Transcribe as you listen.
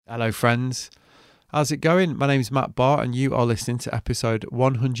Hello, friends. How's it going? My name's Matt Barr, and you are listening to episode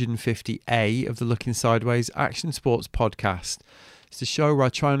 150A of the Looking Sideways Action Sports Podcast. It's a show where I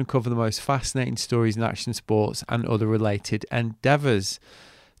try and uncover the most fascinating stories in action sports and other related endeavours.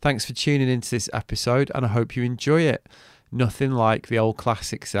 Thanks for tuning into this episode, and I hope you enjoy it. Nothing like the old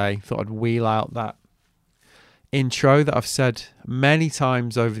classics, eh? Thought I'd wheel out that intro that I've said many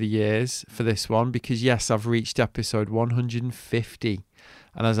times over the years for this one, because yes, I've reached episode 150.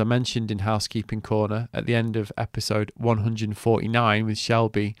 And as I mentioned in Housekeeping Corner at the end of episode 149 with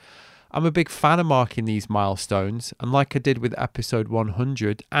Shelby, I'm a big fan of marking these milestones. And like I did with episode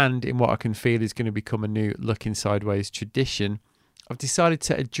 100, and in what I can feel is going to become a new Looking Sideways tradition, I've decided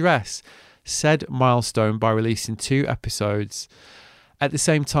to address said milestone by releasing 2 episodes at the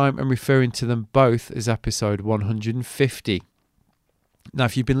same time and referring to them both as episode 150. Now,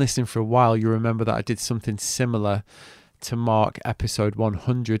 if you've been listening for a while, you remember that I did something similar to mark episode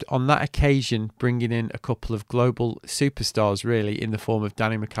 100, on that occasion bringing in a couple of global superstars, really, in the form of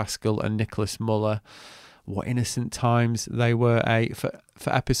Danny McCaskill and Nicholas Muller. What innocent times they were,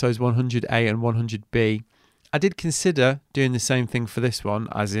 for episodes 100A and 100B. I did consider doing the same thing for this one,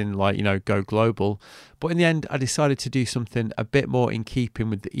 as in, go global, but in the end I decided to do something a bit more in keeping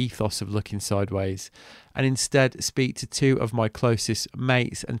with the ethos of Looking Sideways, and instead speak to 2 of my closest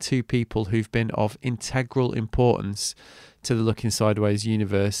mates and 2 people who've been of integral importance to the Looking Sideways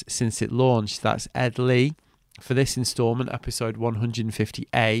universe since it launched. That's Ed Lee for this instalment, episode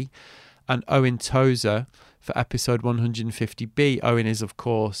 150A, and Owen Tozer for episode 150B. Owen is, of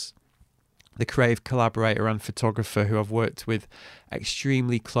course, the creative collaborator and photographer who I've worked with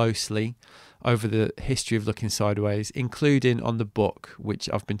extremely closely over the history of Looking Sideways, including on the book, which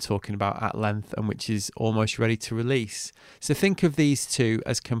I've been talking about at length and which is almost ready to release. So think of these 2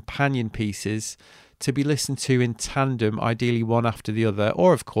 as companion pieces to be listened to in tandem, ideally one after the other,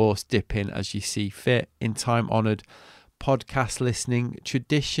 or of course dip in as you see fit in time-honoured podcast listening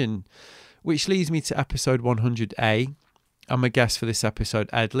tradition. Which leads me to episode 100A. I'm a guest for this episode,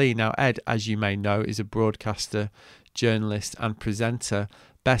 Ed Lee. Now, Ed, as you may know, is a broadcaster, journalist and presenter,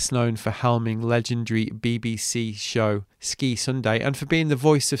 best known for helming legendary BBC show Ski Sunday and for being the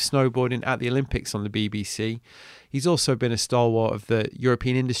voice of snowboarding at the Olympics on the BBC. He's also been a stalwart of the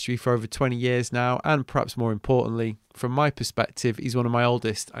European industry for over 20 years now, and perhaps more importantly, from my perspective, he's one of my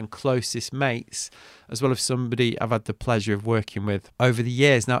oldest and closest mates, as well as somebody I've had the pleasure of working with over the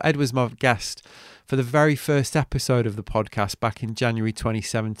years. Now, Ed was my guest for the very first episode of the podcast back in January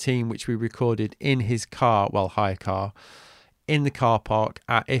 2017, which we recorded in his car, hire car, in the car park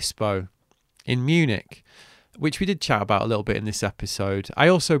at ISPO in Munich, which we did chat about a little bit in this episode. I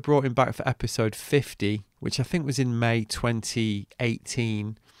also brought him back for episode 50, which I think was in May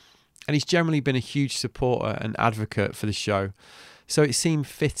 2018, and he's generally been a huge supporter and advocate for the show. So it seemed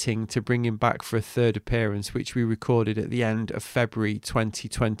fitting to bring him back for a 3rd appearance, which we recorded at the end of February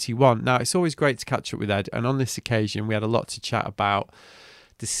 2021. Now, it's always great to catch up with Ed, and on this occasion we had a lot to chat about.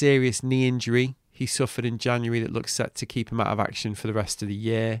 The serious knee injury he suffered in January that looks set to keep him out of action for the rest of the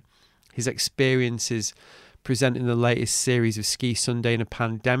year. His experiences presenting the latest series of Ski Sunday in a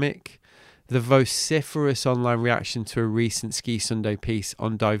pandemic. The vociferous online reaction to a recent Ski Sunday piece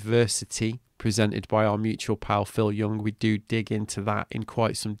on diversity presented by our mutual pal Phil Young. We do dig into that in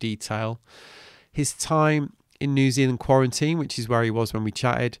quite some detail. His time in New Zealand quarantine, which is where he was when we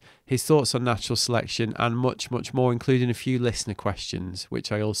chatted, his thoughts on natural selection, and much, much more, including a few listener questions,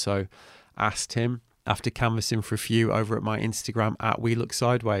 which I also asked him after canvassing for a few over at my Instagram at We Look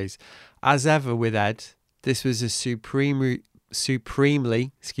Sideways. As ever with Ed, this was a supremely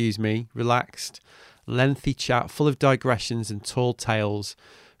relaxed, lengthy chat full of digressions and tall tales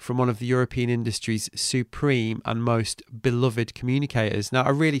from one of the European industry's supreme and most beloved communicators. Now,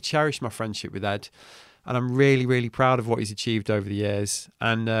 I really cherish my friendship with Ed, and I'm really, really proud of what he's achieved over the years.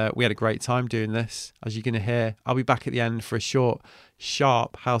 And we had a great time doing this. As you're going to hear, I'll be back at the end for a short,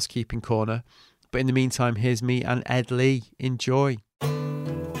 sharp housekeeping corner. But in the meantime, here's me and Ed Lee. Enjoy.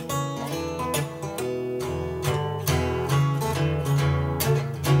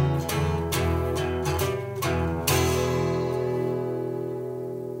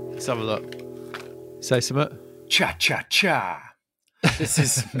 Let's have a look. Say something. Cha cha cha. This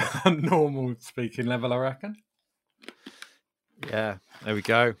is a normal speaking level, I reckon. Yeah, there we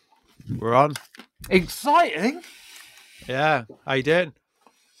go. We're on. Exciting. Yeah, how you doing?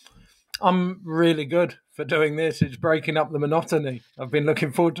 I'm really good for doing this. It's breaking up the monotony. I've been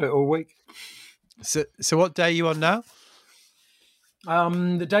looking forward to it all week. So what day are you on now?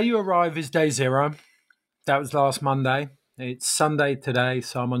 The day you arrive is day 0. That was last Monday. It's Sunday today,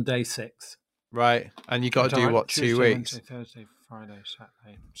 so I'm on day 6. Right, and you got to do what, 2 weeks? Tuesday, Wednesday, Thursday, Friday,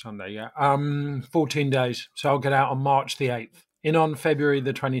 Saturday, Sunday. Yeah, 14 days. So I'll get out on March the 8th. In on February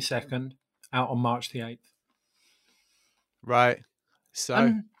the 22nd. Out on March the 8th. Right. So,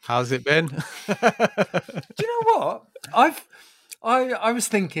 And how's it been? do you know what? I was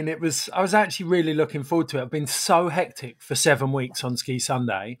thinking I was actually really looking forward to it. I've been so hectic for 7 weeks on Ski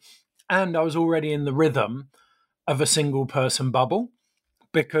Sunday, and I was already in the rhythm of a single person bubble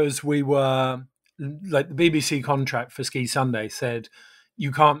because we were like the BBC contract for Ski Sunday said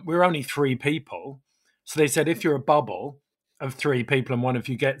you can't. We're only 3 people, so they said if you're a bubble of 3 people and one of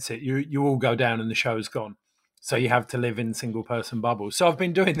you gets it, you all go down and the show's gone. So you have to live in single person bubbles. So I've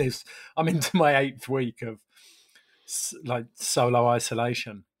been doing this. I'm into my 8th week of like solo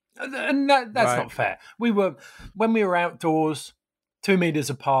isolation, and that's Right. not fair. When we were outdoors, 2 meters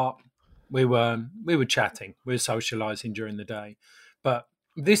apart. We were chatting, we were socializing during the day, but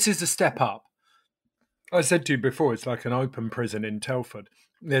this is a step up. I said to you before, it's like an open prison in Telford.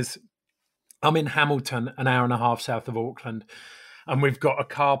 I'm in Hamilton, an hour and a half south of Auckland, and we've got a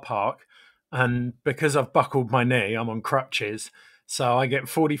car park. And because I've buckled my knee, I'm on crutches. So I get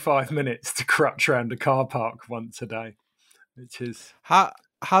 45 minutes to crutch around a car park once a day, which is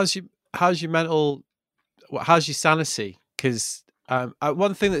how's your mental, how's your sanity? Because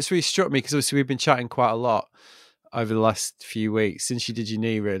one thing that's really struck me, because obviously we've been chatting quite a lot over the last few weeks since you did your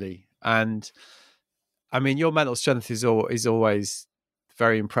knee, really, and I mean your mental strength is always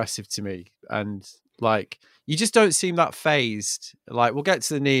very impressive to me, and like you just don't seem that phased. Like we'll get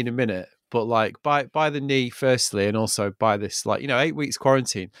to the knee in a minute, but like by the knee firstly, and also by this 8 weeks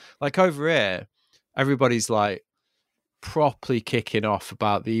quarantine. Like over here, everybody's like properly kicking off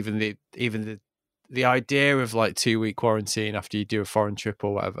about even the idea of like 2 week quarantine after you do a foreign trip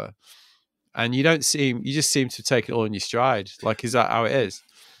or whatever. And you just seem to take it all in your stride. Like, is that how it is?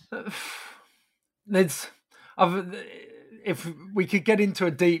 If we could get into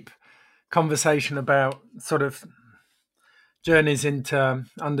a deep conversation about sort of journeys into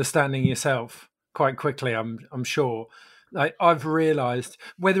understanding yourself quite quickly, I'm sure. Like I've realised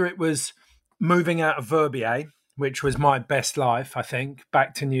whether it was moving out of Verbier, which was my best life, I think,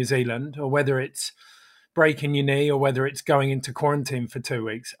 back to New Zealand, or whether it's breaking your knee, or whether it's going into quarantine for 2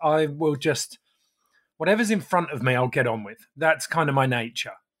 weeks, I will just whatever's in front of me, I'll get on with. That's kind of my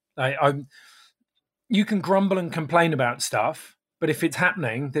nature. You can grumble and complain about stuff, but if it's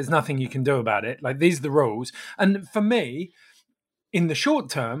happening, there's nothing you can do about it. Like these are the rules. And for me, in the short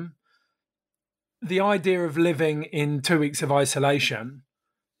term, the idea of living in 2 weeks of isolation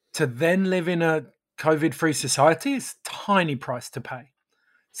to then live in a COVID-free society is a tiny price to pay.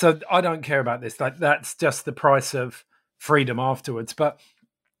 So I don't care about this. Like that's just the price of freedom afterwards. But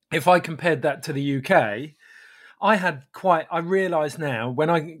if I compared that to the UK, I realise now when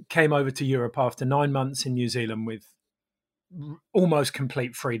I came over to Europe after 9 months in New Zealand with almost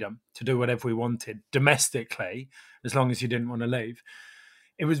complete freedom to do whatever we wanted domestically, as long as you didn't want to leave,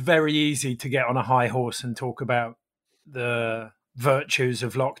 it was very easy to get on a high horse and talk about the virtues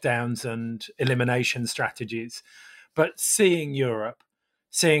of lockdowns and elimination strategies. But seeing Europe,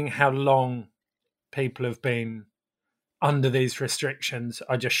 seeing how long people have been under these restrictions,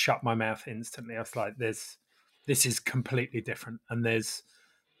 I just shut my mouth instantly. I was like, this is completely different. And it's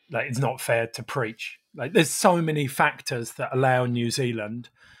not fair to preach. Like there's so many factors that allow New Zealand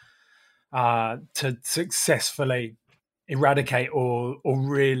to successfully eradicate or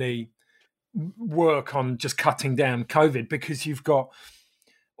really work on just cutting down COVID, because you've got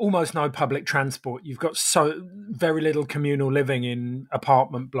almost no public transport. You've got so very little communal living in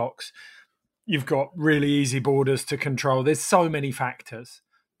apartment blocks. You've got really easy borders to control. There's so many factors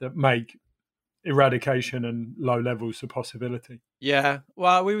that make eradication and low levels a possibility. Yeah.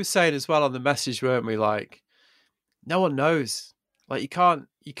 Well, we were saying as well on the message, weren't we? Like, no one knows. Like, you can't.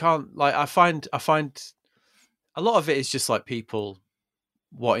 Like, I find a lot of it is just like people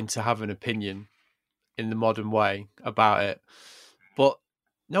wanting to have an opinion in the modern way about it, but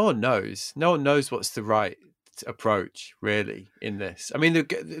no one knows. No one knows what's the right approach really in this. I mean,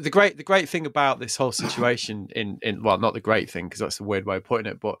 the great thing about this whole situation in well, not the great thing because that's a weird way of putting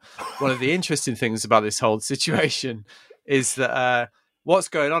it, but one of the interesting things about this whole situation is that what's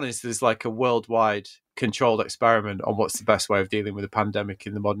going on is there's like a worldwide controlled experiment on what's the best way of dealing with a pandemic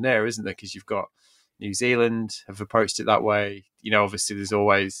in the modern era, isn't there? Because you've got New Zealand have approached it that way. You know, obviously there's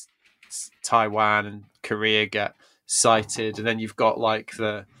always Taiwan and Korea get cited, and then you've got like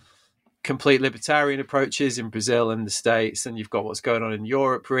the complete libertarian approaches in Brazil and the States, and you've got what's going on in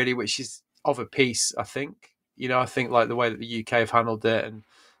Europe really, which is of a piece, I think. You know, I think like the way that the UK have handled it and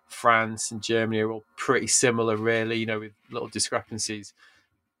France and Germany are all pretty similar really, you know, with little discrepancies.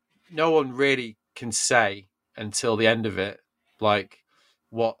 No one really can say until the end of it, like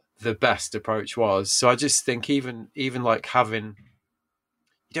what the best approach was. So I just think even like having,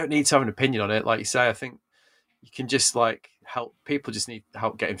 you don't need to have an opinion on it. Like you say, I think you can just like help people, just need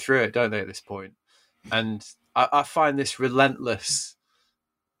help getting through it, don't they, at this point? And I find this relentless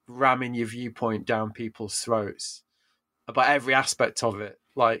ramming your viewpoint down people's throats about every aspect of it,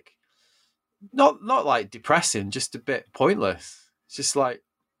 like not like depressing, just a bit pointless. It's just like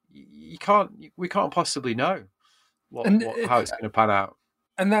we can't possibly know how it's going to pan out.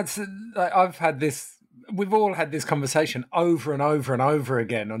 And that's we've all had this conversation over and over and over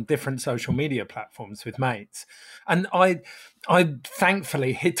again on different social media platforms with mates. And I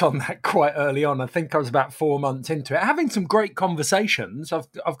thankfully hit on that quite early on. I think I was about 4 months into it, having some great conversations,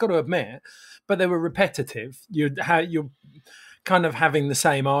 I've got to admit, but they were repetitive. You're kind of having the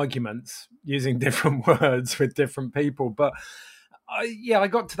same arguments using different words with different people. But I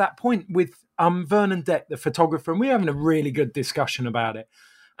got to that point with Vernon Deck, the photographer, and we were having a really good discussion about it.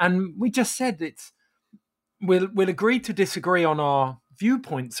 And we just said we'll agree to disagree on our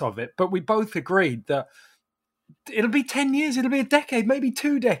viewpoints of it, but we both agreed that it'll be 10 years, it'll be a decade, maybe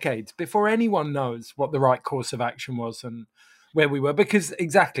 2 decades before anyone knows what the right course of action was and where we were. Because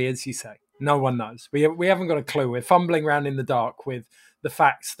exactly as you say, no one knows. We haven't got a clue. We're fumbling around in the dark with the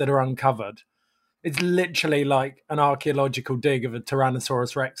facts that are uncovered. It's literally like an archaeological dig of a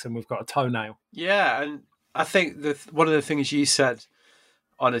Tyrannosaurus Rex and we've got a toenail. Yeah, and I think one of the things you said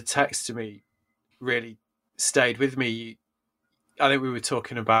on a text to me really stayed with me. I think we were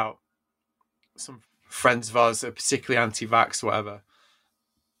talking about some friends of ours that are particularly anti-vax or whatever,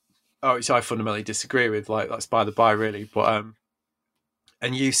 which I fundamentally disagree with. Like, that's by the by, really. But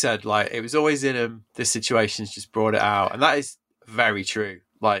and you said like it was always in them. The situations just brought it out, and that is very true.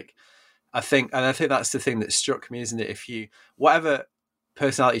 Like, I think that's the thing that struck me, isn't it? If you, whatever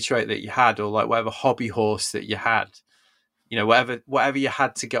personality trait that you had, or like whatever hobby horse that you had, you know, whatever you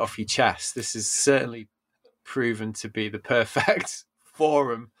had to get off your chest, this is certainly proven to be the perfect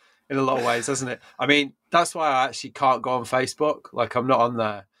forum in a lot of ways, hasn't it? I mean, that's why I actually can't go on Facebook. Like, I'm not on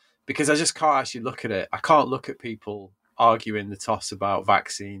there because I just can't actually look at it. I can't look at people arguing the toss about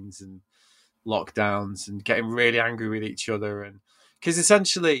vaccines and lockdowns and getting really angry with each other. And because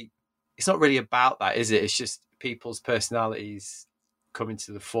essentially it's not really about that, is it? It's just people's personalities coming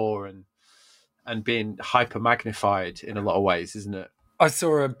to the fore and being hyper magnified in a lot of ways, isn't it? I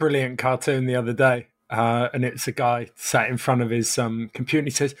saw a brilliant cartoon the other day, and it's a guy sat in front of his computer and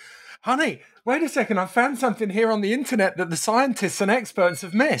he says, "Honey, wait a second, I found something here on the internet that the scientists and experts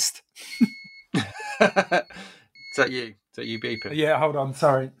have missed." Is that you? Is that you beeping? Yeah, hold on,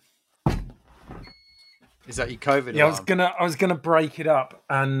 sorry. Is that your COVID? Yeah, I was gonna break it up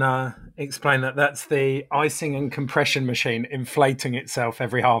and explain that that's the icing and compression machine inflating itself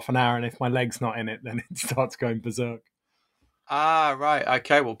every half an hour, and if my leg's not in it, then it starts going berserk. Ah, right.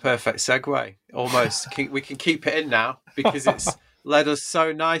 Okay. Well, perfect segue. Almost. We can keep it in now because it's led us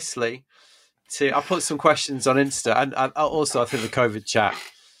so nicely to. I put some questions on Insta, and also I think the COVID chat.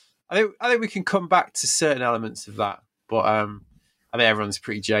 I think we can come back to certain elements of that, but I think everyone's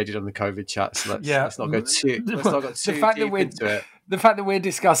pretty jaded on the COVID chat, so let's not go too deep into it. The fact that we're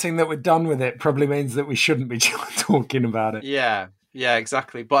discussing that we're done with it probably means that we shouldn't be talking about it. Yeah,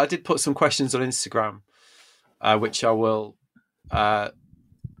 exactly. But I did put some questions on Instagram, which I will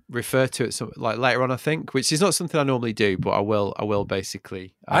refer to it like later on, I think, which is not something I normally do, but I will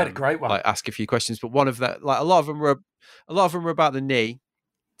basically. I had a great one. Like, ask a few questions, but one of that, like a lot of them were about the knee.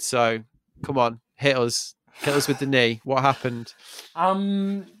 So come on, hit us with the knee. What happened?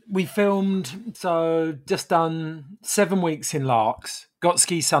 We filmed, so just done 7 weeks in Larks, got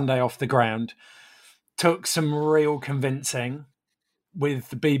Ski Sunday off the ground, took some real convincing with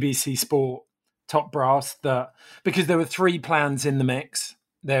the BBC Sport top brass, that because there were 3 plans in the mix.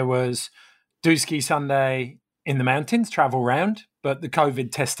 There was do Ski Sunday in the mountains, travel round, but the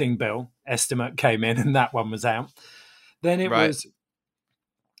COVID testing bill estimate came in and that one was out. Then it was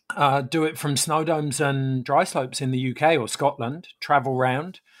do it from snowdomes and dry slopes in the UK or Scotland, travel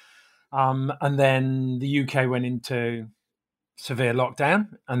round. And then the UK went into severe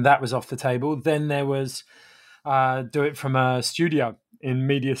lockdown and that was off the table. Then there was do it from a studio in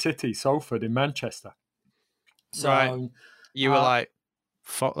Media City, Salford in Manchester. So right. You were like,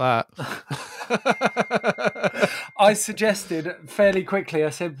 fuck that. I suggested fairly quickly,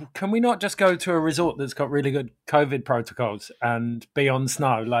 I said, can we not just go to a resort that's got really good COVID protocols and be on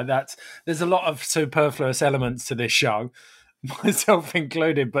snow? Like, there's a lot of superfluous elements to this show, myself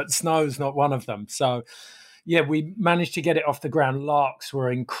included, but snow's not one of them. So yeah, we managed to get it off the ground. Larks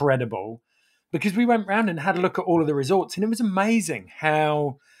were incredible because we went round and had a look at all of the resorts, and it was amazing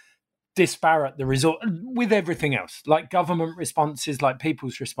how disparate the resort with everything else, like government responses, like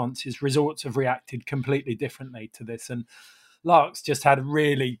people's responses. Resorts have reacted completely differently to this, and Larks just had a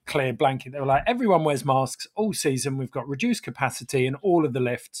really clear blanket. They were like, everyone wears masks all season. We've got reduced capacity in all of the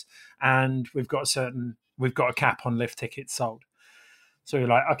lifts, and we've got a cap on lift tickets sold. So we were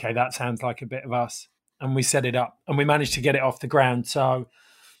like, okay, that sounds like a bit of us. And we set it up, and we managed to get it off the ground. So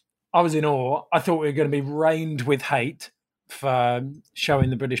I was in awe. I thought we were going to be rained with hate for showing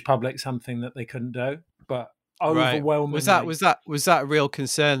the British public something that they couldn't do, but overwhelmingly, was that a real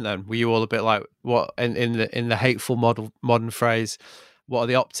concern then? Were you all a bit like, what in the hateful modern phrase, what are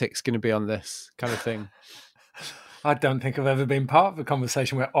the optics going to be on this kind of thing? I don't think I've ever been part of a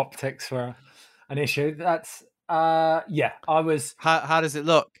conversation where optics were an issue. That's I was. How does it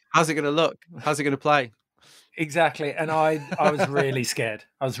look? How's it going to look? How's it going to play? Exactly. And I was really scared.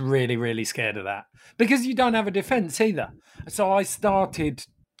 I was really, really scared of that because you don't have a defense either. So I started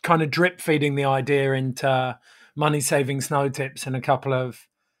kind of drip feeding the idea into money saving snow tips and a couple of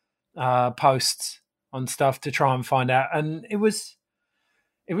posts on stuff to try and find out. And it was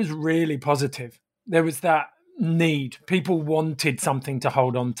really positive. There was that need. People wanted something to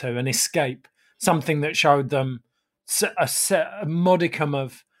hold on to, an escape, something that showed them a modicum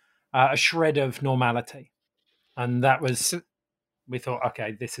of a shred of normality. And that was, we thought,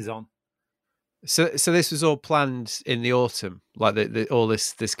 okay, this is on. So this was all planned in the autumn, like all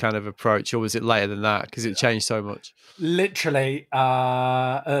this kind of approach, or was it later than that? Because it changed so much. Literally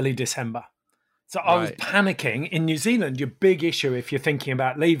early December. So I was panicking. In New Zealand, your big issue if you're thinking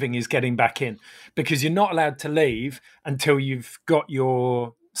about leaving is getting back in, because you're not allowed to leave until you've got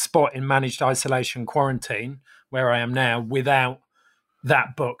your spot in managed isolation quarantine, where I am now, without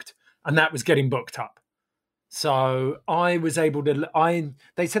that booked. And that was getting booked up. So I was able to,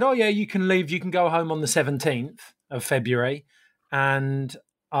 they said, oh yeah, you can leave, you can go home on the 17th of February. And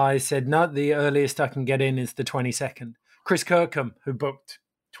I said, no, the earliest I can get in is the 22nd. Chris Kirkham, who booked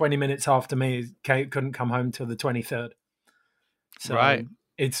 20 minutes after me, couldn't come home till the 23rd. So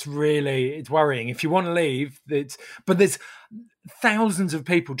it's worrying. If you want to leave, but there's thousands of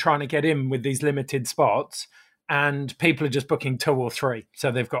people trying to get in with these limited spots, and people are just booking 2 or 3. So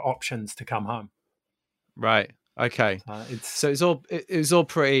they've got options to come home. Right. Okay. So it was all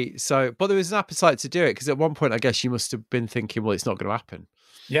pretty. So, but there was an appetite to do it, because at one point, I guess you must have been thinking, well, it's not going to happen.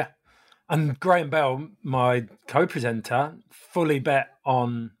 Yeah. And Graham Bell, my co-presenter, fully bet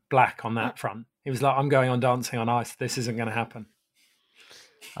on black on that front. He was like, I'm going on Dancing on Ice. This isn't going to happen.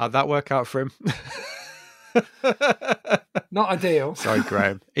 How'd that work out for him? Not ideal. Sorry,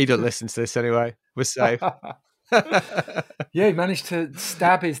 Graham. He doesn't listen to this anyway. We're safe. Yeah, he managed to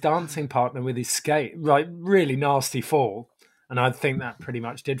stab his dancing partner with his skate. Like, really nasty fall. And I think that pretty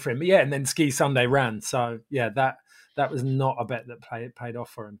much did for him. But yeah, and then Ski Sunday ran. So yeah, that was not a bet that paid off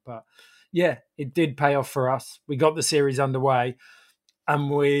for him. But yeah, it did pay off for us. We got the series underway,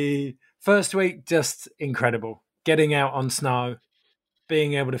 and first week, just incredible. Getting out on snow,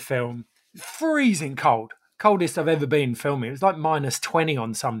 being able to film, freezing cold. Coldest I've ever been filming. It was like -20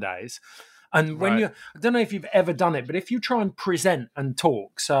 on some days. And when I don't know if you've ever done it, but if you try and present and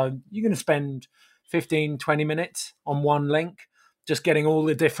talk, so you're going to spend 15, 20 minutes on one link, just getting all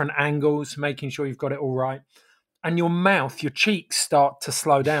the different angles, making sure you've got it all right. And your mouth, your cheeks start to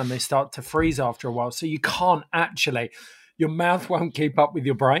slow down. They start to freeze after a while. So you can't your mouth won't keep up with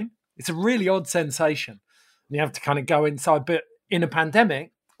your brain. It's a really odd sensation. And you have to kind of go inside. But in a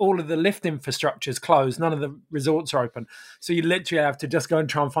pandemic, all of the lift infrastructure is closed. None of the resorts are open. So you literally have to just go and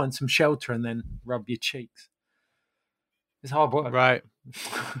try and find some shelter and then rub your cheeks. It's hard work. Right.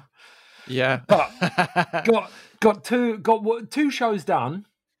 Yeah. But got two shows done.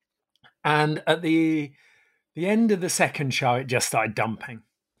 And at the end of the second show, it just started dumping,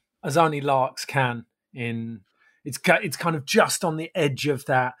 as only Larks can. It's kind of just on the edge of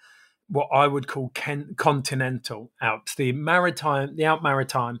that, what I would call continental Alps. The Alp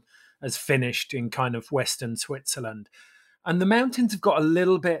Maritime has finished in kind of western Switzerland. And the mountains have got a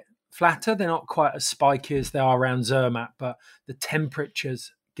little bit flatter. They're not quite as spiky as they are around Zermatt, but the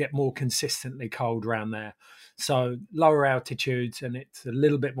temperatures get more consistently cold around there. So lower altitudes, and it's a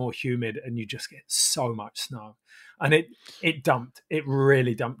little bit more humid, and you just get so much snow. And it dumped. It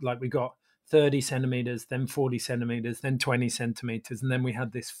really dumped. Like, we got 30 centimeters, then 40 centimeters, then 20 centimeters. And then we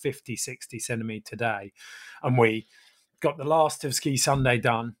had this 50, 60 centimeter day. And we got the last of Ski Sunday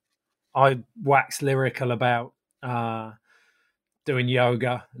done. I waxed lyrical about doing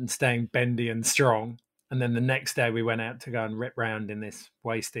yoga and staying bendy and strong. And then the next day we went out to go and rip round in this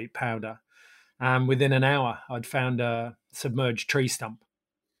waist deep powder. And within an hour, I'd found a submerged tree stump,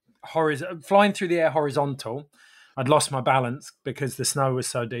 flying through the air horizontal. I'd lost my balance because the snow was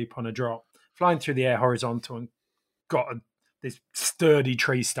so deep on a drop. Flying through the air horizontal and got this sturdy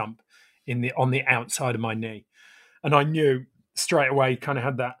tree stump on the outside of my knee. And I knew straight away, kind of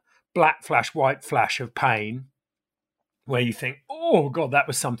had that black flash, white flash of pain where you think, oh, God, that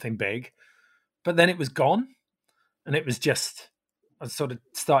was something big. But then it was gone. And it was just, I sort of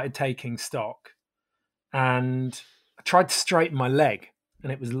started taking stock. And I tried to straighten my leg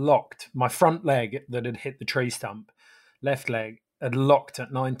and it was locked. My front leg that had hit the tree stump, left leg, had locked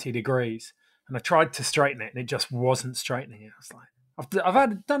at 90 degrees. And I tried to straighten it and it just wasn't straightening it. I was like,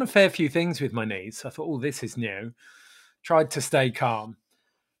 I've done a fair few things with my knees. So I thought, oh, this is new. Tried to stay calm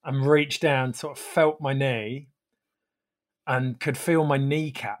and reached down, sort of felt my knee and could feel my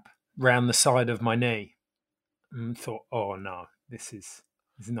kneecap round the side of my knee. And thought, oh no, this is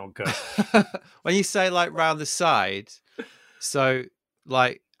not good. When you say like round the side, so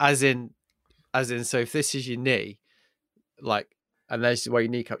like as in, so if this is your knee, like, and there's where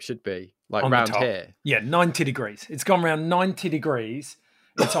your kneecap should be, like on round here. Yeah, 90 degrees. It's gone round 90 degrees.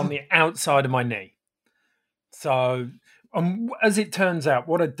 It's on the outside of my knee. So as it turns out,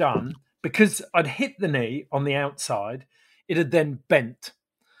 what I'd done, because I'd hit the knee on the outside, it had then bent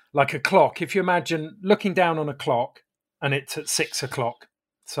like a clock. If you imagine looking down on a clock and it's at 6 o'clock.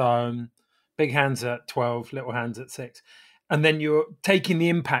 So big hands at 12, little hands at 6. And then you're taking the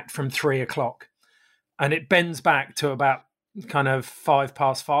impact from 3 o'clock and it bends back to about kind of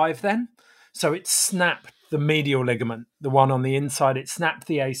 5:05 then. So it snapped the medial ligament, the one on the inside. It snapped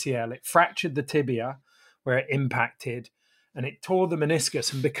the ACL. It fractured the tibia where it impacted and it tore the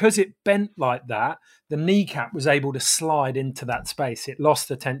meniscus. And because it bent like that, the kneecap was able to slide into that space. It lost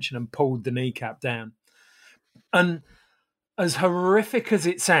the tension and pulled the kneecap down. And as horrific as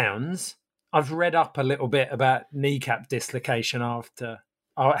it sounds, I've read up a little bit about kneecap dislocation after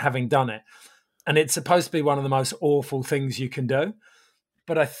having done it. And it's supposed to be one of the most awful things you can do.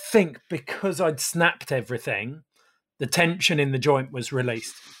 But I think because I'd snapped everything, the tension in the joint was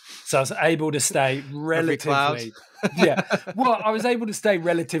released. So I was able to stay relatively... yeah. Well, I was able to stay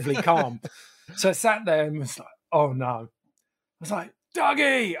relatively calm. So I sat there and was like, oh no. I was like,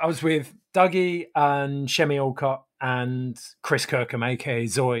 Dougie! I was with Dougie and Shemi Alcott and Chris Kirkham, aka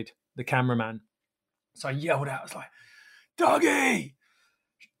Zoid, the cameraman. So I yelled out, I was like, Dougie!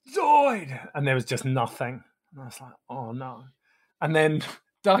 Zoid! And there was just nothing. And I was like, oh no. And then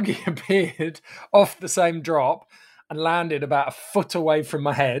Dougie appeared off the same drop and landed about a foot away from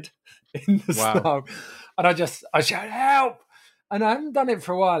my head in the snow. And I shouted, help! And I haven't done it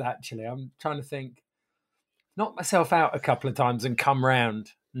for a while, actually. I'm trying to think. Knocked myself out a couple of times and come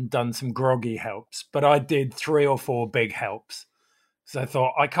round and done some groggy helps. But I did 3 or 4 big helps. So I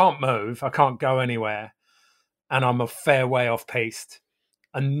thought, I can't move. I can't go anywhere. And I'm a fair way off piste.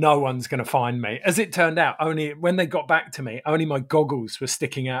 And no one's going to find me. As it turned out, only when they got back to me, only my goggles were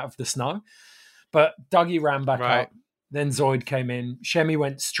sticking out of the snow. But Dougie ran back up. Then Zoid came in. Shemi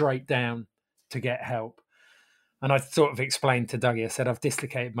went straight down to get help. And I sort of explained to Dougie, I said, I've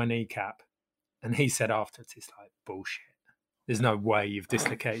dislocated my kneecap. And he said afterwards, it's like, bullshit. There's no way you've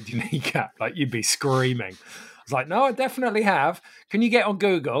dislocated your kneecap. Like, you'd be screaming. I was like, no, I definitely have. Can you get on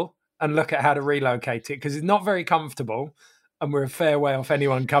Google and look at how to relocate it? Because it's not very comfortable. And we're a fair way off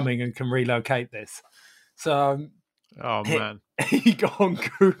anyone coming and can relocate this. So oh man, he got on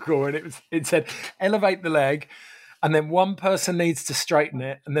Google and it said elevate the leg, and then one person needs to straighten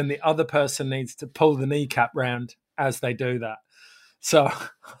it, and then the other person needs to pull the kneecap round as they do that. So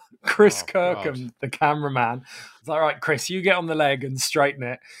Chris Kirkham, the cameraman, was like, all right, Chris, you get on the leg and straighten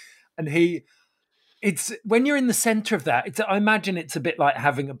it. And it's when you're in the center of that, I imagine it's a bit like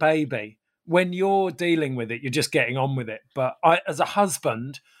having a baby. When you're dealing with it, you're just getting on with it. But as a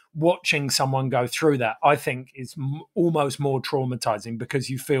husband, watching someone go through that, I think is almost more traumatizing because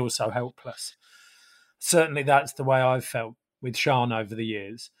you feel so helpless. Certainly that's the way I've felt with Sean over the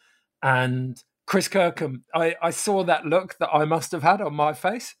years. And Chris Kirkham, I saw that look that I must have had on my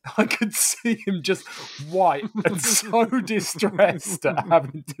face. I could see him just white and so distressed at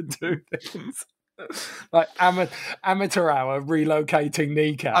having to do this. Like amateur hour relocating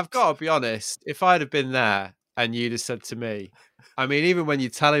kneecaps. I've got to be honest, if I'd have been there and you'd have said to me, I mean, even when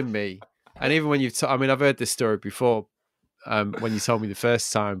you're telling me, and even when I've heard this story before when you told me the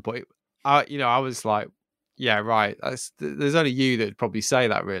first time, but I was like, yeah, right. There's only you that'd probably say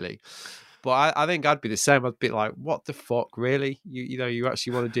that, really. But I think I'd be the same. I'd be like, what the fuck, really? You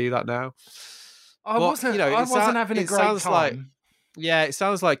actually want to do that now? I wasn't having a great time. Like, yeah, it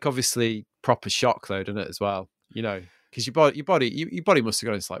sounds like obviously proper shock though, doesn't it, as well? Because your body must have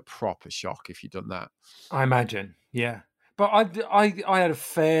gone into like proper shock if you've done that. I imagine, yeah. But I had a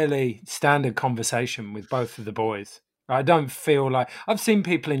fairly standard conversation with both of the boys. I don't feel like I've seen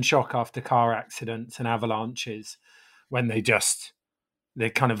people in shock after car accidents and avalanches when they're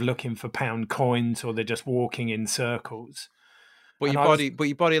kind of looking for pound coins or they're just walking in circles. But And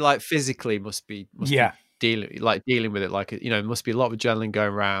your body, like physically, must be yeah, dealing with it. Like, you know, it must be a lot of adrenaline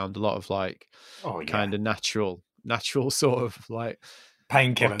going around, a lot of like kind of natural sort of like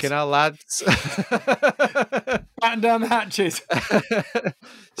painkillers. Fucking hell, lads! Batten down the hatches.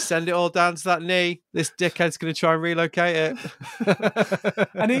 Send it all down to that knee. This dickhead's going to try and relocate it.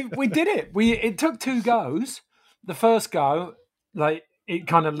 And we did it. It took 2 goes. The first go, like, it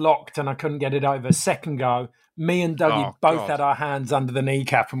kind of locked and I couldn't get it over. Second go, me and Dougie both had our hands under the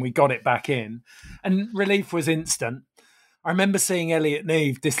kneecap and we got it back in. And relief was instant. I remember seeing Elliot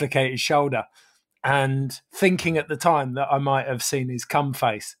Neve dislocate his shoulder and thinking at the time that I might have seen his cum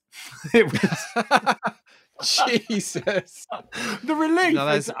face. It was... Jesus. The relief.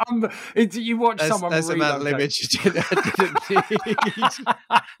 No, you watch someone there's a mental image you didn't need.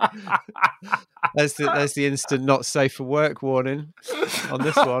 There's the instant not safe for work warning on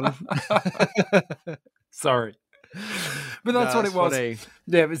this one. Sorry. But that's what it was. Funny.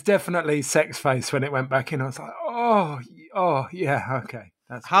 Yeah, it was definitely sex face when it went back in. I was like, oh yeah, okay.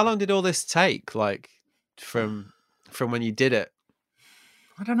 How long did all this take, like, from when you did it?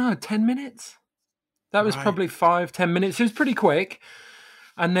 I don't know, 10 minutes? That was probably 5-10 minutes. It was pretty quick.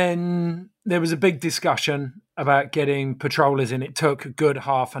 And then there was a big discussion about getting patrollers in. It took a good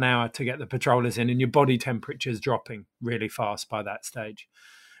half an hour to get the patrollers in, and your body temperature's dropping really fast by that stage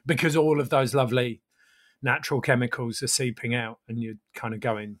because all of those lovely natural chemicals are seeping out and you're kind of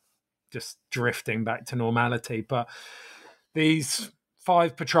just drifting back to normality. But these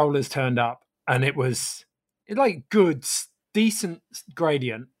 5 patrollers turned up and it was like good, decent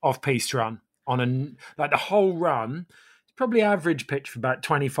gradient off piste run. Like the whole run, it's probably average pitch for about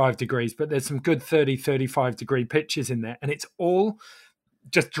 25 degrees, but there's some good 35 degree pitches in there, and it's all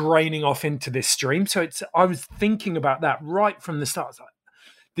just draining off into this stream. So I was thinking about that right from the start. I was like,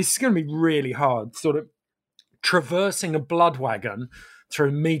 this is going to be really hard, sort of traversing a blood wagon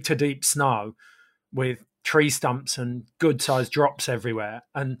through meter deep snow with tree stumps and good sized drops everywhere.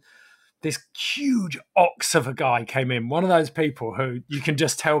 And this huge ox of a guy came in, one of those people who you can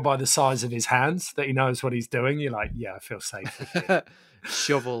just tell by the size of his hands that he knows what he's doing. You're like, yeah, I feel safe.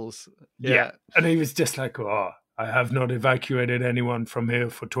 Shovels. Yeah. And he was just like, I have not evacuated anyone from here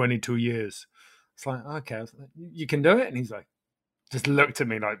for 22 years. It's like, okay, I was like, you can do it? And he's like, just looked at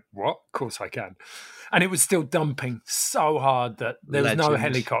me like, what? Of course I can. And it was still dumping so hard that there was no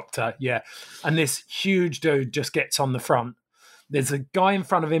helicopter. Yeah. And this huge dude just gets on the front. There's a guy in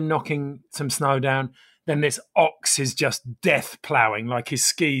front of him knocking some snow down. Then this ox is just death ploughing, like his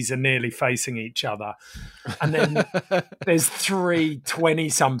skis are nearly facing each other. And then there's 3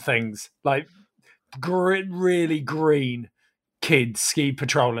 20-somethings, like really green kids, ski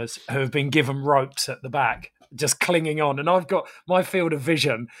patrollers, who have been given ropes at the back, just clinging on. And I've got my field of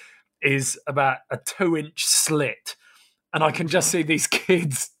vision is about a 2-inch slit. And I can just see these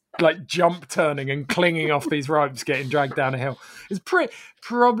kids like jump turning and clinging off these ropes, getting dragged down a hill. It's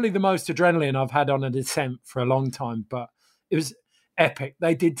probably the most adrenaline I've had on a descent for a long time, but it was epic.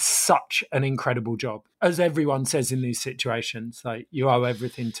 They did such an incredible job. As everyone says in these situations, like, you owe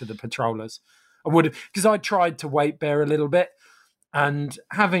everything to the patrollers. I would have, because I tried to weight bear a little bit, and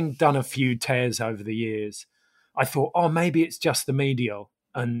having done a few tears over the years, I thought, maybe it's just the medial,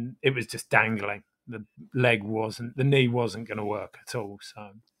 and it was just dangling. The knee wasn't going to work at all.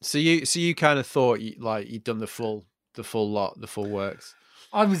 So you kind of thought you'd done the full works.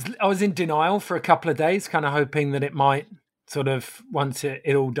 I was in denial for a couple of days, kind of hoping that it might sort of, once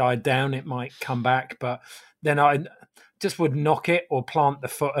it all died down, it might come back. But then I just would knock it or plant the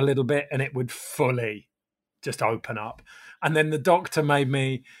foot a little bit and it would fully just open up. And then the doctor made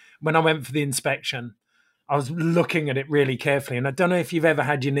me, when I went for the inspection, I was looking at it really carefully. And I don't know if you've ever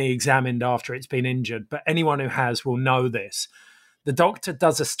had your knee examined after it's been injured, but anyone who has will know this. The doctor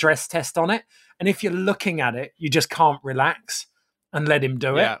does a stress test on it. And if you're looking at it, you just can't relax and let him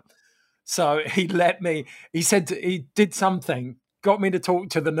do it. So he said he did something, got me to talk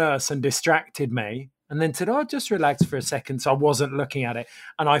to the nurse and distracted me. And then said, just relax for a second. So I wasn't looking at it.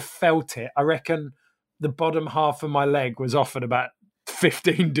 And I felt it. I reckon the bottom half of my leg was off at about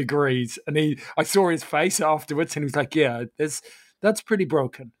 15 degrees. And I saw his face afterwards and he was like, yeah, that's pretty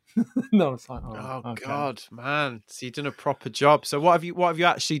broken. No, it's like, okay. God, man. So you've done a proper job. So what have you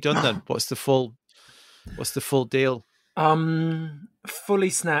actually done then? What's the full deal? Fully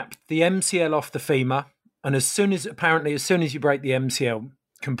snapped the MCL off the femur. And as soon as you break the MCL,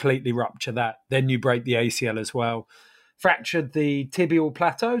 completely rupture that, then you break the ACL as well. fractured the tibial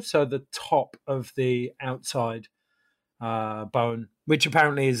plateau, so the top of the outside bone, which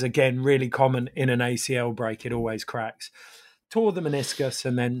apparently is, again, really common in an ACL break. It always cracks. Tore the meniscus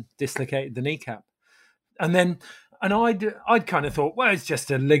and then dislocated the kneecap. And I'd kind of thought, well, it's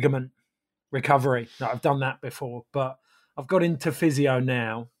just a ligament recovery. I've done that before, but I've got into physio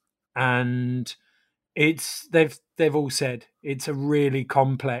now, and they've all said it's a really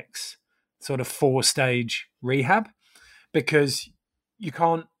complex sort of 4-stage rehab, because you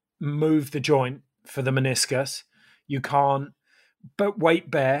can't move the joint for the meniscus, you can't but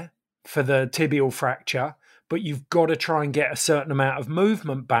weight bear for the tibial fracture, but you've got to try and get a certain amount of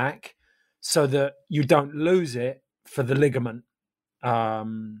movement back so that you don't lose it for the ligament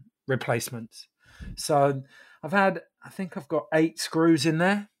replacements. So I think I've got 8 screws in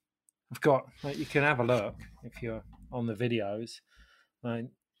there. You can have a look if you're on the videos. And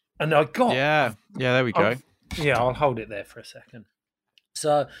I got... Yeah, there we go. I'll hold it there for a second.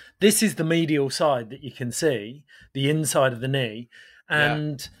 So this is the medial side that you can see, the inside of the knee.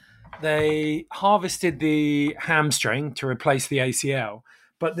 And they harvested the hamstring to replace the ACL,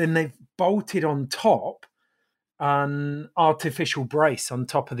 but then they've bolted on top an artificial brace on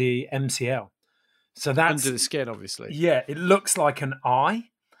top of the MCL. So that's under the skin, obviously. Yeah, it looks like an eye.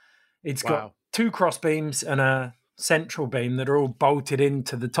 It's got 2 cross beams and a central beam that are all bolted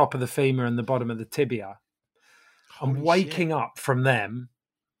into the top of the femur and the bottom of the tibia. I'm waking up from them.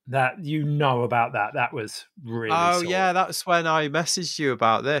 That about that. That was really sore. Yeah, that's when I messaged you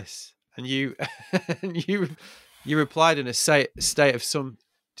about this, and you you replied in a state of some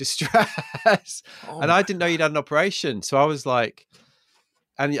distress, and I didn't know you'd had an operation, so I was like,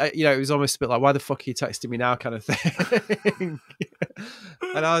 and it was almost a bit like, why the fuck are you texting me now, kind of thing.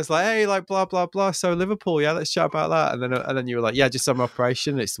 And I was like, hey, like blah blah blah. So Liverpool, let's chat about that. And then you were like, just some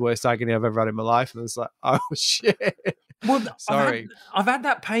operation. It's the worst agony I've ever had in my life. And I was like, oh shit. Well, sorry. I've had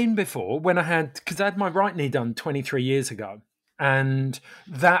that pain before because I had my right knee done 23 years ago, and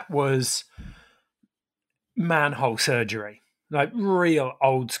that was manhole surgery, like real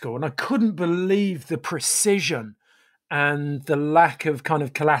old school. And I couldn't believe the precision and the lack of kind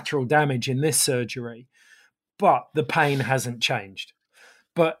of collateral damage in this surgery, but the pain hasn't changed.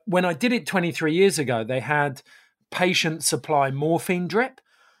 But when I did it 23 years ago, they had patient supply morphine drip.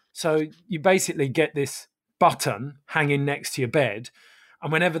 So you basically get this button hanging next to your bed,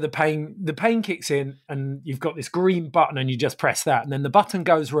 and whenever the pain kicks in, and you've got this green button, and you just press that, and then the button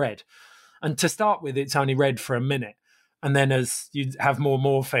goes red. And to start with, it's only red for a minute. And then as you have more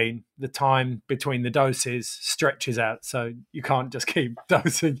morphine, the time between the doses stretches out. So you can't just keep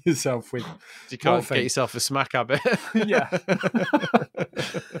dosing yourself with you can't morphine. Get yourself a smack habit. Yeah.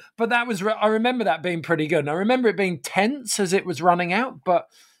 But I remember that being pretty good. And I remember it being tense as it was running out, but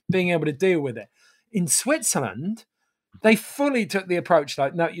being able to deal with it. In Switzerland, they fully took the approach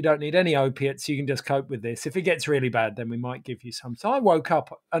like, no, you don't need any opiates. You can just cope with this. If it gets really bad, then we might give you some. So I woke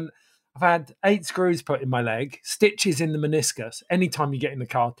up and I've had 8 screws put in my leg, stitches in the meniscus. Anytime you get in the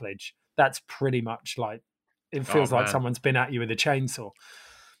cartilage, that's pretty much like, it feels like someone's been at you with a chainsaw.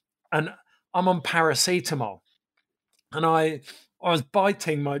 And I'm on paracetamol. And I was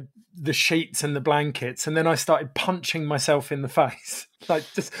biting the sheets and the blankets, and then I started punching myself in the face. I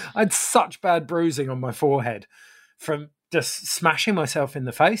had such bad bruising on my forehead from just smashing myself in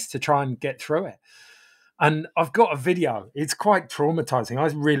the face to try and get through it. And I've got a video. It's quite traumatizing. I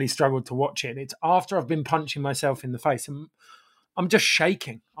really struggled to watch it. And it's after I've been punching myself in the face, and I'm just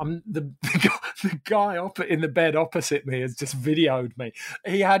shaking. The guy in the bed opposite me has just videoed me.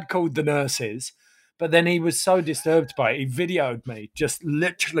 He had called the nurses, but then he was so disturbed by it, he videoed me just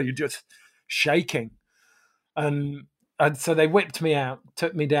literally just shaking. And so they whipped me out,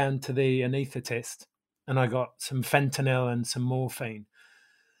 took me down to the anaesthetist, and I got some fentanyl and some morphine.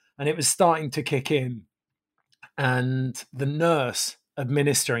 And it was starting to kick in. And the nurse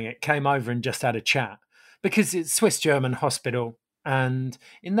administering it came over and just had a chat, because it's Swiss-German hospital. And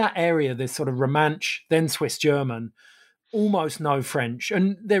in that area, there's sort of Romansh, then Swiss-German, almost no French.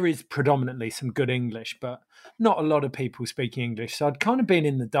 And there is predominantly some good English, but not a lot of people speaking English. So I'd kind of been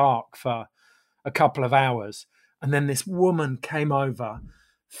in the dark for a couple of hours. And then this woman came over,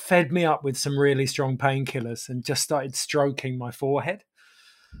 fed me up with some really strong painkillers, and just started stroking my forehead.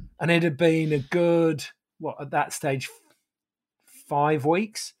 And it had been a good, at that stage, 5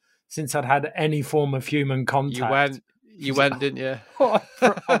 weeks since I'd had any form of human contact. You went, didn't you? I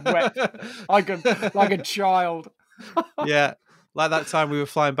wept like a child. Yeah. Like that time we were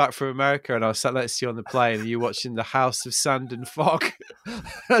flying back from America, and I was sat next to you on the plane, and you watching The House of Sand and Fog.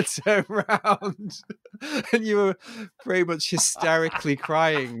 I turned around, and you were pretty much hysterically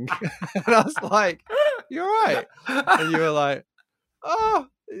crying. And I was like, you're right. And you were like, oh,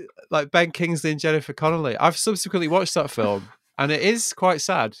 like Ben Kingsley and Jennifer Connelly. I've subsequently watched that film, and it is quite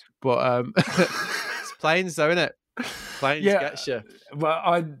sad. But it's planes, though, isn't it? Planes gets you. Well,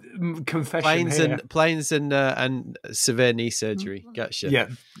 I confession here. Planes and severe knee surgery gets you.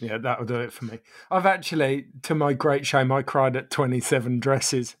 Yeah, that'll do it for me. I've actually, to my great shame, I cried at 27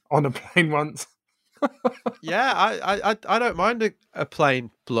 Dresses on a plane once. Yeah, I don't mind a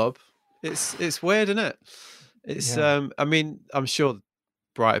plane blub. It's weird, isn't it? It's I mean, I'm sure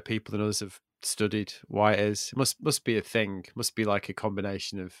brighter people than us have studied why it is. It must be a thing. Must be like a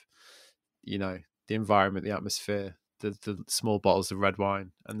combination of, you know, the environment, the atmosphere, the small bottles of red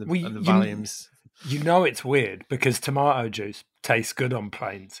wine and the Valiums. You know it's weird because tomato juice tastes good on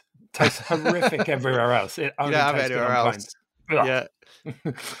planes. Tastes horrific everywhere else. It only tastes good on planes.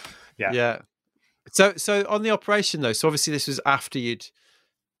 Yeah. Yeah. So on the operation though, so obviously this was after you'd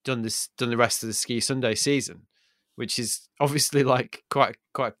done the rest of the Ski Sunday season, which is obviously like quite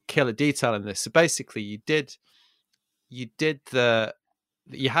killer detail in this. So basically you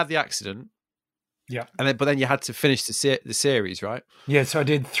had the accident. Yeah. But then you had to finish the series, right? Yeah, so I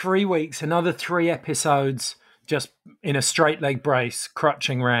did 3 weeks, another 3 episodes just in a straight leg brace,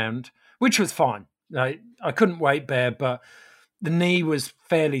 crutching round, which was fine. I couldn't weight bear, but the knee was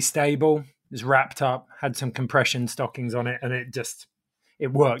fairly stable. It was wrapped up, had some compression stockings on it, and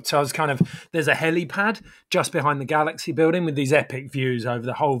it worked. So I was there's a helipad just behind the Galaxy building with these epic views over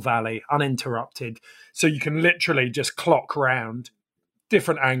the whole valley, uninterrupted. So you can literally just clock round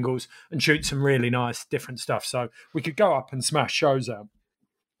different angles and shoot some really nice different stuff. So we could go up and smash shows out.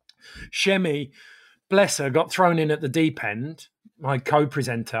 Shemi, bless her, got thrown in at the deep end, my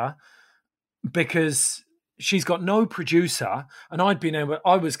co-presenter, because she's got no producer, and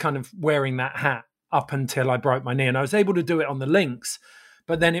I was kind of wearing that hat up until I broke my knee, and I was able to do it on the links,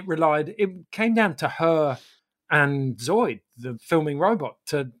 but then it came down to her and Zoid, the filming robot,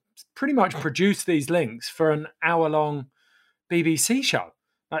 to pretty much produce these links for an hour-long BBC show,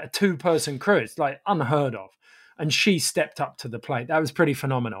 like a 2-person crew. It's like unheard of. And she stepped up to the plate. That was pretty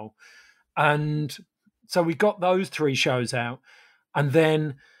phenomenal. And so we got those 3 shows out. And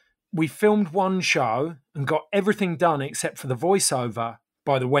then we filmed 1 show and got everything done except for the voiceover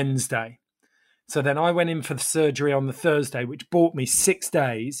by the Wednesday. So then I went in for the surgery on the Thursday, which bought me 6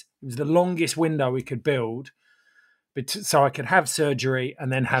 days. It was the longest window we could build, so I could have surgery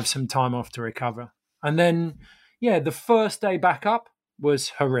and then have some time off to recover. And then the first day back up was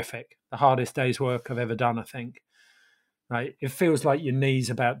horrific. The hardest day's work I've ever done, I think. Right? It feels like your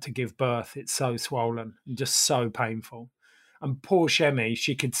knee's about to give birth. It's so swollen and just so painful. And poor Shemi,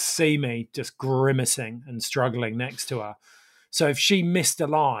 she could see me just grimacing and struggling next to her. So if she missed a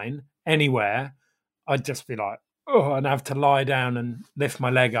line anywhere, I'd just be like, oh, and have to lie down and lift my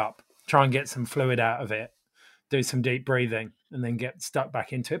leg up, try and get some fluid out of it, do some deep breathing, and then get stuck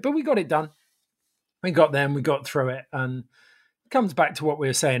back into it. But we got it done. We got there and we got through it. And it comes back to what we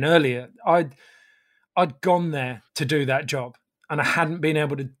were saying earlier. I'd gone there to do that job, and I hadn't been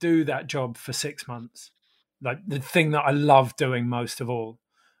able to do that job for 6 months. Like the thing that I love doing most of all.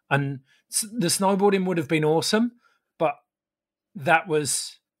 And the snowboarding would have been awesome, but that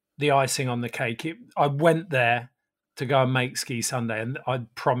was the icing on the cake. I went there to go and make Ski Sunday, and I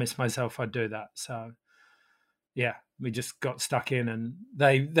promised myself I'd do that. So, yeah. We just got stuck in, and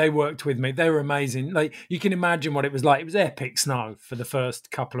they worked with me. They were amazing. Like, you can imagine what it was like. It was epic snow for the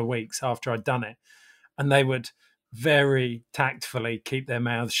first couple of weeks after I'd done it. And they would very tactfully keep their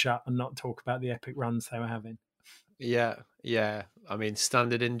mouths shut and not talk about the epic runs they were having. Yeah. I mean,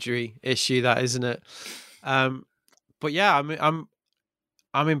 standard injury issue, that, isn't it? But yeah, I mean,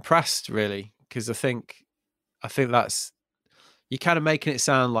 I'm impressed really, because I think that's, you're kind of making it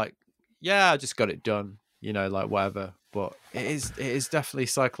sound like, yeah, I just got it done. You know, like whatever, but it is definitely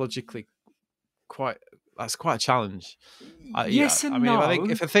psychologically quite a challenge. Yes and no.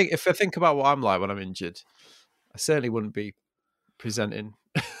 If I think about what I'm like when I'm injured, I certainly wouldn't be presenting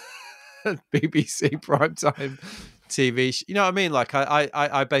BBC primetime TV. You know what I mean? Like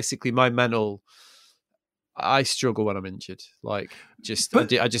I basically, my mental, I struggle when I'm injured. Like I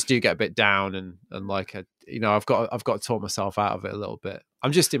just do get a bit down and like I've got to talk myself out of it a little bit.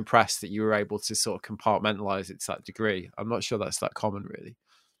 I'm just impressed that you were able to sort of compartmentalize it to that degree. I'm not sure that's that common, really.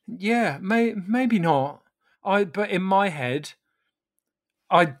 Yeah, maybe not. But in my head,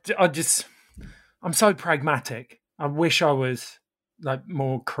 I'm so pragmatic. I wish I was like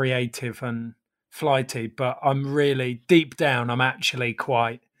more creative and flighty, but I'm really deep down. I'm actually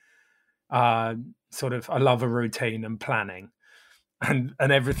quite sort of. I love a routine and planning, and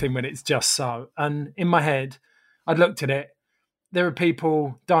everything when it's just so. And in my head, I looked at it. there are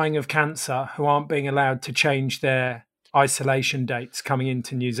people dying of cancer who aren't being allowed to change their isolation dates coming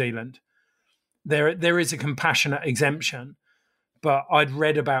into New Zealand. There is a compassionate exemption, but I'd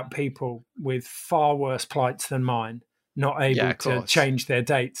read about people with far worse plights than mine not Yeah, able of to course. change their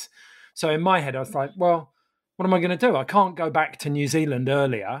dates. So in my head, I was like, well, what am I going to do? I can't go back to New Zealand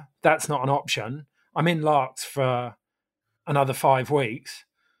earlier. That's not an option. I'm in Larks for another 5 weeks.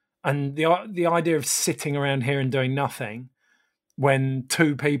 And the idea of sitting around here and doing nothing when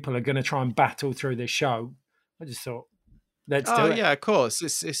two people are going to try and battle through this show, I just thought, let's do Oh it. yeah, of course.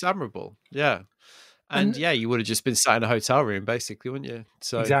 It's admirable. Yeah. And And yeah, you would have just been sat in a hotel room basically, wouldn't you?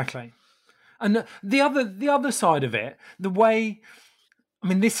 So exactly. And the other side of it, the way, I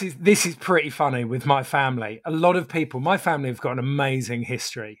mean, this is pretty funny with my family. A lot of people, my family have got an amazing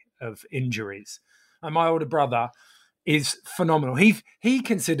history of injuries. And my older brother is phenomenal. He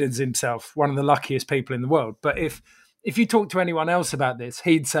considers himself one of the luckiest people in the world. But if you talk to anyone else about this,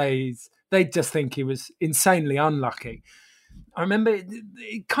 he'd say they'd just think he was insanely unlucky. I remember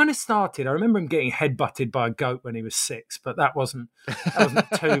it kind of started. I remember him getting headbutted by a goat when he was 6, but that wasn't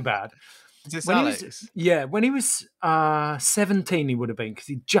too bad. is this When he Alex? was, yeah, when he was 17, he would have been, because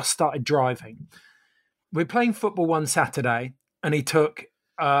he just started driving. We were playing football one Saturday, and he took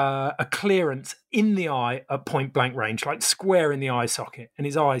a clearance in the eye at point blank range, like square in the eye socket, and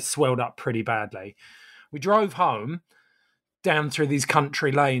his eyes swelled up pretty badly. We drove home down through these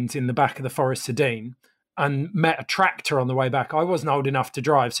country lanes in the back of the Forest of Dean and met a tractor on the way back. I wasn't old enough to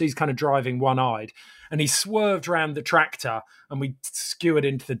drive, so he's kind of driving one-eyed. And he swerved round the tractor and we skewered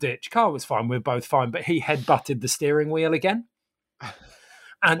into the ditch. Car was fine, we were both fine, but he head-butted the steering wheel again.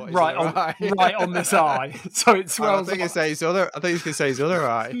 And right on this eye. So it swells. I think he's going to say his other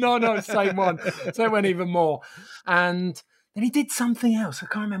eye. No, same one. So it went even more. And then he did something else. I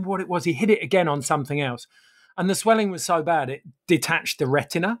can't remember what it was. He hit it again on something else. And the swelling was so bad, it detached the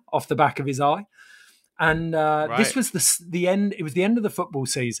retina off the back of his eye. And this was the end. It was the end of the football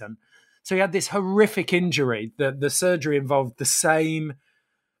season. So he had this horrific injury. The surgery involved the same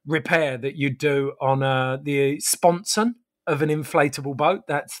repair that you'd do on the sponson of an inflatable boat.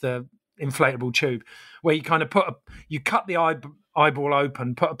 That's the inflatable tube, where you kind of you cut the eyeball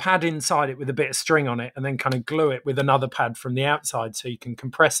open, put a pad inside it with a bit of string on it, and then kind of glue it with another pad from the outside so you can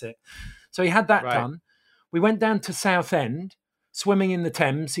compress it. So he had that done. We went down to Southend, swimming in the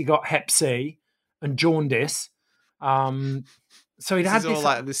Thames. He got Hep C and jaundice. So he'd had this all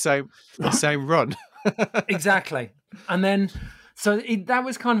like the same run. Exactly. And then, so that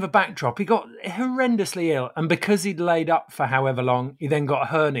was kind of a backdrop. He got horrendously ill, and because he'd laid up for however long, he then got a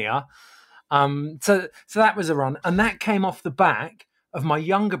hernia. So that was a run, and that came off the back of my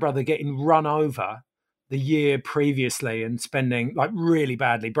younger brother getting run over the year previously and spending like really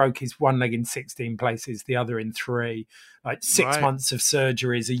badly, broke his one leg in 16 places, the other in 3, like 6 months of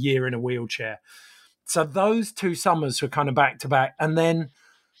surgeries, a year in a wheelchair. So those 2 summers were kind of back to back. And then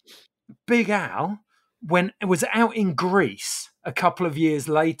Big Al, when it was out in Greece a couple of years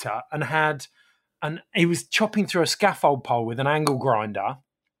later and he was chopping through a scaffold pole with an angle grinder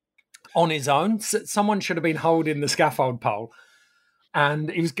on his own. Someone should have been holding the scaffold pole.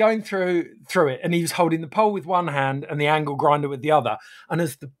 And he was going through it, and he was holding the pole with one hand and the angle grinder with the other. And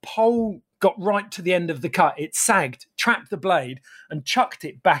as the pole got right to the end of the cut, it sagged, trapped the blade, and chucked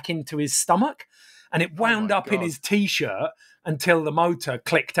it back into his stomach. And it wound up in his T-shirt until the motor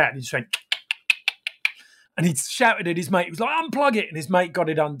clicked out, and he just went. And he shouted at his mate. He was like, "Unplug it!" And his mate got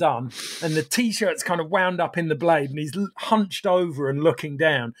it undone. And the T-shirt's kind of wound up in the blade, and he's hunched over and looking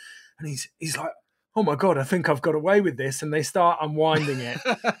down. And he's like, "Oh my God, I think I've got away with this." And they start unwinding it.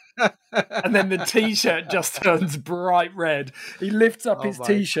 And then the T-shirt just turns bright red. He lifts up his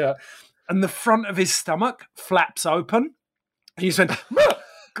T-shirt and the front of his stomach flaps open. He just went,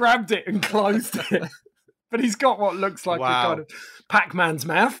 grabbed it and closed it. But he's got what looks like a kind of Pac-Man's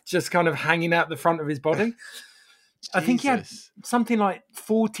mouth just kind of hanging out the front of his body. I think he had something like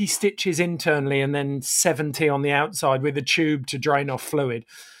 40 stitches internally and then 70 on the outside with a tube to drain off fluid.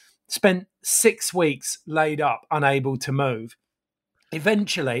 Spent 6 weeks laid up, unable to move.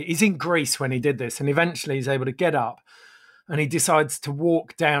 Eventually, he's in Greece when he did this, and eventually he's able to get up and he decides to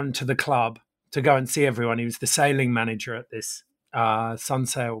walk down to the club to go and see everyone. He was the sailing manager at this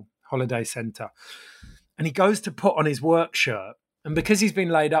Sunsail Holiday Centre. And he goes to put on his work shirt, and because he's been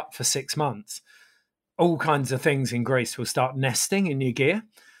laid up for 6 months, all kinds of things in Greece will start nesting in your gear.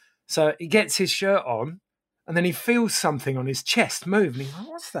 So he gets his shirt on, and then he feels something on his chest move, and he's like,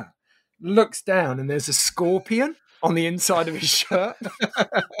 "What's that?" Looks down, and there's a scorpion on the inside of his shirt.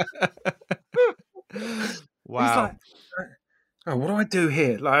 Wow. He's like, "Oh, what do I do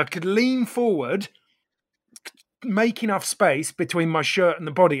here?" Like, I could lean forward, make enough space between my shirt and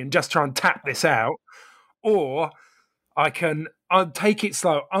the body and just try and tap this out, or I'll take it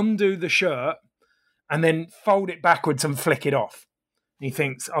slow, undo the shirt, and then fold it backwards and flick it off. He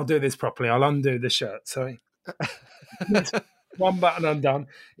thinks, I'll do this properly. I'll undo the shirt. So one button undone.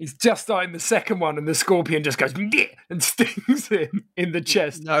 He's just starting the second one, and the scorpion just goes and stings him in the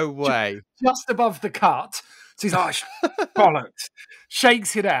chest. No way. Just above the cut. So he's like, bollocks.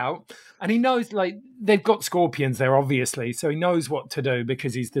 Shakes it out. And he knows, like, they've got scorpions there, obviously. So he knows what to do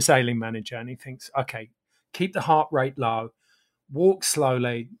because he's the sailing manager. And he thinks, okay, keep the heart rate low. Walk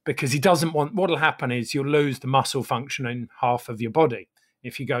slowly, because he doesn't want, what'll happen is you'll lose the muscle function in half of your body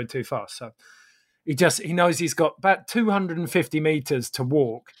if you go too fast. So he knows he's got about 250 meters to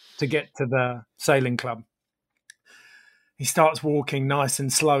walk to get to the sailing club. He starts walking nice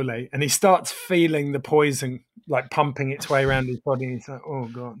and slowly, and he starts feeling the poison like pumping its way around his body. And he's like, oh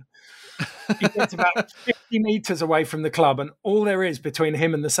God. He gets about 50 meters away from the club, and all there is between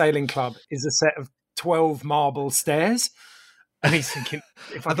him and the sailing club is a set of 12 marble stairs. And he's thinking,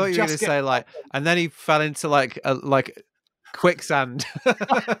 if I thought you were going to say like, and then he fell into like quicksand. Well,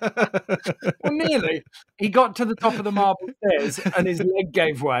 nearly. He got to the top of the marble stairs, and his leg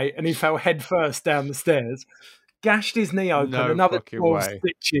gave way, and he fell head first down the stairs, gashed his knee open, another 12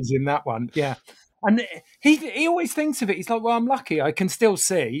 stitches in that one. Yeah, and he always thinks of it. He's like, well, I'm lucky, I can still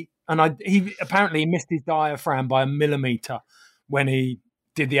see, and he apparently missed his diaphragm by 1 millimeter when he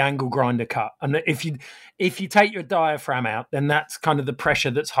did the angle grinder cut. And if you take your diaphragm out, then that's kind of the pressure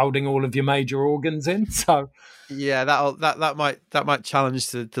that's holding all of your major organs in. So yeah, that might challenge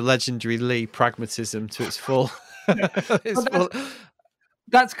the legendary Lee pragmatism to its full.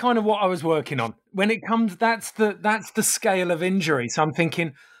 That's kind of what I was working on. When it comes, that's the scale of injury. So I'm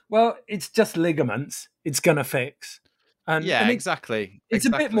thinking, well, it's just ligaments. It's going to fix. And exactly. It's a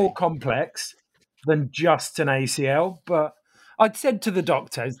bit more complex than just an ACL, but I'd said to the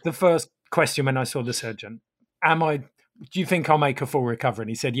doctor, the first question when I saw the surgeon, do you think I'll make a full recovery?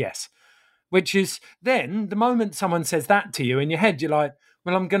 And he said, yes. Which is then the moment someone says that to you in your head, you're like,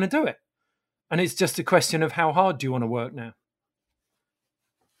 well, I'm going to do it. And it's just a question of how hard do you want to work now?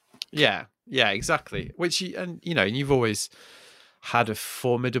 Yeah, exactly. You've always had a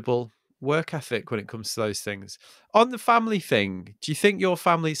formidable work ethic when it comes to those things. On the family thing, do you think your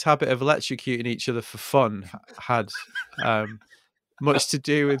family's habit of electrocuting each other for fun had much to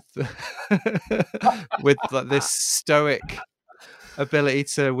do with like, this stoic ability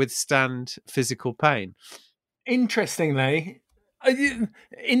to withstand physical pain? Interestingly,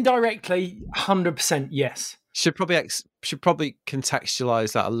 indirectly, 100% yes. Should probably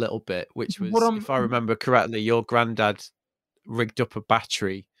contextualize that a little bit, which was, if I remember correctly, your granddad rigged up a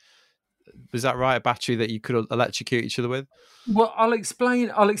battery. Was that right? A battery that you could electrocute each other with? Well, I'll explain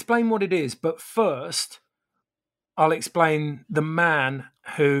what it is, but first I'll explain the man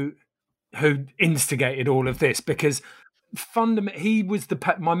who instigated all of this, because he was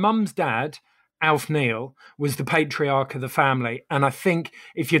my mum's dad, Alf Neal, was the patriarch of the family. And I think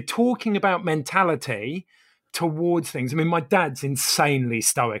if you're talking about mentality towards things, I mean, my dad's insanely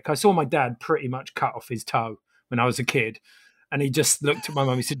stoic. I saw my dad pretty much cut off his toe when I was a kid. And he just looked at my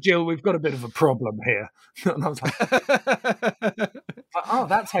mum. He said, Jill, we've got a bit of a problem here. And I was like, oh,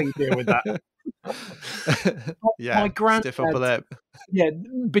 that's how you deal with that. Yeah, my granddad, stiff upper lip. Yeah,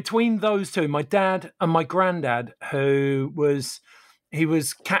 between those two, my dad and my granddad, he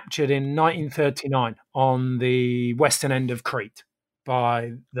was captured in 1939 on the western end of Crete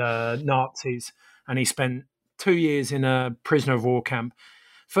by the Nazis. And he spent 2 years in a prisoner of war camp.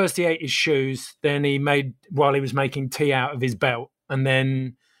 First, he ate his shoes. Then while he was making tea out of his belt, and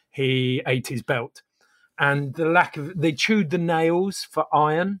then he ate his belt. And they chewed the nails for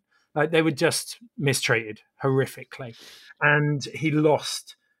iron. Like, they were just mistreated horrifically. And he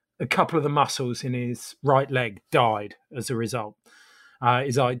lost a couple of the muscles in his right leg, died as a result.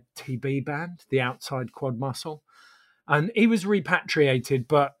 His ITB band, the outside quad muscle. And he was repatriated,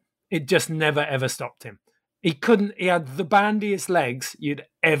 but it just never, ever stopped him. He had the bandiest legs you'd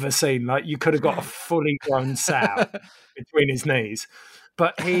ever seen. Like, you could have got a fully grown sow between his knees.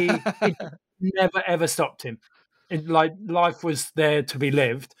 But it never, ever stopped him. Life was there to be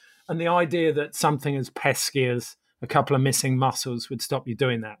lived. And the idea that something as pesky as a couple of missing muscles would stop you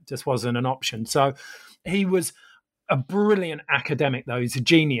doing that just wasn't an option. So he was a brilliant academic, though. He's a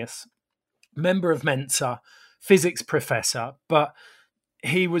genius, member of Mensa, physics professor, but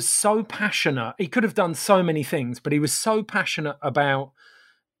he was so passionate. He could have done so many things, but he was so passionate about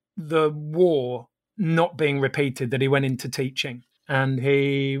the war not being repeated that he went into teaching, and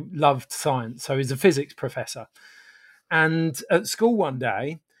he loved science. So he's a physics professor. And at school one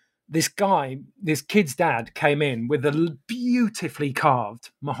day, this kid's dad came in with a beautifully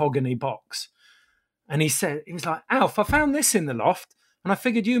carved mahogany box. And he was like, Alf, I found this in the loft and I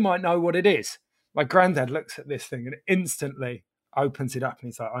figured you might know what it is. My granddad looks at this thing and instantly opens it up and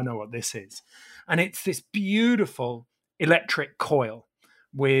he's like, I know what this is. And it's this beautiful electric coil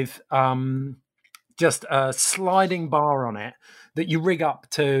with just a sliding bar on it that you rig up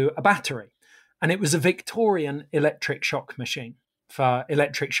to a battery. And it was a Victorian electric shock machine for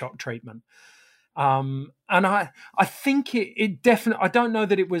electric shock treatment. And I think it definitely, I don't know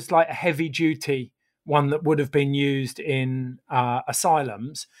that it was like a heavy duty one that would have been used in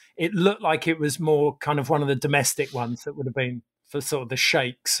asylums. It looked like it was more kind of one of the domestic ones that would have been for sort of the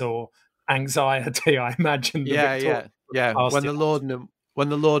shakes or anxiety, I imagine. Yeah. When the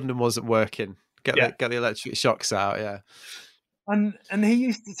laudanum wasn't working, get the electric shocks out. Yeah. And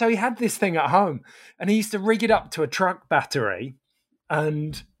he had this thing at home, and he used to rig it up to a truck battery,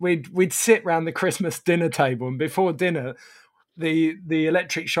 and we'd sit round the Christmas dinner table, and before dinner, the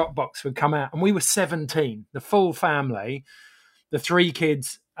electric shock box would come out, and we were 17, the full family, the 3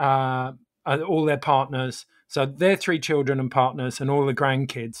 kids, all their partners. So their 3 children and partners, and all the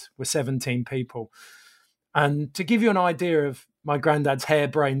grandkids were 17 people. And to give you an idea of my granddad's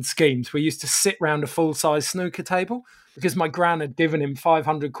harebrained schemes, we used to sit round a full-size snooker table because my gran had given him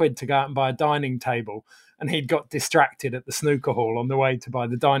 500 quid to go out and buy a dining table, and he'd got distracted at the snooker hall on the way to buy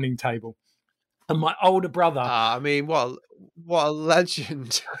the dining table. And my older brother... I mean, what a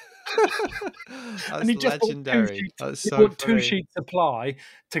legend. And he just legendary. Bought 2 sheets of ply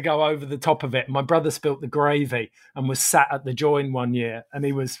to go over the top of it. My brother spilt the gravy and was sat at the join one year, and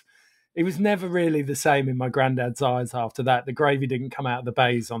he was never really the same in my granddad's eyes after that. The gravy didn't come out of the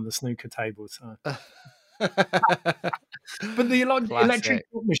bays on the snooker table. So. But the electric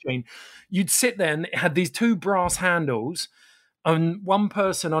machine, you'd sit there and it had these 2 brass handles, and one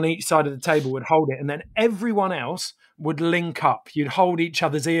person on each side of the table would hold it, and then everyone else would link up. You'd hold each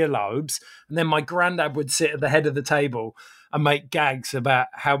other's earlobes, and then my granddad would sit at the head of the table and make gags about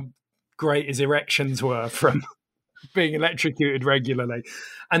how great his erections were from being electrocuted regularly.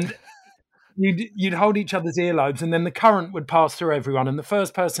 And you'd hold each other's earlobes, and then the current would pass through everyone, and the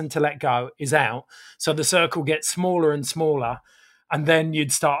first person to let go is out. So the circle gets smaller and smaller, and then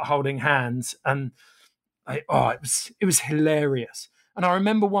you'd start holding hands, and it was hilarious. And I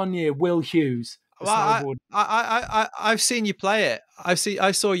remember one year, Will Hughes. Well, I've seen you play it. I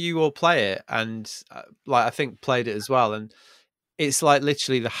saw you all play it, and I think played it as well, and it's like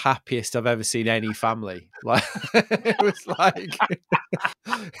literally the happiest I've ever seen any family. Like it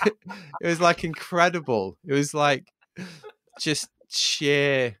was like incredible. It was like just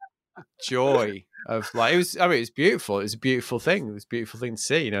sheer joy of like, it was beautiful. It was a beautiful thing. It was a beautiful thing to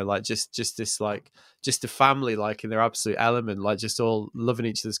see, like just this, like just a family, like in their absolute element, like just all loving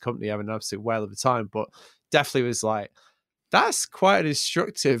each other's company, having an absolute whale of a time. But definitely was like, that's quite an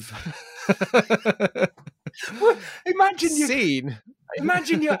instructive well, imagine scene.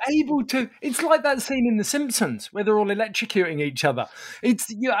 Imagine you're able to. It's like that scene in The Simpsons where they're all electrocuting each other.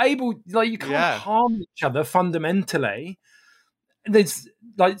 You're able, like, you can't harm each other fundamentally. There's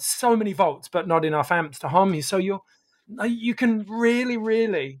like so many volts, but not enough amps to harm you. So you can really,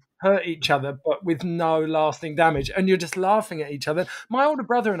 really hurt each other, but with no lasting damage. And you're just laughing at each other. My older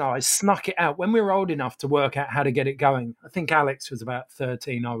brother and I snuck it out when we were old enough to work out how to get it going. I think Alex was about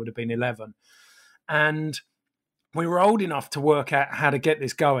 13. I would have been 11. And we were old enough to work out how to get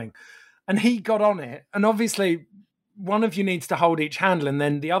this going. And he got on it. And obviously, one of you needs to hold each handle, and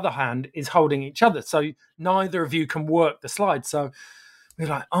then the other hand is holding each other. So neither of you can work the slide. So we're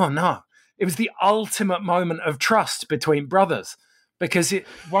like, oh, no. It was the ultimate moment of trust between brothers. Because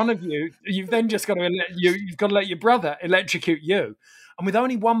one of you've then just got to you've got to let your brother electrocute you. And with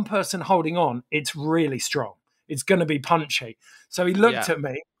only one person holding on, it's really strong. It's going to be punchy. So he looked at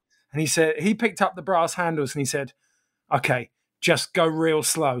me, and he picked up the brass handles and he said, okay, just go real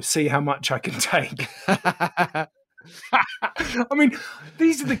slow. See how much I can take. I mean,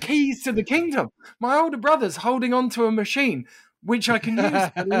 these are the keys to the kingdom. My older brother's holding on to a machine, which I can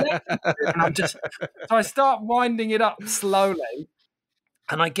use. And so I start winding it up slowly,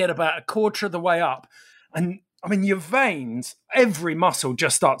 and I get about a quarter of the way up. And I mean, your veins, every muscle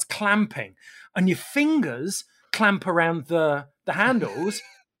just starts clamping, and your fingers clamp around the handles.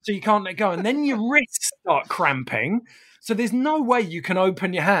 So you can't let go. And then your wrists start cramping. So there's no way you can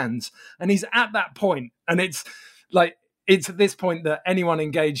open your hands. And he's at that point. And it's at this point that anyone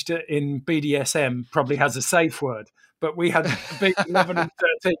engaged in BDSM probably has a safe word. But we had big 11 and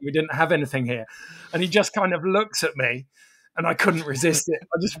 13. We didn't have anything here. And he just kind of looks at me and I couldn't resist it.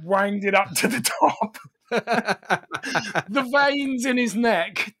 I just wanged it up to the top. The veins in his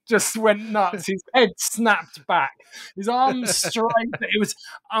neck just went nuts. His head snapped back. His arms straight. It was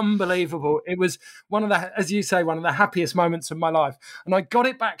unbelievable. It was one of the, as you say, one of the happiest moments of my life. And I got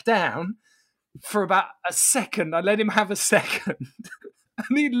it back down for about a second. I let him have a second.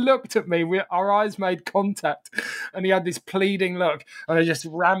 And he looked at me. Our eyes made contact, and he had this pleading look. And I just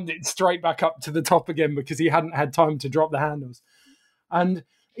rammed it straight back up to the top again because he hadn't had time to drop the handles. And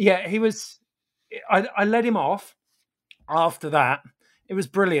yeah, he was. I let him off after that. It was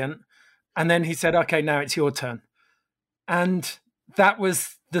brilliant. And then he said, "Okay, now it's your turn." And that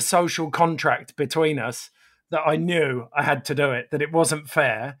was the social contract between us, that I knew I had to do it, that it wasn't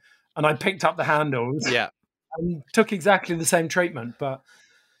fair. And I picked up the handles. Yeah. And took exactly the same treatment. But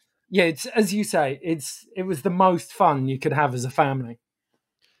yeah, it's, as you say, it was the most fun you could have as a family.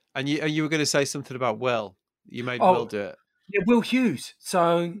 And you were going to say something about Will. You made Will do it. Yeah, Will Hughes.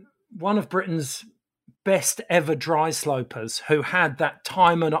 So one of Britain's best ever dry slopers, who had that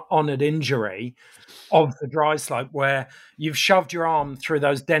time-honoured injury of the dry slope where you've shoved your arm through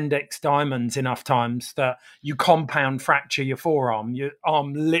those Dendex diamonds enough times that you compound fracture your forearm. Your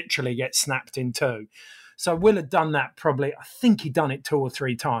arm literally gets snapped in two. So Will had done that probably, I think he'd done it 2 or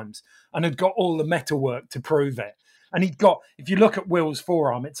 3 times and had got all the metalwork to prove it. And he'd got, if you look at Will's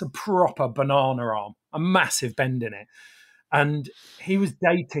forearm, it's a proper banana arm, a massive bend in it. And he was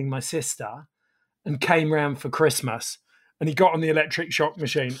dating my sister and came round for Christmas, and he got on the electric shock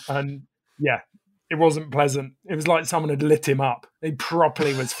machine, and yeah, it wasn't pleasant. It was like someone had lit him up. He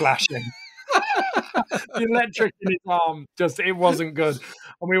properly was flashing. The electric in his arm, it wasn't good.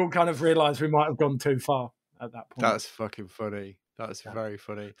 And we all kind of realised we might have gone too far at that point. That's fucking funny. That's very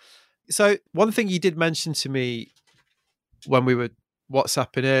funny. So one thing you did mention to me when we were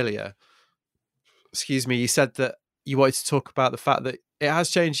WhatsApping earlier, you said that you wanted to talk about the fact that it has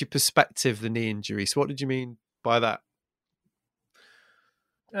changed your perspective, the knee injury. So what did you mean by that?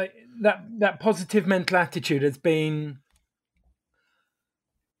 That positive mental attitude it's been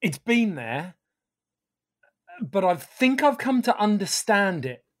there, but I think I've come to understand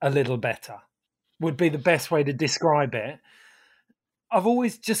it a little better, would be the best way to describe it. I've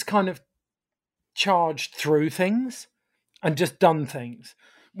always just kind of charged through things and just done things.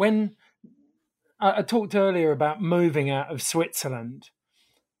 When I talked earlier about moving out of Switzerland,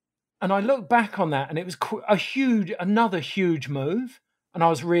 and I look back on that, and it was another huge move, and I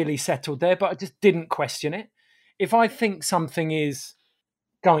was really settled there, but I just didn't question it. If I think something is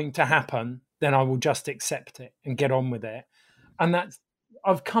going to happen, then I will just accept it and get on with it. And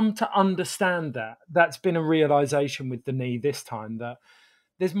I've come to understand that. That's been a realization with the knee this time, that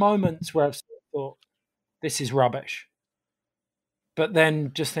there's moments where I've thought, this is rubbish. But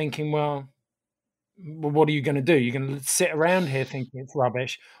then just thinking, well, what are you going to do? You're going to sit around here thinking it's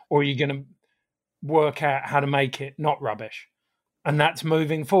rubbish, or are you going to work out how to make it not rubbish? And that's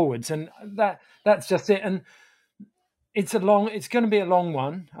moving forwards. And that's just it. And it's going to be a long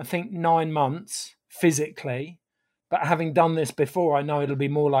one. I think 9 months physically, but having done this before, I know it'll be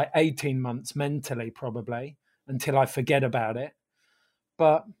more like 18 months mentally, probably, until I forget about it.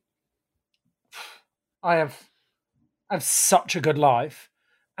 But I have such a good life.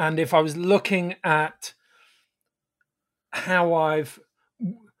 And if I was looking at how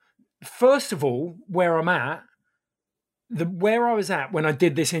first of all, where I'm at, where I was at when I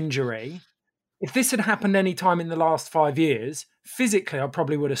did this injury, if this had happened any time in the last 5 years, physically, I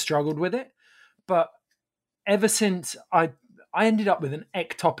probably would have struggled with it. But ever since I ended up with an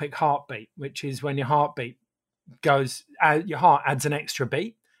ectopic heartbeat, which is when your heartbeat goes, your heart adds an extra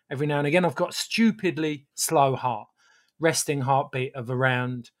beat every now and again. I've got stupidly slow heart, resting heartbeat of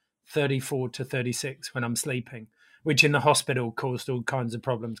around 34 to 36 when I'm sleeping, which in the hospital caused all kinds of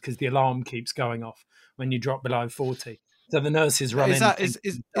problems because the alarm keeps going off when you drop below 40. So the nurses run in.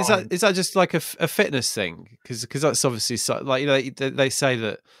 Is that just like a fitness thing? Because that's obviously like, they say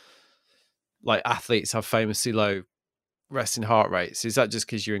that like athletes have famously low resting heart rates. Is that just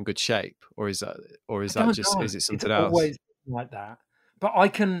because you're in good shape, or is that is it something else? Always like that. But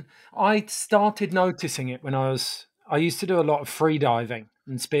I started noticing it when I used to do a lot of free diving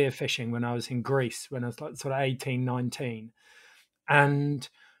and spearfishing when I was in Greece, when I was like sort of 18, 19. And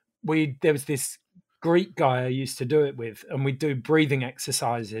there was this Greek guy I used to do it with, and we'd do breathing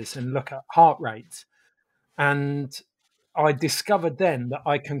exercises and look at heart rates. And I discovered then that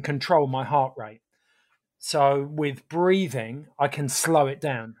I can control my heart rate. So with breathing, I can slow it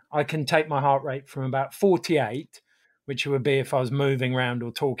down. I can take my heart rate from about 48, which would be if I was moving around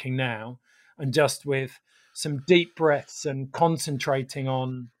or talking now, and just with some deep breaths and concentrating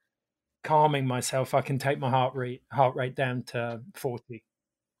on calming myself, I can take my heart rate down to 40,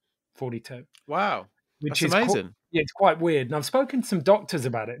 42, Wow, which that's is amazing. yeah, it's quite weird. And I've spoken to some doctors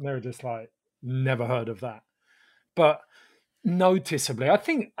about it, and they're just like, never heard of that. But noticeably, I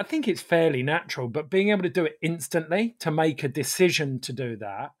think it's fairly natural. But being able to do it instantly, to make a decision to do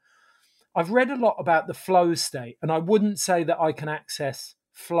that, I've read a lot about the flow state, and I wouldn't say that I can access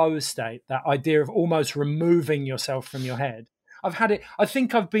flow state, that idea of almost removing yourself from your head. I've had it, I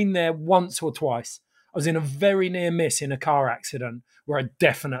think I've been there once or twice. I was in a very near miss in a car accident where I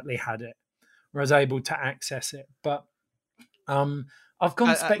definitely had it, where I was able to access it. But I've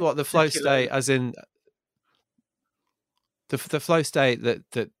gone What the flow spectacular. state, as in the flow state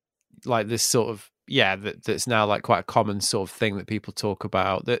that like this sort of that's now like quite a common sort of thing that people talk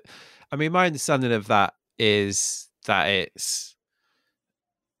about. That, I mean, my understanding of that is that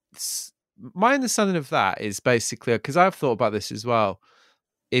my understanding of that is basically, because I've thought about this as well,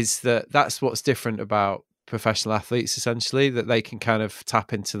 is that that's what's different about professional athletes, essentially, that they can kind of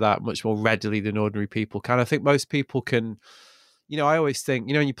tap into that much more readily than ordinary people can. I think most people can, I always think,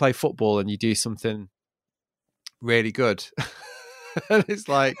 when you play football and you do something really good, and it's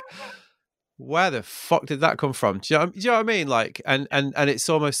like, where the fuck did that come from? Do you know what I mean? Like, and it's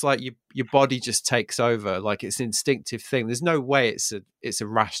almost like your body just takes over, like it's an instinctive thing. There's no way it's a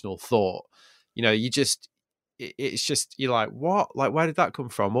rational thought. You just, it's just, you're like, what? Like, where did that come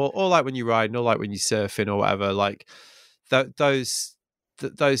from? Or like when you're riding, or like when you're surfing, or whatever. Like those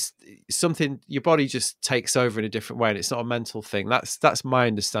something, your body just takes over in a different way, and it's not a mental thing. That's my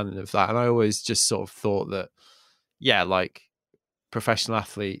understanding of that. And I always just sort of thought that, yeah, like professional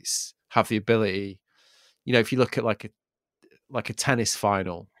athletes have the ability, if you look at like a tennis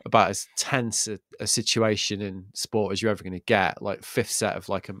final, about as tense a situation in sport as you're ever going to get, like fifth set of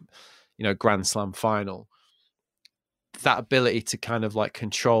like a Grand Slam final, that ability to kind of like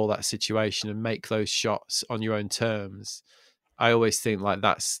control that situation and make those shots on your own terms, I always think like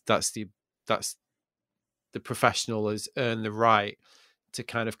that's the professional has earned the right to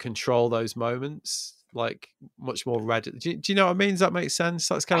kind of control those moments like much more readily. Do you know what I mean? Does that make sense?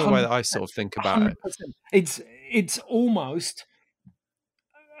 That's kind of the way that I sort of think about it. 100%. It's almost,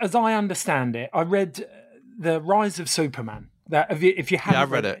 as I understand it, I read The Rise of Superman. That if you haven't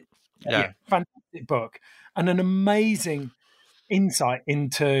I've read it. Yeah. fantastic book, and an amazing insight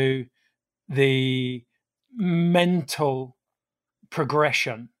into the mental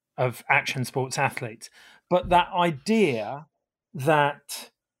progression of action sports athletes. But that idea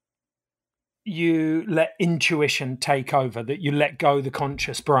that you let intuition take over, that you let go the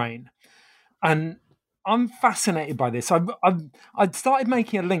conscious brain. And I'm fascinated by this. I'd started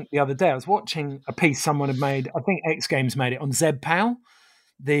making a link the other day. I was watching a piece someone had made, I think X Games made it, on Zeb Powell,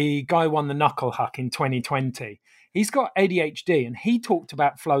 the guy who won the Knuckle Huck in 2020. He's got ADHD, and he talked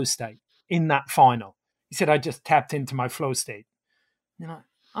about flow state in that final. He said, I just tapped into my flow state. You're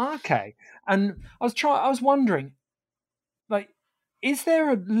like, okay. And I was wondering, like, is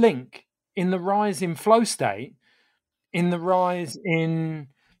there a link in the rise in flow state, in the rise in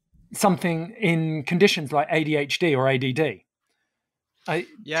something in conditions like ADHD or ADD?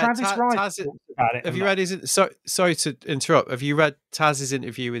 Travis Rice talks about it. Have you read his? Sorry to interrupt. Have you read Taz's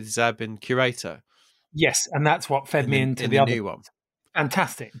interview with Zeb in Curator? Yes, and that's what fed me into the other new one.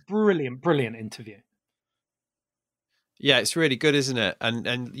 Fantastic, brilliant interview. Yeah, it's really good, isn't it?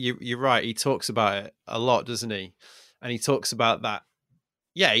 And you're right. He talks about it a lot, doesn't he? And he talks about that.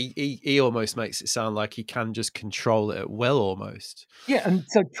 Yeah, he almost makes it sound like he can just control it at will, almost. Yeah, and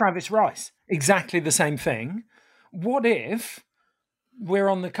so Travis Rice, exactly the same thing. What if we're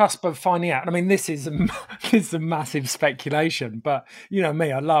on the cusp of finding out? I mean, this is a massive speculation, but you know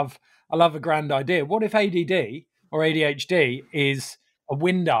me, I love a grand idea. What if ADD or ADHD is a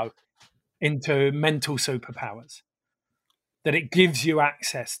window into mental superpowers? That it gives you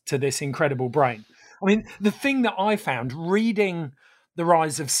access to this incredible brain. I mean, the thing that I found reading The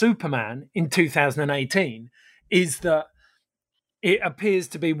Rise of Superman in 2018 is that it appears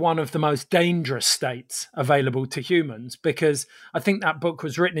to be one of the most dangerous states available to humans, because I think that book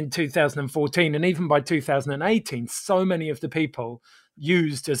was written in 2014, and even by 2018, so many of the people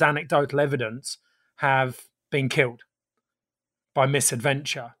used as anecdotal evidence have been killed by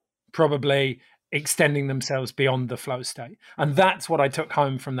misadventure, probably extending themselves beyond the flow state. And that's what I took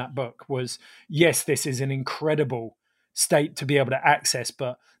home from that book was, yes, this is an incredible state to be able to access,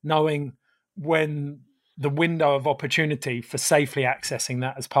 but knowing when the window of opportunity for safely accessing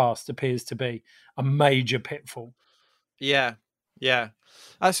that has passed appears to be a major pitfall. Yeah.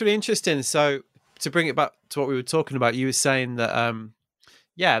 That's really interesting. So to bring it back to what we were talking about, you were saying that,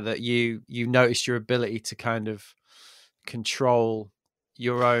 that you noticed your ability to kind of control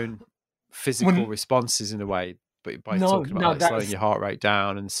your own physical responses in a way, but by talking about like slowing your heart rate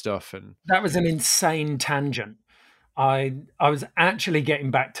down and stuff. And that was an insane tangent. I was actually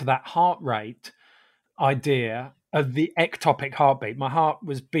getting back to that heart rate idea of the ectopic heartbeat. My heart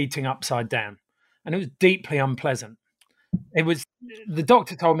was beating upside down, and it was deeply unpleasant. It was, the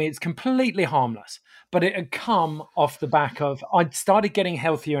doctor told me it's completely harmless, but it had come off the back of, I'd started getting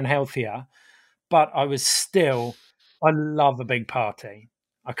healthier and healthier, but I was still, I love a big party.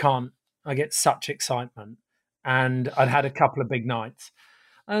 I get such excitement. And I'd had a couple of big nights.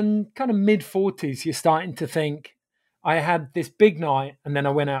 And kind of mid 40s, you're starting to think, I had this big night and then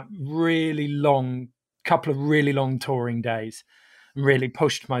I went out couple of really long touring days and really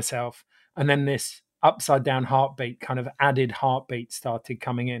pushed myself. And then this upside down heartbeat, kind of added heartbeat started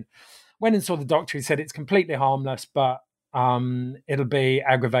coming in. Went and saw the doctor. He said it's completely harmless, but it'll be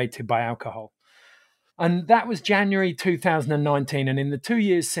aggravated by alcohol. And that was January 2019. And in the 2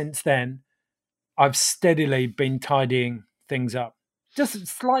 years since then, I've steadily been tidying things up. Just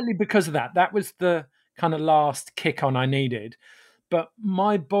slightly because of that. That was the kind of last kick on I needed. But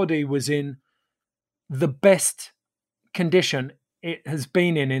my body was in the best condition it has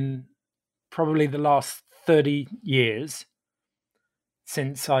been in probably the last 30 years,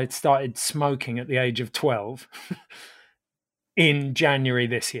 since I started smoking at the age of 12 in January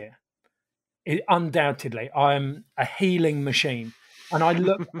this year. Undoubtedly, I'm a healing machine. And I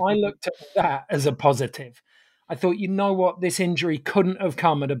looked at that as a positive. I thought, you know what, this injury couldn't have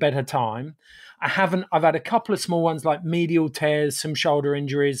come at a better time. I've had a couple of small ones like medial tears, some shoulder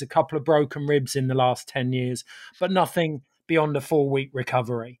injuries, a couple of broken ribs in the last 10 years, but nothing beyond a 4-week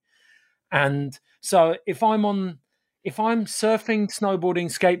recovery. And so if I'm surfing,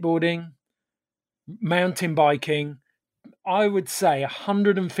 snowboarding, skateboarding, mountain biking, I would say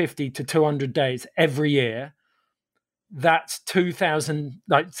 150 to 200 days every year. That's 2,000,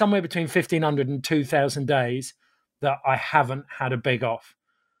 like somewhere between 1,500 and 2,000 days that I haven't had a big off.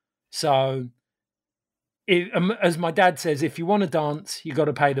 So, as my dad says, if you want to dance, you got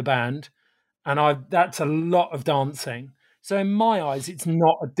to pay the band. And that's a lot of dancing. So in my eyes, it's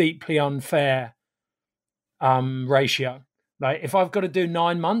not a deeply unfair ratio. Like if I've got to do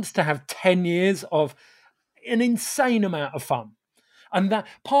 9 months to have 10 years of an insane amount of fun. And that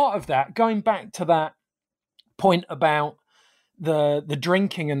part of that, going back to that point about the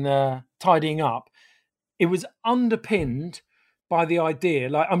drinking and the tidying up, it was underpinned by the idea,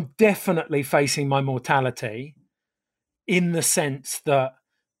 like I'm definitely facing my mortality in the sense that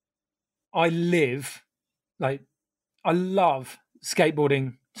I love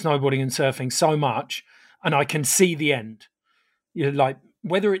skateboarding, snowboarding and surfing so much, and I can see the end. You know, like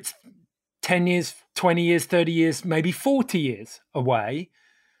whether it's 10 years, 20 years, 30 years, maybe 40 years away,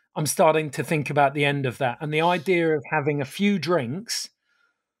 I'm starting to think about the end of that. And the idea of having a few drinks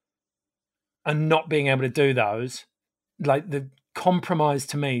and not being able to do those, like the compromise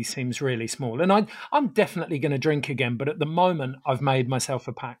to me seems really small. And I'm definitely going to drink again, but at the moment I've made myself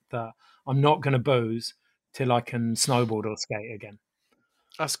a pact that I'm not going to booze till I can snowboard or skate again.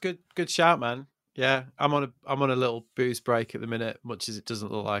 That's good shout, man. Yeah, I'm on a little booze break at the minute, much as it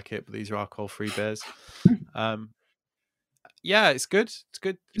doesn't look like it, but these are alcohol-free beers. Yeah, it's good. It's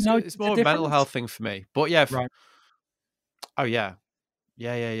good. It's more a mental health thing for me. But yeah. Right. Oh yeah.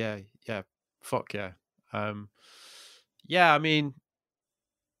 Yeah. Fuck yeah. Yeah, I mean,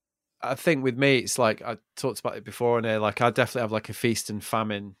 I think with me, it's like I talked about it before, and like I definitely have like a feast and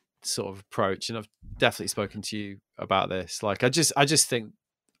famine sort of approach, and I've definitely spoken to you about this. Like I just think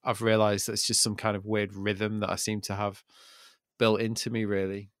I've realized that it's just some kind of weird rhythm that I seem to have built into me,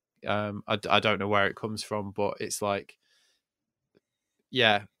 really. I don't know where it comes from, but it's like,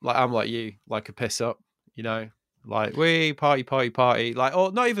 yeah, like I'm like you, like a piss up, you know, like we party, like,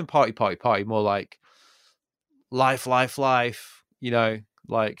 or not even party, more like life, you know,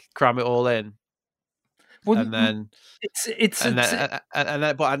 like cram it all in. Well, and then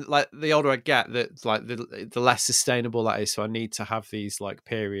but like the older I get, that like the less sustainable that is. So I need to have these like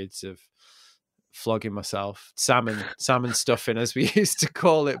periods of flogging myself, salmon stuffing, as we used to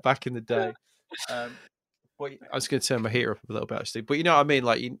call it back in the day. But I was going to turn my heater up a little bit actually. But you know what I mean?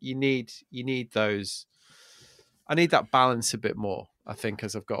 Like you need those. I need that balance a bit more, I think,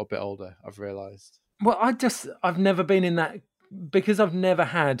 as I've got a bit older, I've realised. Well, I've never been in that, because I've never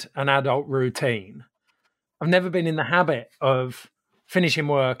had an adult routine. I've never been in the habit of finishing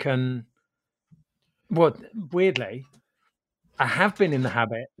work and, weirdly, I have been in the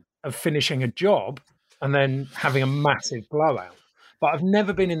habit of finishing a job and then having a massive blowout. But I've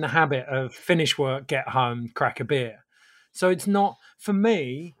never been in the habit of finish work, get home, crack a beer. So it's not, for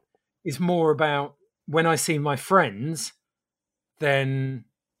me, it's more about when I see my friends, then,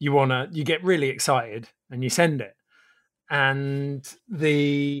 you get really excited and you send it. And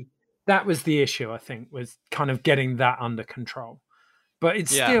that was the issue, I think, was kind of getting that under control. But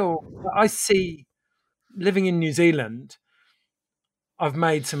it's Yeah. still, I see, living in New Zealand, I've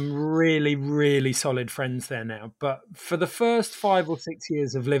made some really, really solid friends there now. But for the first 5 or 6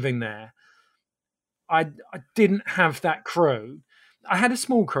 years of living there, I didn't have that crew. I had a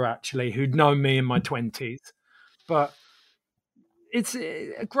small crew actually who'd known me in my 20s, but it's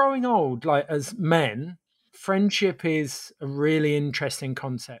growing old. Like as men, friendship is a really interesting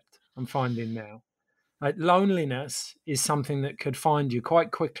concept. I'm finding now. Like loneliness is something that could find you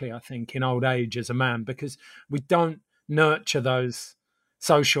quite quickly, I think, in old age as a man, because we don't nurture those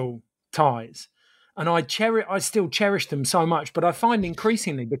social ties. And I still cherish them so much, but I find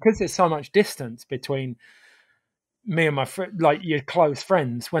increasingly because there's so much distance between me and my friend, like your close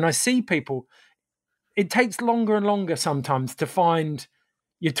friends, when I see people, it takes longer and longer sometimes to find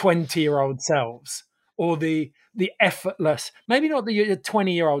your 20-year-old selves or the effortless, maybe not the your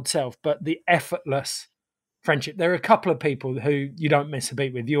 20-year-old self, but the effortless friendship. There are a couple of people who you don't miss a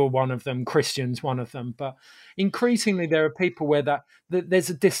beat with. You're one of them, Christian's one of them, but increasingly there are people where that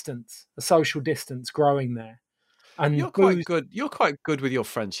there's a distance, a social distance growing there. And booze, You're quite good with your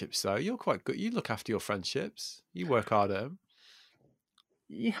friendships, though. You're quite good. You look after your friendships. You work hard at them.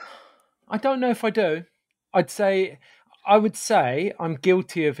 yeah, I don't know if I do. I would say I'm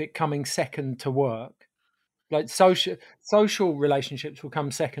guilty of it coming second to work. Like social relationships will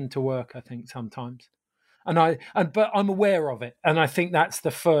come second to work, I think sometimes. But I'm aware of it, and I think that's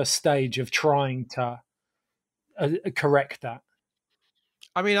the first stage of trying to correct that.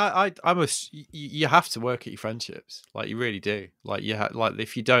 I mean, I'm you have to work at your friendships, like you really do. Like like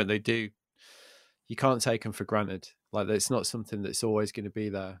if you don't, they do. You can't take them for granted. Like it's not something that's always going to be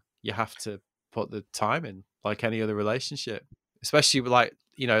there. You have to put the time in, like any other relationship, especially like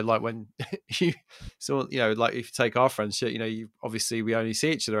like when you so like if you take our friendship, you obviously we only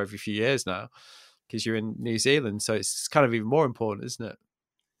see each other every few years now because you're in New Zealand, so it's kind of even more important, isn't it?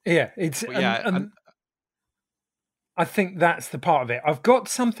 Yeah, it's But yeah, and I think that's the part of it. I've got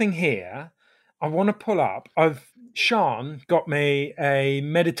something here I want to pull up. Sean got me a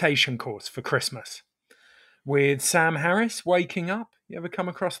meditation course for Christmas with Sam Harris, Waking Up. You ever come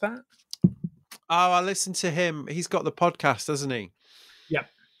across that? oh, I listened to him. He's got the podcast, doesn't he? Yeah.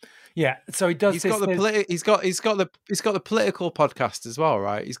 Yeah. So he does He's this. got he's got the political podcast as well,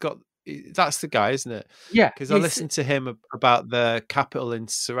 right? That's the guy, isn't it? Yeah. Because I listened to him about the Capitol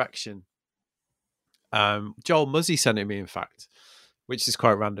insurrection. Joel Muzzy sent it me, in fact, which is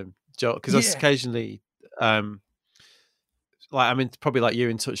quite random. Joel, because I Yeah. occasionally, like I'm in probably like you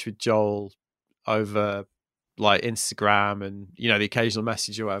in touch with Joel over like Instagram and the occasional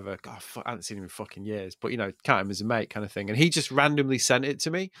message or whatever. God, I haven't seen him in fucking years, but count him as a mate kind of thing. And he just randomly sent it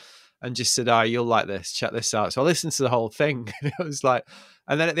to me and just said, "Oh, you'll like this. Check this out." So I listened to the whole thing, and it was like,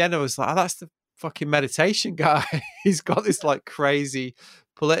 and then at the end I was like, "Oh, that's the fucking meditation guy." He's got this like crazy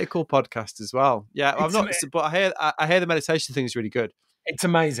political podcast as well. Yeah, I'm not, but I hear the meditation thing is really good. It's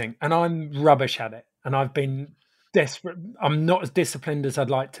amazing, and I'm rubbish at it, and I've been desperate. I'm not as disciplined as I'd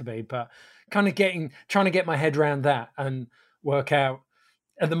like to be, but kind of trying to get my head around that and work out.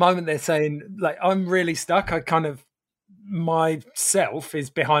 At the moment, they're saying like I'm really stuck. I kind of myself is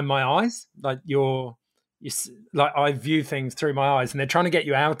behind my eyes, like like I view things through my eyes, and they're trying to get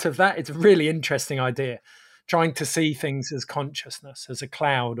you out of that. It's a really interesting idea, trying to see things as consciousness, as a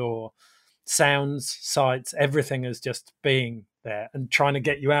cloud or sounds, sights, everything as just being there and trying to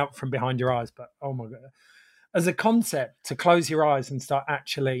get you out from behind your eyes. But oh my God, as a concept, to close your eyes and start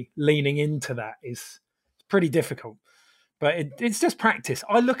actually leaning into that is pretty difficult. But it's just practice.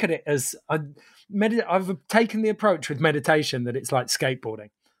 I look at it as I've taken the approach with meditation that it's like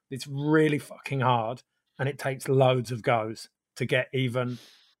skateboarding. It's really fucking hard and it takes loads of goes to get even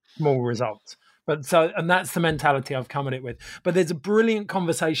small results. And that's the mentality I've come at it with. But there's a brilliant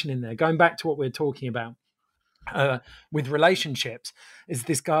conversation in there. Going back to what we are talking about with relationships, is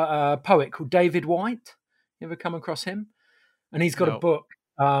this guy, poet called David Whyte. You ever come across him? And he's got a book.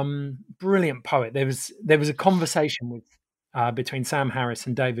 Brilliant poet. There was a conversation with between Sam Harris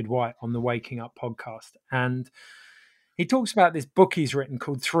and David Whyte on the Waking Up podcast, and he talks about this book he's written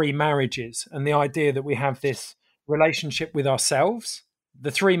called Three Marriages, and the idea that we have this relationship with ourselves,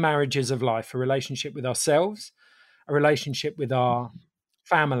 the three marriages of life: a relationship with ourselves, a relationship with our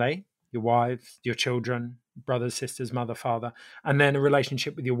family, your wives, your children, brothers, sisters, mother, father, and then a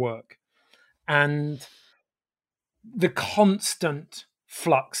relationship with your work. And the constant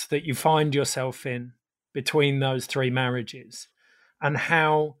flux that you find yourself in between those three marriages, and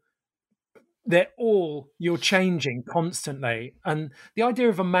how you're changing constantly. And the idea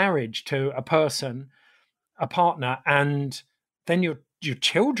of a marriage to a person, a partner, and then your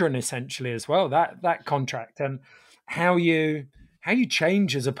children essentially as well, that contract, and how you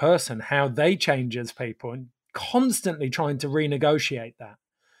change as a person, how they change as people, and constantly trying to renegotiate that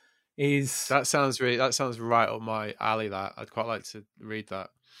is That sounds right up my alley. That I'd quite like to read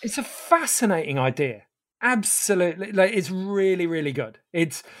that. it's a fascinating idea. Absolutely, like it's really, really good.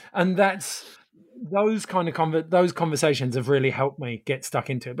 And that's those kind of those conversations have really helped me get stuck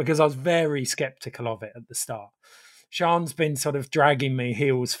into it, because I was very skeptical of it at the start. Sean's been sort of dragging me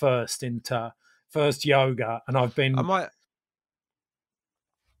heels first into first yoga, and I've I been might.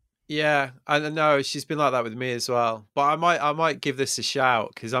 Yeah, I know she's been like that with me as well. But I might give this a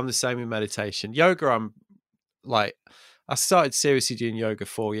shout because I'm the same in meditation. Yoga, I'm like, I started seriously doing yoga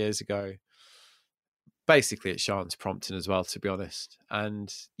 4 years ago. Basically, it's Sean's prompting as well, to be honest.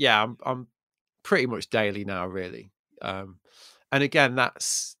 And yeah, I'm pretty much daily now, really. And again,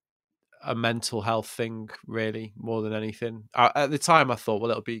 that's a mental health thing, really, more than anything. At the time, I thought,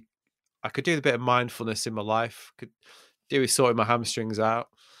 well, I could do a bit of mindfulness in my life, could do with sorting my hamstrings out.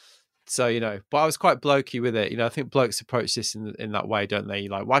 So, but I was quite blokey with it. I think blokes approach this in that way, don't they?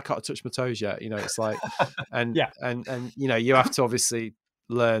 Like, why can't I touch my toes yet? It's like, and, yeah. and, you have to obviously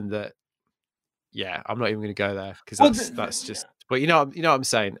learn that, yeah, I'm not even going to go there because Well, that's just, but you know what I'm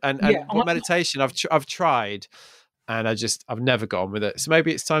saying? yeah, But meditation, I've tried and I've never got on with it. So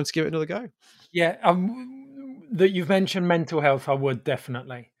maybe it's time to give it another go. yeah. That you've mentioned mental health, I would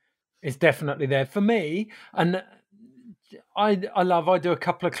definitely. It's definitely there for me, and I do a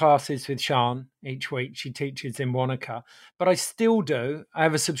couple of classes with Sean each week. She teaches in Wanaka, but I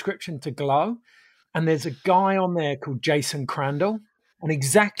have a subscription to Glow, and there's a guy on there called Jason Crandall, and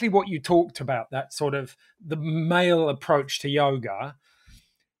exactly what you talked about, that sort of the male approach to yoga.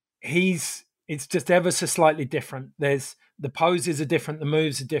 It's just ever so slightly different. There's the poses are different, the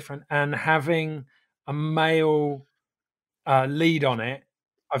moves are different, and having a male lead on it,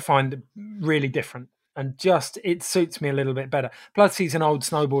 I find really different, and just it suits me a little bit better. Plus, he's an old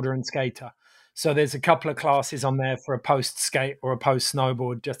snowboarder and skater, so there's a couple of classes on there for a post skate or a post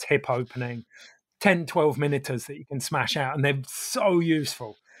snowboard, just hip opening, 10-12 minutes that you can smash out, and they're so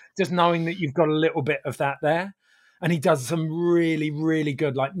useful. Just knowing that you've got a little bit of that there, and he does some really, really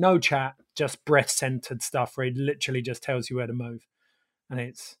good, like no chat, just breath centered stuff where he literally just tells you where to move, and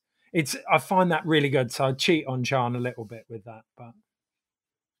it's I find that really good. So I cheat on Sean a little bit with that, but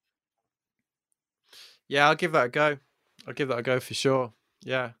Yeah, I'll give that a go. I'll give that a go for sure.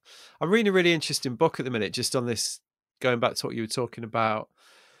 Yeah. I'm reading a really interesting book at the minute, just on this, going back to what you were talking about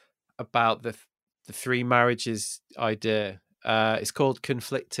the three marriages idea. It's called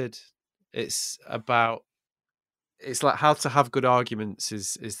Conflicted. It's like how to have good arguments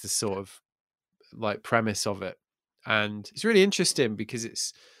is the sort of like premise of it. And it's really interesting because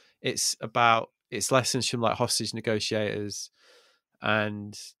it's lessons from like hostage negotiators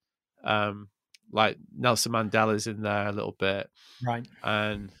and like Nelson Mandela's in there a little bit, right,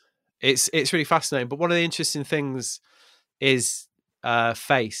 and it's really fascinating. But one of the interesting things is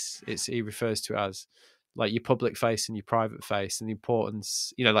face. He refers to it as like your public face and your private face, and the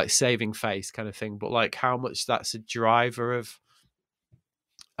importance, like saving face kind of thing. But like how much that's a driver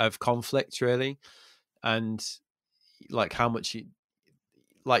of conflict, really, and like how much you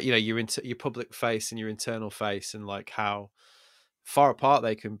like your public face and your internal face, and like how far apart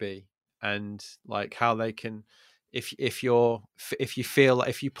they can be, and like how they can, if you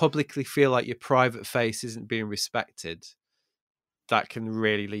publicly feel like your private face isn't being respected, that can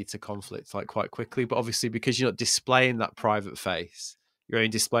really lead to conflict like quite quickly. But obviously, because you're not displaying that private face, you're only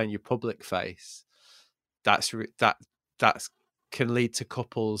displaying your public face. That can lead to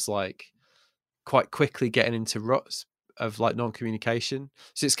couples like quite quickly getting into ruts of like non-communication.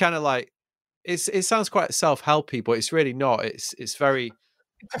 So it's kind of like it sounds quite self-helpy, but it's really not. It's very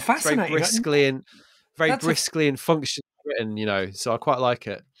fascinating. Very briskly and functionally written, so I quite like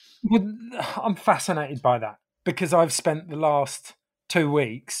it. Well, I'm fascinated by that because I've spent the last 2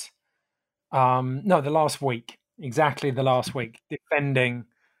 weeks, the last week, defending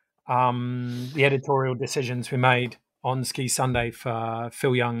the editorial decisions we made on Ski Sunday for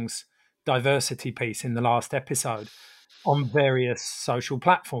Phil Young's diversity piece in the last episode on various social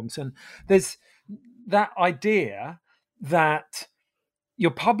platforms. And there's that idea that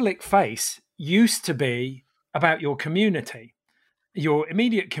your public face used to be about your community, your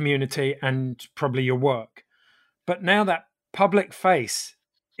immediate community, and probably your work. But now that public face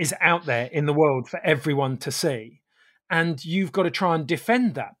is out there in the world for everyone to see. And you've got to try and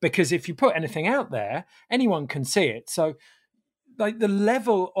defend that, because if you put anything out there, anyone can see it. So, like, the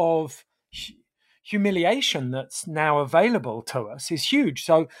level of humiliation that's now available to us is huge.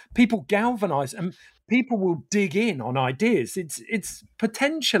 So people galvanize and people will dig in on ideas. It's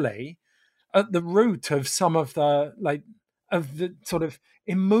potentially at the root of some of the of the sort of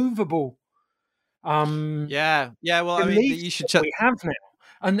immovable Yeah. Well, I mean, beliefs you should that check. we have now.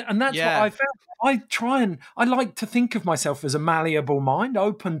 And that's what Yeah. I found. I like to think of myself as a malleable mind,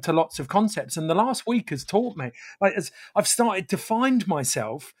 open to lots of concepts. And the last week has taught me, like, as I've started to find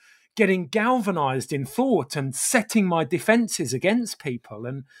myself getting galvanized in thought and setting my defenses against people.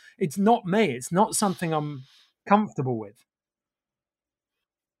 And it's not me. It's not something I'm comfortable with.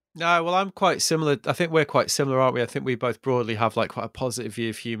 No, well, I'm quite similar. I think we're quite similar, aren't we? I think we both broadly have like quite a positive view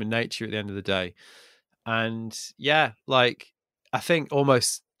of human nature at the end of the day. And yeah, like I think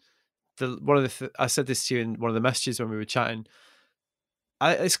almost I said this to you in one of the messages when we were chatting.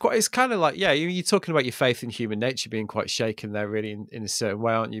 It's kind of like, yeah, you're talking about your faith in human nature being quite shaken there, really, in a certain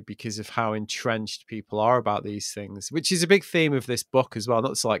way, aren't you? Because of how entrenched people are about these things, which is a big theme of this book as well.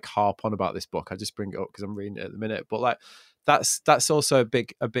 Not to like harp on about this book, I just bring it up because I'm reading it at the minute. But like, that's also a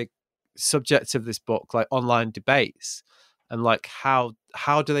big subject of this book, like online debates, and like how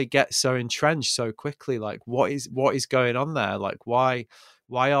do they get so entrenched so quickly? Like, what is going on there? Like, why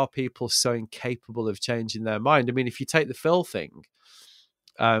are people so incapable of changing their mind? I mean, if you take the Phil thing.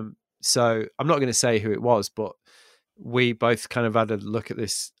 So I'm not going to say who it was, but we both kind of had a look at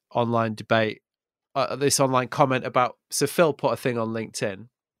this online debate, this online comment about. So Phil put a thing on LinkedIn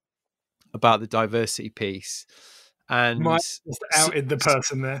about the diversity piece, and Mike just outed the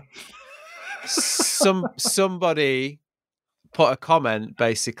person there. somebody put a comment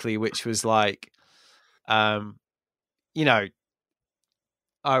basically, which was like, you know,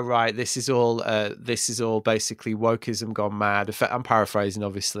 oh right, this is all basically wokeism gone mad. I'm paraphrasing,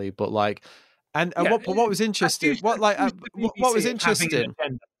 obviously, but like, and Yeah, what was interesting, what was interesting.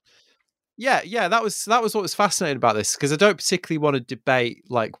 Yeah, that was what was fascinating about this, because I don't particularly want to debate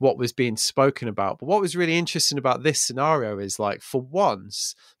like what was being spoken about, but what was really interesting about this scenario is like, for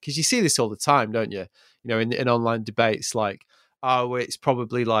once, because you see this all the time, don't you? You know, in online debates, like, oh, it's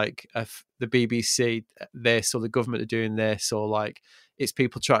probably like the BBC this, or the government are doing this, or like it's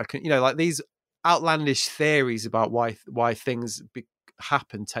people trying to, like these outlandish theories about why things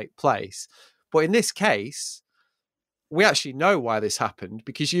happen, take place. But in this case, we actually know why this happened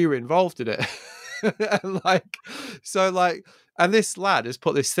because you were involved in it. And like, so like, and this lad has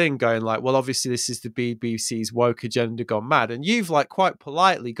put this thing going like, well, obviously this is the BBC's woke agenda gone mad. And you've like quite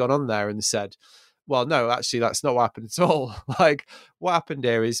politely gone on there and said, well, no, actually that's not what happened at all. Like, what happened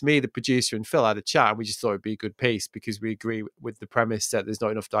here is me, the producer, and Phil had a chat, and we just thought it'd be a good piece because we agree with the premise that there's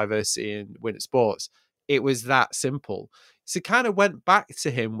not enough diversity in winter sports. It was that simple. So kind of went back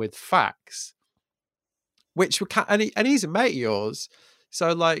to him with facts, which were and he's a mate of yours,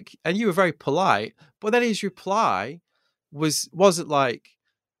 so like, and you were very polite, but then his reply wasn't like,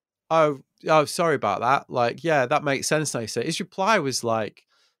 oh, sorry about that, like, yeah, that makes sense now. So his reply was like,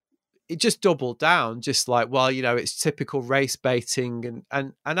 it just doubled down, just like, well, it's typical race baiting,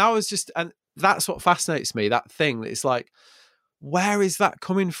 and I was just, and that's what fascinates me, that thing that it's like, where is that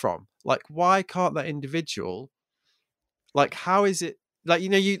coming from? Like, why can't that individual, like, how is it, like,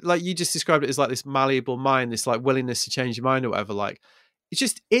 you just described it as like this malleable mind, this like willingness to change your mind or whatever, like it's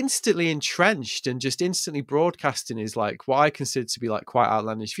just instantly entrenched and just instantly broadcasting is like what I consider to be like quite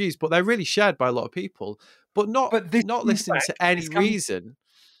outlandish views, but they're really shared by a lot of people, but not listening to any reason.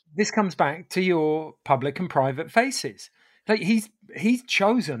 This comes back to your public and private faces. Like, he's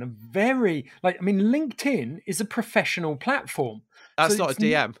chosen a very, like, I mean, LinkedIn is a professional platform. That's not a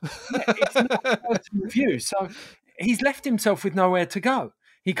DM. It's not a personal view. So he's left himself with nowhere to go.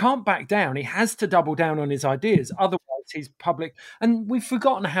 He can't back down. He has to double down on his ideas. Otherwise, he's public. And we've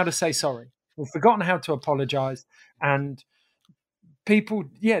forgotten how to say sorry. We've forgotten how to apologize. And people,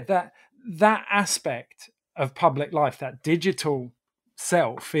 that aspect of public life, that digital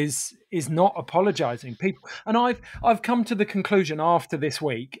self, is not apologizing. People, and I've come to the conclusion after this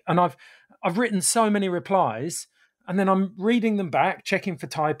week, and I've written so many replies, and then I'm reading them back, checking for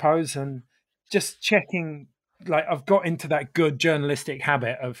typos, and just checking. Like, I've got into that good journalistic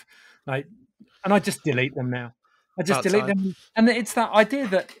habit of like, and I just delete them now. I just delete them. And it's that idea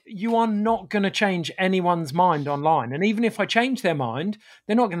that you are not going to change anyone's mind online. And even if I change their mind,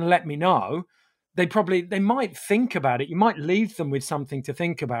 they're not going to let me know. They might think about it. You might leave them with something to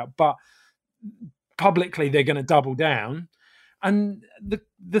think about, but publicly they're going to double down. And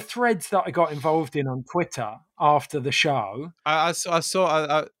the threads that I got involved in on Twitter after the show, I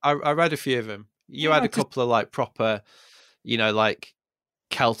read a few of them. You had a couple of like proper, like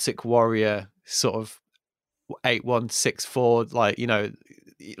Celtic warrior sort of 8164, like,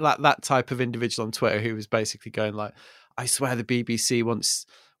 like that type of individual on Twitter who was basically going like, I swear the BBC wants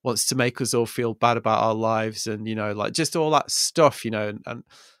to make us all feel bad about our lives, and like just all that stuff, and I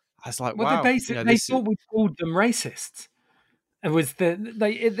was like, Well, they wow, basically thought we called them racists. It was there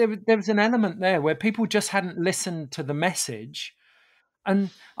was an element there where people just hadn't listened to the message,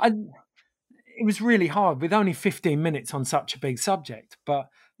 and it was really hard with only 15 minutes on such a big subject. But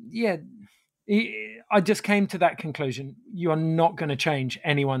yeah, I just came to that conclusion. You are not going to change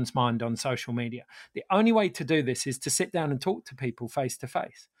anyone's mind on social media. The only way to do this is to sit down and talk to people face to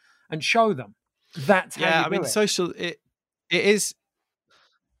face and show them. That's how you do it. Social, it is.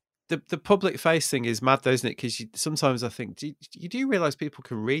 The public facing is mad though, isn't it? Because sometimes I think, you do realize people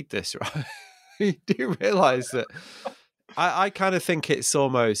can read this, right? You do realize that. I kind of think it's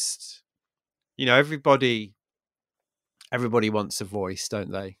almost, everybody wants a voice,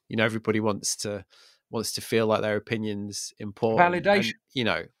 don't they? Everybody wants to feel like their opinion's important. Validation.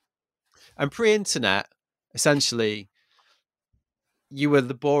 And pre-internet, essentially, you were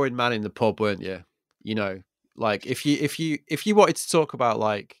the boring man in the pub, weren't you? Like if you wanted to talk about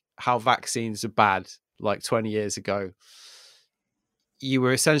like how vaccines are bad, like 20 years ago, you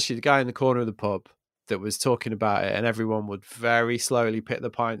were essentially the guy in the corner of the pub that was talking about it, and everyone would very slowly pick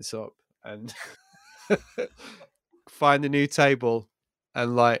the pints up and find a new table,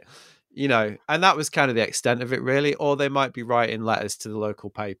 and and that was kind of the extent of it, really. Or they might be writing letters to the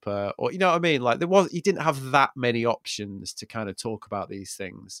local paper, or you know what I mean? Like you didn't have that many options to kind of talk about these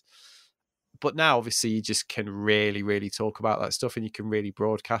things. But now, obviously, you just can really, really talk about that stuff, and you can really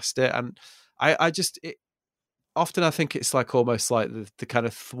broadcast it. And often I think it's like almost like the kind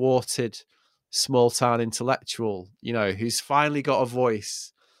of thwarted small town intellectual, who's finally got a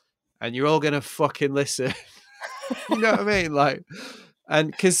voice, and you're all going to fucking listen. You know what I mean? Like,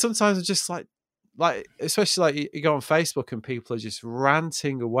 and because sometimes I'm just like, especially like you go on Facebook and people are just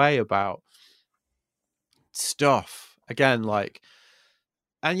ranting away about stuff again, like.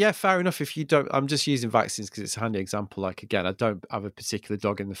 And yeah, fair enough. If you don't, I'm just using vaccines because it's a handy example. Like, again, I don't have a particular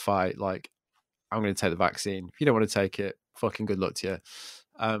dog in the fight. Like, I'm going to take the vaccine. If you don't want to take it, fucking good luck to you.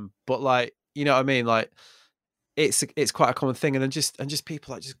 But like, you know what I mean? Like, it's quite a common thing. And then just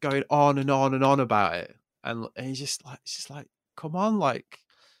people like just going on and on and on about it. And it's just like, come on, like,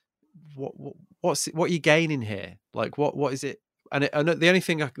 what are you gaining here? Like, what is it? And the only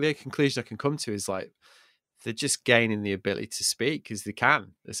thing, the conclusion I can come to is like, they're just gaining the ability to speak because they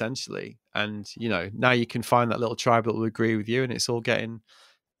can, essentially. And, now you can find that little tribe that will agree with you, and it's all getting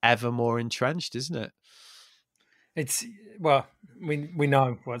ever more entrenched, isn't it? Well, we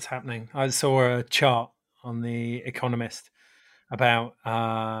know what's happening. I saw a chart on The Economist about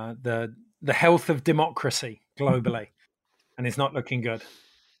the health of democracy globally, and it's not looking good.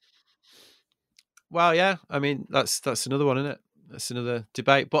 Well, yeah. I mean, that's another one, isn't it? That's another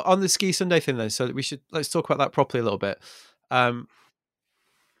debate. But on the Ski Sunday thing, though, so let's talk about that properly a little bit.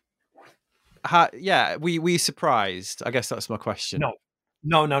 Were you surprised? I guess that's my question.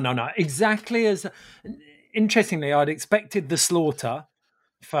 No. Exactly as interestingly, I'd expected the slaughter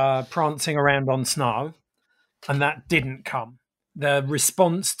for prancing around on snow, and that didn't come. The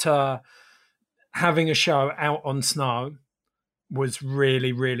response to having a show out on snow was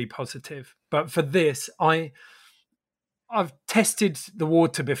really, really positive. But for this, I've tested the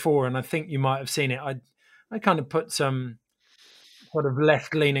water before, and I think you might have seen it. I kind of put some sort of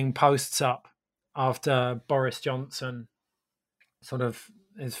left-leaning posts up after Boris Johnson, sort of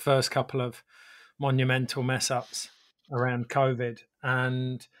his first couple of monumental mess-ups around COVID,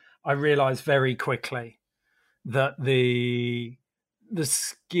 and I realised very quickly that the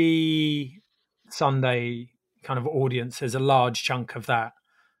Ski Sunday kind of audience, there's a large chunk of that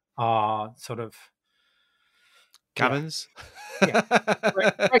are sort of Gammons? Yeah.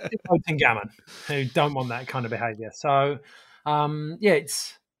 Voting gammon who don't want that kind of behaviour. So, I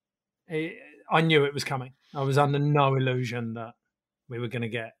knew it was coming. I was under no illusion that we were going to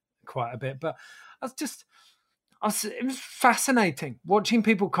get quite a bit. But it was fascinating watching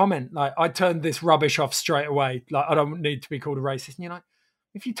people comment. Like, I turned this rubbish off straight away. Like, I don't need to be called a racist. And you're like,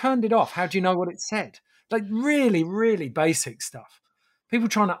 if you turned it off, how do you know what it said? Like, really, really basic stuff. People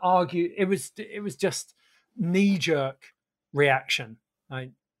trying to argue. It was just knee-jerk reaction.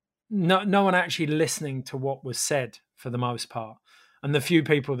 Like, no one actually listening to what was said for the most part, and the few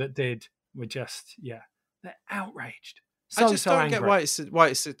people that did were just they're outraged. I just don't get why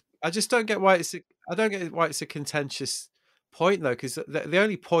it's a contentious point, though, because the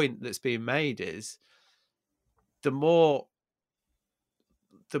only point that's being made is the more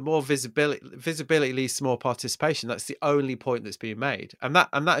visibility leads to more participation. That's the only point that's being made, and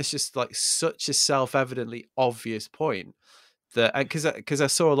that is just like such a self-evidently obvious point because I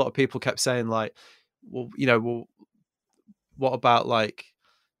saw a lot of people kept saying like, well, what about like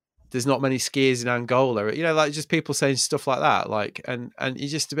there's not many skiers in Angola, like just people saying stuff like that, like, and you're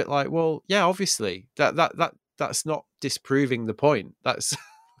just a bit like, well, yeah, obviously that's not disproving the point. That's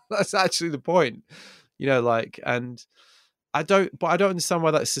that's actually the point, like, and I don't understand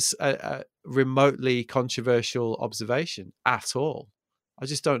why that's just a remotely controversial observation at all. I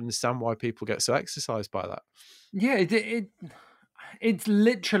just don't understand why people get so exercised by that. Yeah, it's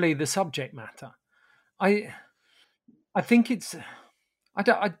literally the subject matter. I I think it's.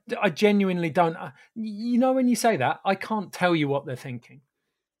 I genuinely don't. When you say that, I can't tell you what they're thinking.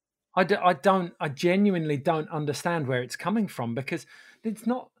 I don't. I genuinely don't understand where it's coming from, because it's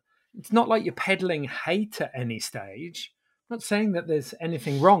not. It's not like you're peddling hate at any stage. I'm not saying that there's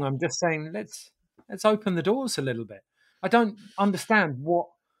anything wrong. I'm just saying let's open the doors a little bit. I don't understand what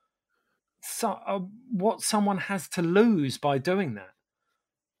someone has to lose by doing that.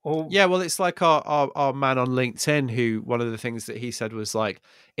 Or Yeah, well, it's like our man on LinkedIn, who one of the things that he said was like,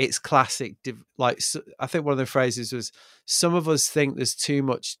 it's classic. I think one of the phrases was, some of us think there's too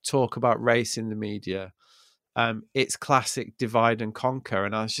much talk about race in the media. It's classic divide and conquer.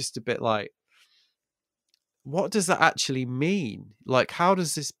 And I was just a bit like, what does that actually mean? Like, how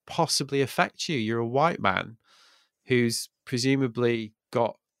does this possibly affect you? You're a white man who's presumably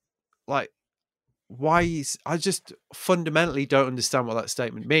got like, I just fundamentally don't understand what that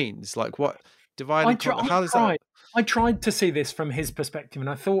statement means. Like, what divide and conquer? How does that? I tried to see this from his perspective, and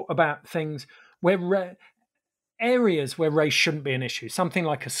I thought about things where areas where race shouldn't be an issue. Something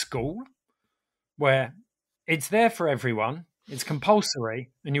like a school, where it's there for everyone, it's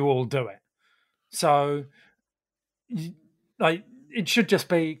compulsory, and you all do it. So, like, it should just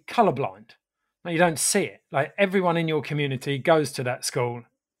be colorblind. Like, you don't see it. Like, everyone in your community goes to that school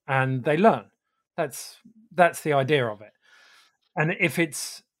and they learn. That's the idea of it. And if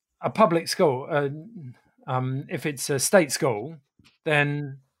it's a public school, if it's a state school,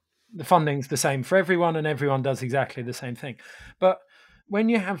 then the funding's the same for everyone, and everyone does exactly the same thing. But when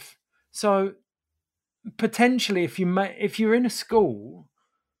you have, so potentially, if you're in a school,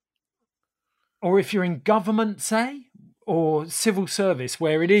 or if you're in government, say, or civil service,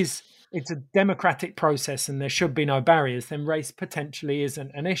 where it's a democratic process and there should be no barriers, then race potentially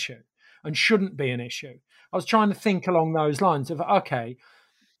isn't an issue and shouldn't be an issue. I was trying to think along those lines of, okay,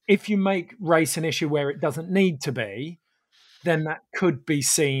 if you make race an issue where it doesn't need to be, then that could be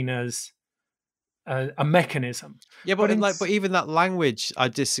seen as a mechanism. Yeah, but even that language, I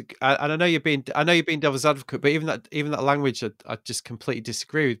disagree. And I know you're being devil's advocate, but even that language, I just completely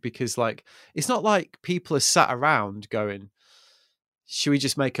disagree with, because like, it's not like people are sat around going, should we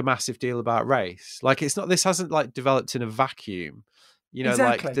just make a massive deal about race? Like, it's not. This hasn't like developed in a vacuum.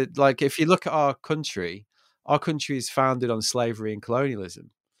 Exactly. Like if you look at our country is founded on slavery and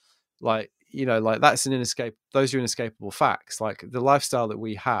colonialism. Like, like that's those are inescapable facts. Like, the lifestyle that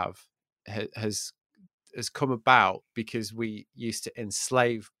we have has come about because we used to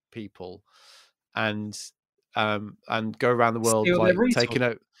enslave people and go around the world like taking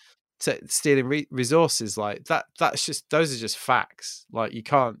out, stealing resources like that. Those are just facts. Like, you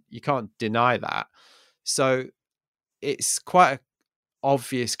can't deny that. So it's quite an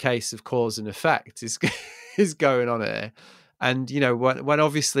obvious case of cause and effect is going on here. And when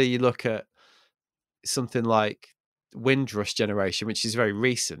obviously you look at something like Windrush generation, which is very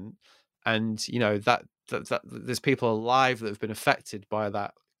recent, and that there's people alive that have been affected by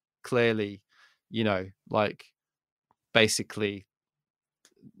that, clearly, like, basically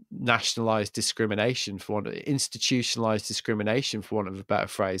nationalized discrimination, institutionalized discrimination, for want of a better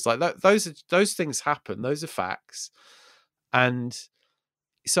phrase. Like, those things happen. Those are facts. And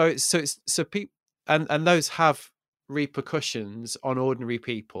so people, and those have repercussions on ordinary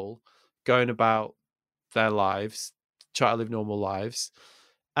people going about their lives, try to live normal lives.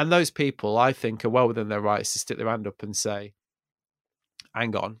 And those people, I think, are well within their rights to stick their hand up and say,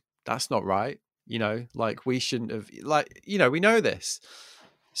 hang on, that's not right. Like, we shouldn't have, like, we know this.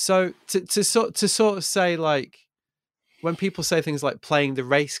 So to sort of say, like, when people say things like playing the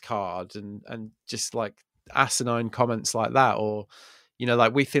race card and just like asinine comments like that, or,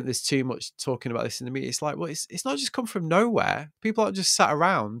 like, we think there's too much talking about this in the media. It's like, well, it's not just come from nowhere. People aren't just sat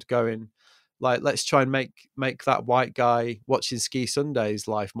around going, like, let's try and make that white guy watching Ski Sunday's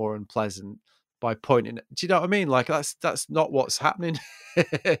life more unpleasant by pointing. Do you know what I mean? Like, that's not what's happening.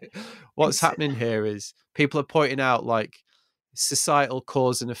 What's happening here is people are pointing out, like, societal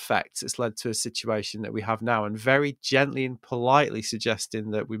cause and effect that's led to a situation that we have now, and very gently and politely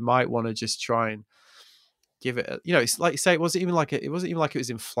suggesting that we might want to just try and give it it's like you say, it wasn't even like it was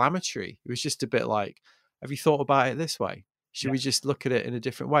inflammatory. It was just a bit like, have you thought about it this way? Should we just look at it in a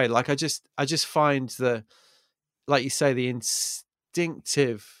different way? Like I just find the, like you say, the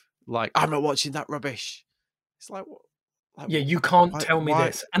instinctive, like, I'm not watching that rubbish. It's like, what? Like, Yeah, you can't why, tell me why?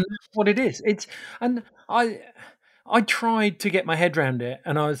 this, and that's what it is. And I tried to get my head around it,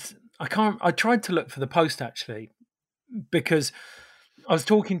 and I can't. I tried to look for the post actually, because I was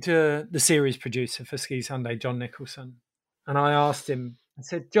talking to the series producer for Ski Sunday, John Nicholson, and I asked him. I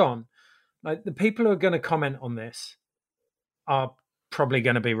said, John, like the people who are going to comment on this are probably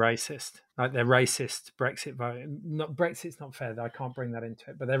going to be racist. Like they're racist Brexit vote. Not Brexit's not fair. I can't bring that into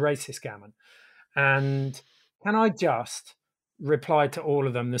it, but they're racist gammon. And can I just reply to all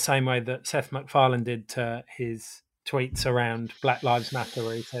of them the same way that Seth MacFarlane did to his tweets around Black Lives Matter,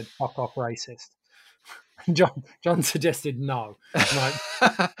 where he said "fuck off, racist"? And John suggested no. Like,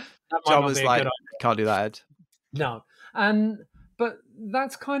 that might John not was be a like, good can't do that, Ed. no. And but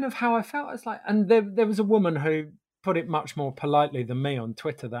that's kind of how I felt. It's like, and there was a woman who put it much more politely than me on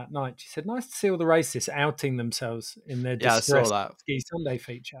Twitter that night. She said, "Nice to see all the racists outing themselves in their Yeah, I saw distressed that. Ski Sunday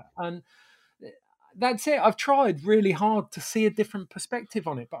feature." And that's it. I've tried really hard to see a different perspective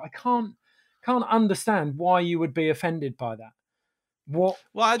on it, but I can't understand why you would be offended by that. What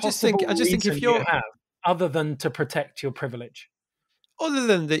Well, I just think reason if do you you're, have other than to protect your privilege? other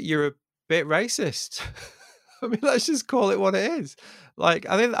than that, you're a bit racist. I mean, let's just call it what it is. Like,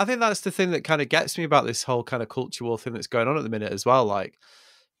 I think that's the thing that kind of gets me about this whole kind of culture war thing that's going on at the minute as well. Like,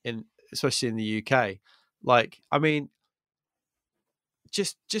 especially in the UK. Like, I mean,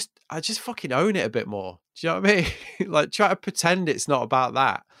 I just fucking own it a bit more. Do you know what I mean? Like, try to pretend it's not about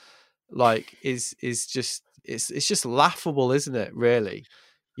that. Like, is just it's just laughable, isn't it? Really,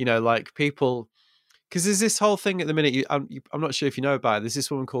 you know, like people. Because there's this whole thing at the minute. I'm not sure if you know about it. There's this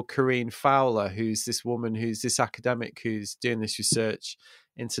woman called Corinne Fowler, who's this academic who's doing this research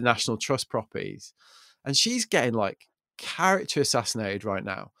into national trust properties, and she's getting like character assassinated right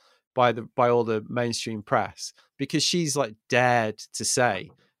now by all the mainstream press because she's like dared to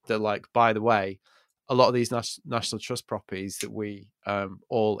say that, like, by the way, a lot of these national trust properties that we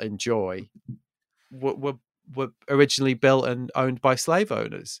all enjoy were originally built and owned by slave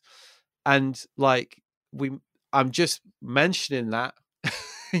owners. And like I'm just mentioning that,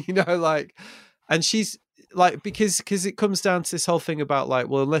 you know, like, and she's like, because it comes down to this whole thing about like,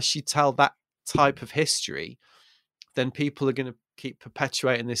 well, unless you tell that type of history, then people are going to keep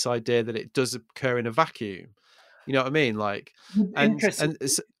perpetuating this idea that it does occur in a vacuum. You know what I mean? Like, Interesting.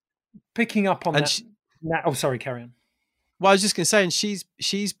 Picking up on and that. Oh, sorry, carry on. well, I was just going to say, and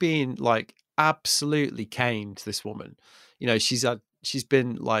she's been like absolutely caned. This woman, you know, she's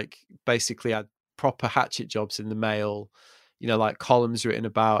been like basically had proper hatchet jobs in the Mail, you know, like columns written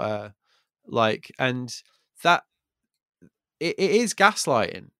about her, like, and that it is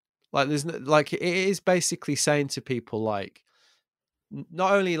gaslighting. Like, there's no, like, it is basically saying to people like,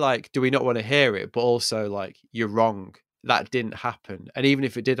 not only like, do we not want to hear it, but also like, you're wrong. That didn't happen, and even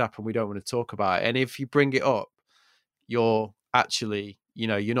if it did happen, we don't want to talk about it. And if you bring it up, you're actually, you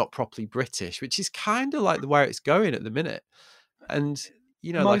know, you're not properly British, which is kind of like the way it's going at the minute. And,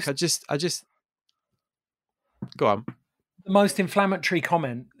 you know, like I just go on. The most inflammatory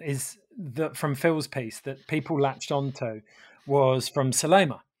comment is that from Phil's piece that people latched onto was from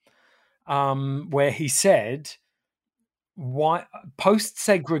Salema, where he said, why post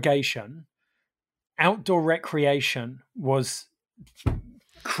segregation, outdoor recreation was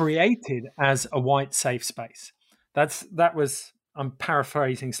created as a white safe space. That was, I'm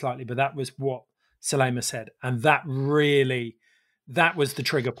paraphrasing slightly, but that was what Salema said, and that was the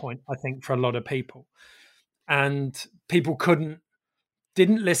trigger point, I think, for a lot of people. And people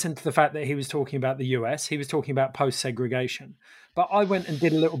didn't listen to the fact that he was talking about the US. He was talking about post segregation. But I went and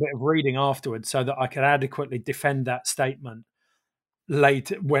did a little bit of reading afterwards so that I could adequately defend that statement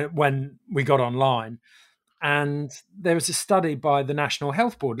later when we got online. And there was a study by the National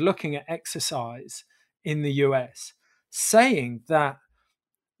Health Board looking at exercise in the US, saying that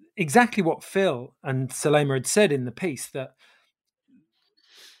exactly what Phil and Salema had said in the piece, that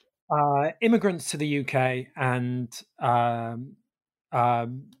immigrants to the UK and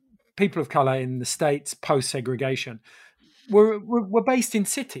people of colour in the States post segregation were based in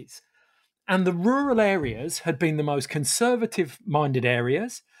cities. And the rural areas had been the most conservative minded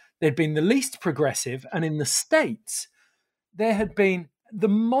areas. They'd been the least progressive. And in the States, there had been the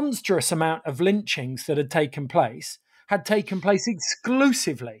monstrous amount of lynchings that had taken place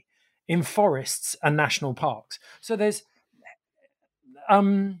exclusively in forests and national parks. So there's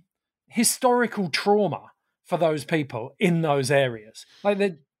historical trauma for those people in those areas. Like,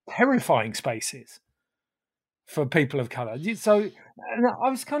 they're terrifying spaces for people of color. So and I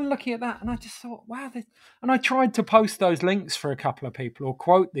was kind of looking at that, and I just thought, wow. And I tried to post those links for a couple of people or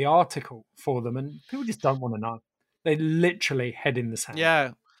quote the article for them, and people just don't want to know. They literally head in the sand.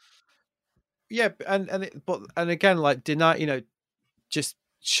 Yeah, yeah, and again, like deny, just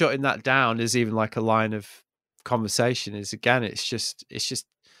shutting that down is even like a line of conversation. Is again, it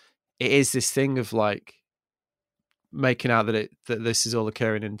is this thing of like making out that this is all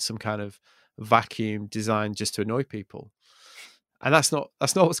occurring in some kind of vacuum designed just to annoy people, and that's not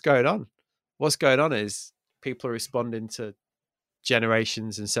what's going on. What's going on is people are responding to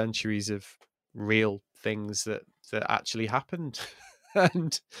generations and centuries of real things that actually happened.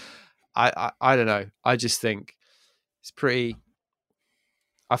 And I don't know, I just think it's pretty.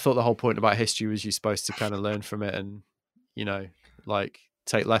 I thought the whole point about history was you're supposed to kind of learn from it and like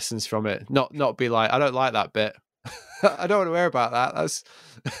take lessons from it, not be like, I don't like that bit. I don't want to hear about that. That's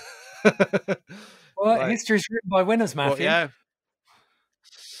well, like, history's written by winners, Matthew.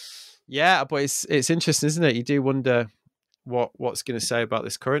 Yeah, but it's interesting, isn't it? You do wonder what's going to say about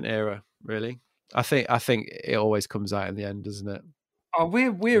this current era. Really, I think it always comes out in the end, doesn't it? Oh,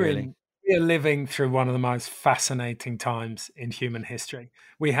 we're living through one of the most fascinating times in human history.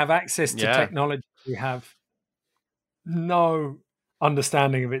 We have access to technology. We have no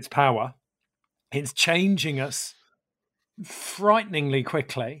understanding of its power. It's changing us frighteningly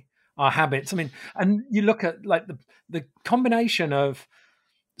quickly, our habits. I mean, and you look at like the combination of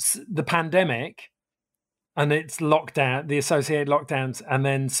the pandemic and its lockdown, the associated lockdowns, and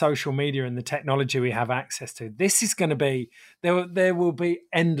then social media and the technology we have access to. This is going to be, there will be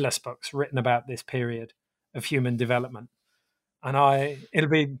endless books written about this period of human development. And at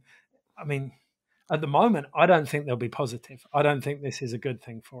the moment, I don't think they'll be positive. I don't think this is a good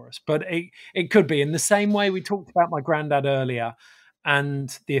thing for us, but it could be. In the same way we talked about my granddad earlier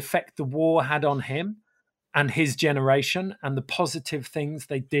and the effect the war had on him and his generation and the positive things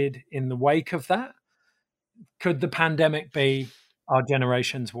they did in the wake of that. Could the pandemic be our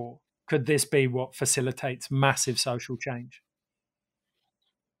generation's war? Could this be what facilitates massive social change?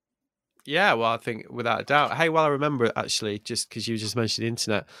 Yeah, well, I think without a doubt. Hey, well, I remember actually, just because you just mentioned the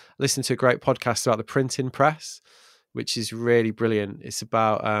internet, I listened to a great podcast about the printing press, which is really brilliant. It's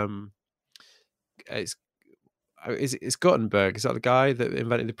about it's Gutenberg. Is that the guy that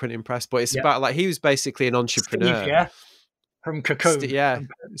invented the printing press? But it's about like he was basically an entrepreneur. Steve, from Cocoon.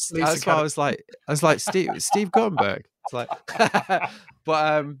 That's why I was like Steve Gutenberg. It's like,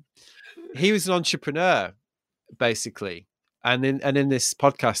 but he was an entrepreneur basically. And in this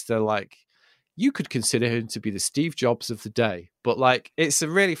podcast, they're like, you could consider him to be the Steve Jobs of the day. But like, it's a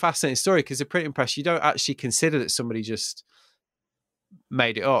really fascinating story because the printing press, you don't actually consider that somebody just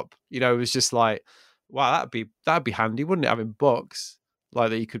made it up. It was just like, wow, that'd be handy, wouldn't it? Having books like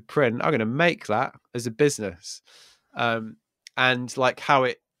that you could print. I'm going to make that as a business, and like how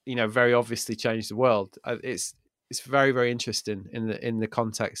it, very obviously changed the world. It's very, very interesting in the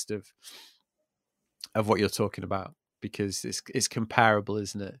context of what you're talking about. Because it's comparable,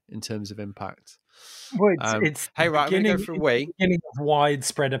 isn't it, in terms of impact? Well, it's hey, right, I'm going to go for a wee. Beginning of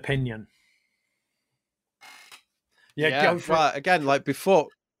widespread opinion. Yeah, well, again, like before,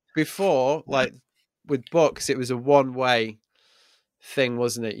 like with books, it was a one-way thing,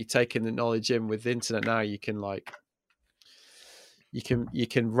 wasn't it? You're taking the knowledge in. With the internet now, you can like you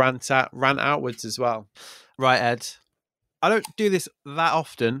can rant outwards as well. Right, Ed. I don't do this that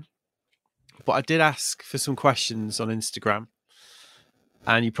often. But I did ask for some questions on Instagram,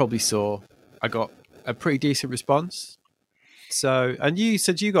 and you probably saw I got a pretty decent response. So, and you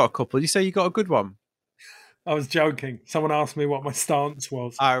said you got a couple. Did you say you got a good one? I was joking. Someone asked me what my stance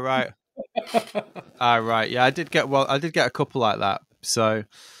was. All right. All right. Yeah, I did get a couple like that. So,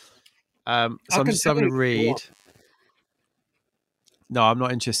 I'm just having a read. No, I'm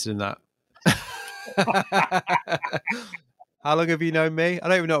not interested in that. How long have you known me? I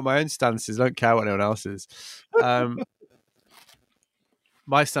don't even know what my own stance is. I don't care what anyone else is.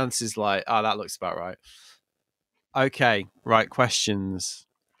 My stance is like, that looks about right. Okay, right, questions.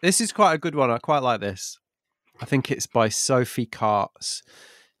 This is quite a good one. I quite like this. I think it's by Sophie Karts.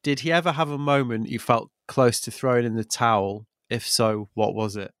 Did he ever have a moment you felt close to throwing in the towel? If so, what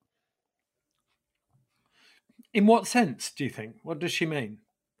was it? In what sense, do you think? What does she mean?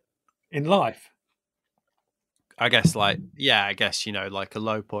 In life? I guess like a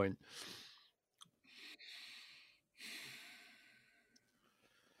low point.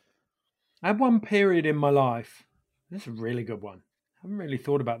 I had one period in my life. This is a really good one. I haven't really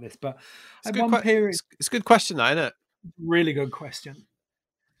thought about this, but I had one period. It's a good question, though, isn't it? Really good question.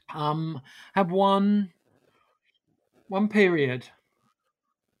 Had one period,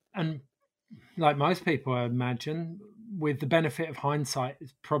 and like most people, I imagine, with the benefit of hindsight,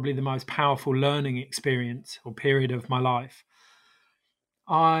 it's probably the most powerful learning experience or period of my life.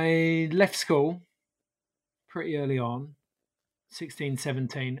 I left school pretty early on, 16,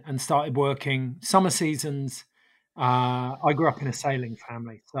 17, and started working summer seasons. I grew up in a sailing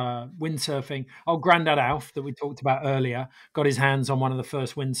family, so windsurfing. Oh, Grandad Alf, that we talked about earlier, got his hands on one of the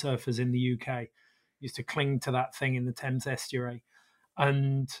first windsurfers in the UK. Used to cling to that thing in the Thames estuary.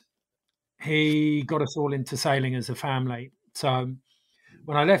 And he got us all into sailing as a family. So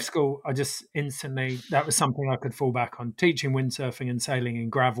when I left school, I just instantly, that was something I could fall back on, teaching windsurfing and sailing in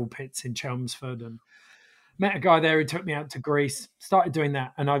gravel pits in Chelmsford, and met a guy there who took me out to Greece, started doing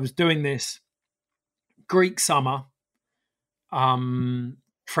that. And I was doing this Greek summer,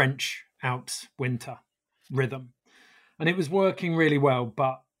 French Alps winter rhythm. And it was working really well,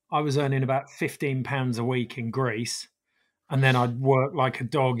 but I was earning about £15 a week in Greece. And then I'd work like a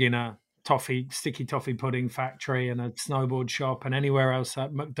dog in a sticky toffee pudding factory and a snowboard shop and anywhere else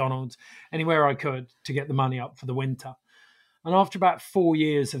at McDonald's, anywhere I could to get the money up for the winter. And after about 4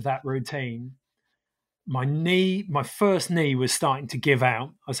 years of that routine, my first knee was starting to give out.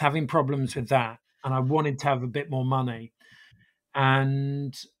 I was having problems with that and I wanted to have a bit more money.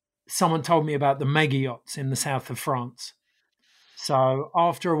 And someone told me about the mega yachts in the south of France. So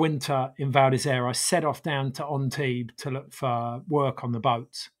after a winter in Val d'Isere, I set off down to Antibes to look for work on the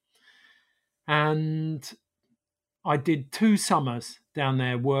boats. And I did 2 summers down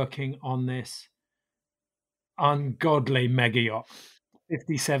there working on this ungodly mega yacht,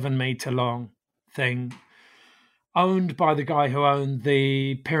 57-meter long thing, owned by the guy who owned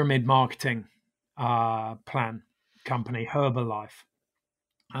the pyramid marketing plan company, Herbalife.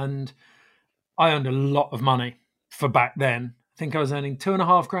 And I earned a lot of money for back then. I think I was earning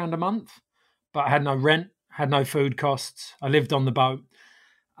 2.5 grand a month, but I had no rent, had no food costs. I lived on the boat.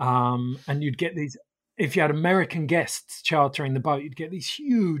 And you'd get these, if you had American guests chartering the boat, you'd get these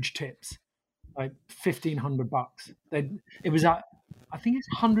huge tips, like $1,500. It was, I think it's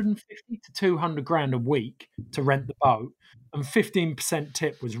 150 to 200 grand a week to rent the boat, and 15%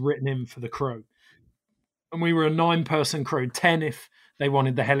 tip was written in for the crew. And we were a 9-person crew, 10 if they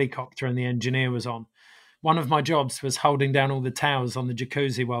wanted the helicopter and the engineer was on. One of my jobs was holding down all the towers on the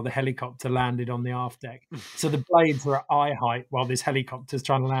jacuzzi while the helicopter landed on the aft deck. So the blades were at eye height while this helicopter's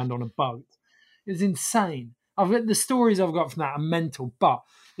trying to land on a boat. It was insane. The stories I've got from that are mental. But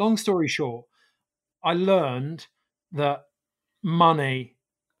long story short, I learned that money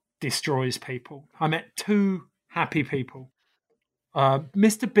destroys people. I met 2 happy people.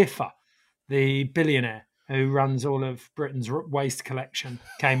 Mr. Biffa, the billionaire who runs all of Britain's waste collection,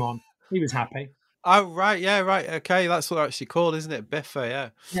 came on. He was happy. Oh, right. Yeah, right. Okay. That's what they're actually called, isn't it? Biffa, yeah.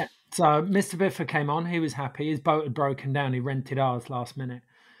 Yeah. So Mr. Biffa came on. He was happy. His boat had broken down. He rented ours last minute.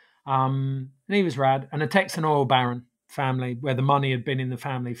 And he was rad. And a Texan oil baron family where the money had been in the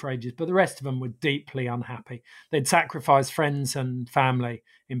family for ages. But the rest of them were deeply unhappy. They'd sacrificed friends and family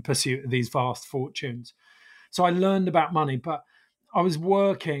in pursuit of these vast fortunes. So I learned about money, but I was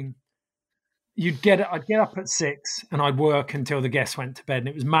working. I'd get up at 6 and I'd work until the guests went to bed. And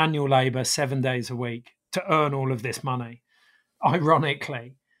it was manual labor 7 days a week to earn all of this money,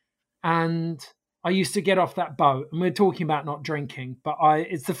 ironically. And I used to get off that boat, and we're talking about not drinking, but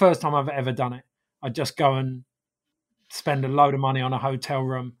it's the first time I've ever done it. I'd just go and spend a load of money on a hotel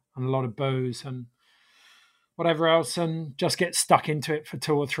room and a lot of booze and whatever else, and just get stuck into it for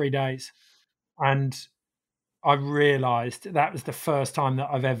 2 or 3 days. And I realized that was the first time that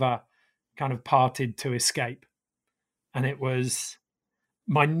I've ever kind of parted to escape. And it was,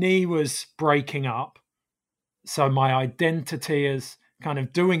 my knee was breaking up. So my identity as kind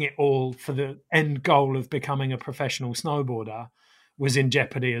of doing it all for the end goal of becoming a professional snowboarder was in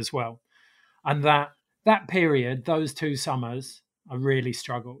jeopardy as well. And that period, those 2 summers, I really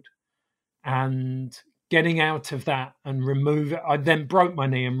struggled. And getting out of that and I then broke my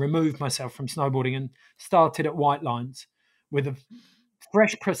knee and removed myself from snowboarding and started at White Lines with a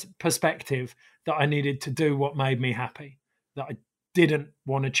fresh perspective that I needed to do what made me happy, that I didn't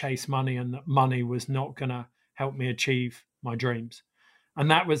want to chase money and that money was not going to help me achieve my dreams. And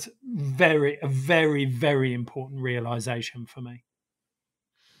that was a very, very important realization for me.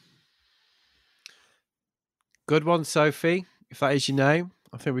 Good one, Sophie, if that is your name.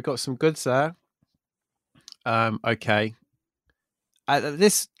 I think we've got some goods there. Okay.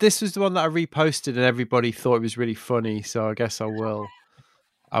 This was the one that I reposted and everybody thought it was really funny, so I guess I will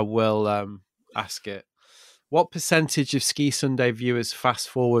ask it. What percentage of Ski Sunday viewers fast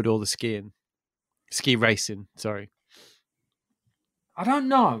forward all the ski racing? Sorry, I don't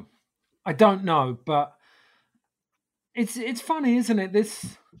know, but it's funny, isn't it?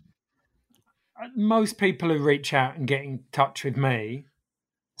 most people who reach out and get in touch with me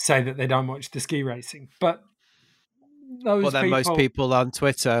say that they don't watch the ski racing, but those then most people, people on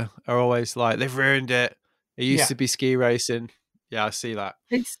Twitter are always like, they've ruined it. It used yeah, to be ski racing. Yeah, I see that.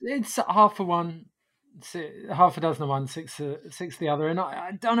 it's half of one, half a dozen of one, six the other, and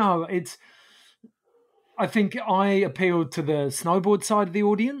I don't know. I think I appealed to the snowboard side of the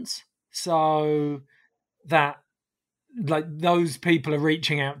audience, so that like those people are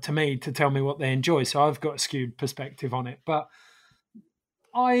reaching out to me to tell me what they enjoy. So I've got a skewed perspective on it, but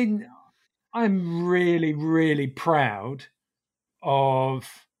I I'm really, really proud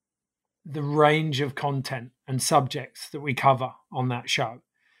of the range of content and subjects that we cover on that show.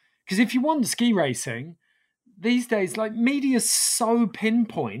 Because if you want ski racing, these days, like media's so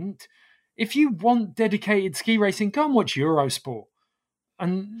pinpoint. If you want dedicated ski racing, go and watch Eurosport.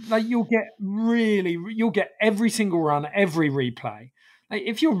 And like you'll get every single run, every replay. Like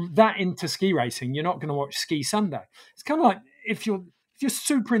if you're that into ski racing, you're not going to watch Ski Sunday. It's kind of like if you're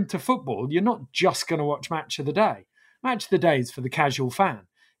super into football, you're not just going to watch Match of the Day. Match of the Day is for the casual fan.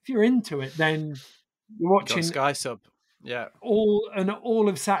 If you're into it, then you're You got watching Sky Sub. Yeah. all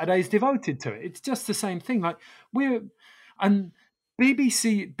of Saturday's devoted to it. It's just the same thing. Like we're and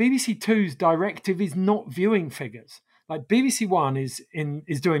BBC Two's directive is not viewing figures. Like BBC One is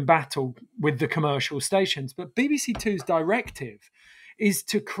doing battle with the commercial stations, but BBC Two's directive is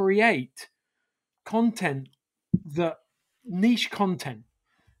to create content that niche content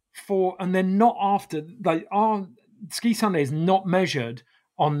and they're not after like our Ski Sunday is not measured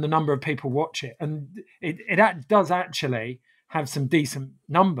on the number of people watch it, and it does actually have some decent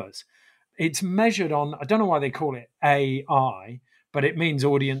numbers. It's measured on, I don't know why they call it AI, but it means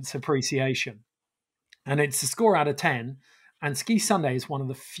audience appreciation, and it's a score out of 10. And Ski Sunday is one of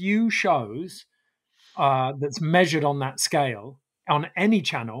the few shows that's measured on that scale on any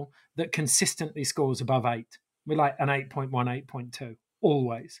channel that consistently scores above 8. We're like an 8.1, 8.2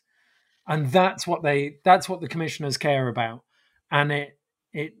 always, and that's what the commissioners care about, and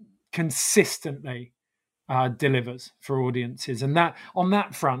it consistently delivers for audiences. And that on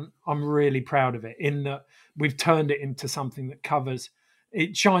that front, I'm really proud of it. In that we've turned it into something that covers.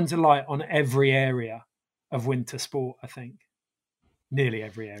 It shines a light on every area of winter sport. I think nearly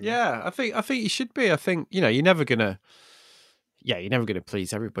every area. Yeah, I think you should be. I think you're never gonna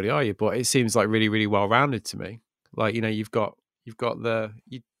please everybody, are you? But it seems like really, really well rounded to me. Like you've got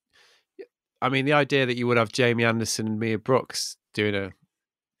I mean, the idea that you would have Jamie Anderson and Mia Brooks doing a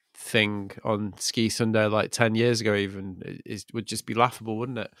thing on Ski Sunday like 10 years ago even would just be laughable,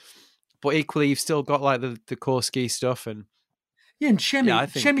 wouldn't it? But equally, you've still got like the core ski stuff and yeah, and Shemi, yeah, I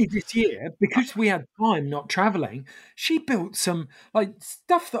think Shemi this year, because we had time not traveling, she built some like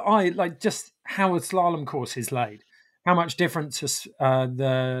stuff that I like, just how a slalom course is laid, how much difference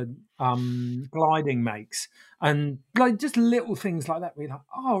the gliding makes, and like just little things like that. We're like,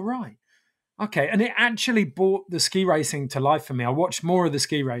 oh right, okay, and it actually brought the ski racing to life for me. I watched more of the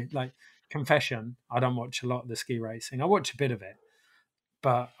ski race. Like confession, I don't watch a lot of the ski racing. I watch a bit of it,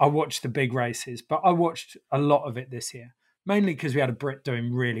 but I watched the big races. But I watched a lot of it this year. Mainly because we had a Brit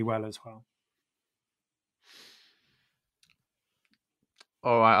doing really well as well.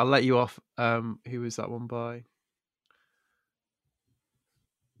 All right, I'll let you off. Who was that one by?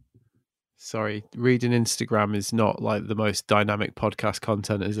 Sorry, reading Instagram is not like the most dynamic podcast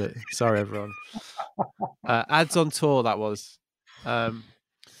content, is it? Sorry, everyone. Ads on tour, that was.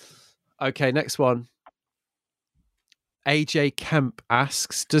 Okay, next one. AJ Kemp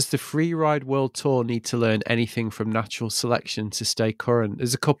asks, does the Freeride World Tour need to learn anything from natural selection to stay current?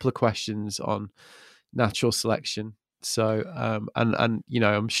 There's a couple of questions on natural selection. So, and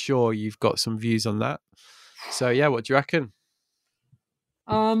I'm sure you've got some views on that. So, yeah, what do you reckon?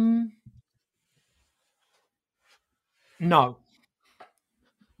 No.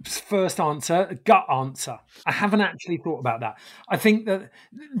 First answer, gut answer. I haven't actually thought about that. I think that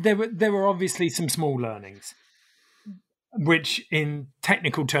there were obviously some small learnings, which in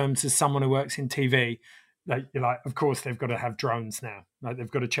technical terms, as someone who works in TV, you're like, of course they've got to have drones now. Like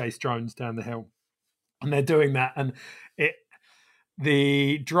they've got to chase drones down the hill, and they're doing that. And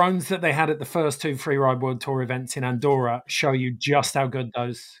the drones that they had at the first 2 Freeride World Tour events in Andorra show you just how good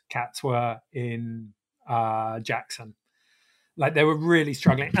those cats were in Jackson. Like they were really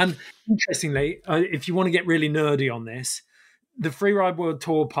struggling. And interestingly, if you want to get really nerdy on this, the Freeride World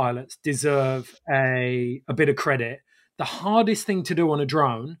Tour pilots deserve a bit of credit. The hardest thing to do on a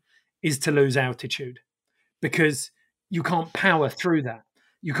drone is to lose altitude because you can't power through that.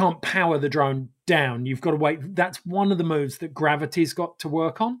 You can't power the drone down. You've got to wait. That's one of the moves that gravity's got to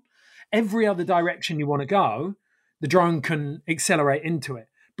work on. Every other direction you want to go, the drone can accelerate into it.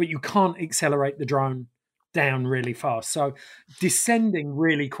 but you can't accelerate the drone down really fast. So descending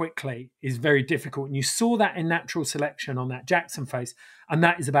really quickly is very difficult. And you saw that in natural selection on that Jackson face, and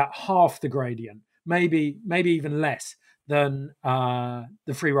that is about half the gradient, maybe even less than the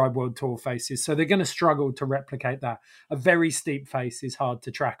Freeride World Tour faces. So they're going to struggle to replicate that. A very steep face is hard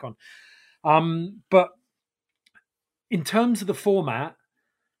to track on. But in terms of the format,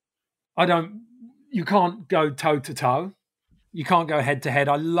 you can't go toe to toe. You can't go head to head.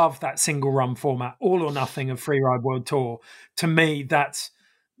 I love that single run format, all or nothing of Freeride World Tour. To me, that's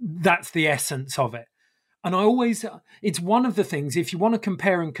the essence of it. And it's one of the things, if you want to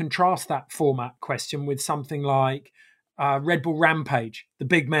compare and contrast that format question with something like Red Bull Rampage, the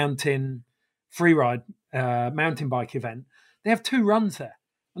big mountain freeride mountain bike event, they have 2 runs there.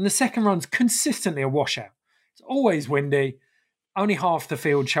 And the second run's consistently a washout. It's always windy. Only half the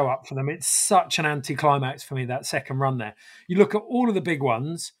field show up for them. It's such an anticlimax for me, that second run there. You look at all of the big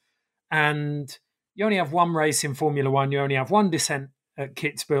ones, and you only have one race in Formula One. You only have one descent at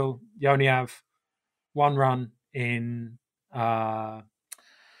Kitzbühel. You only have one run in the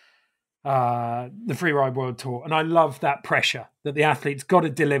Freeride World Tour. And I love that pressure that the athletes got to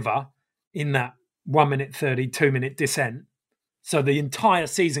deliver in that 1 minute 30, 2 minute descent. So the entire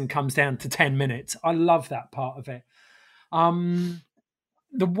season comes down to 10 minutes. I love that part of it.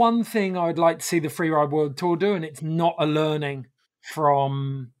 The one thing I would like to see the Freeride World Tour do, and it's not a learning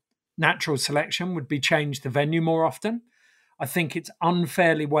from natural selection, would be change the venue more often. I think it's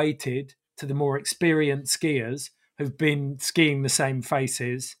unfairly weighted to the more experienced skiers who've been skiing the same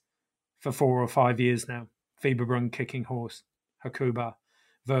faces for 4 or 5 years now. Fieberbrunn, Kicking Horse, Hakuba,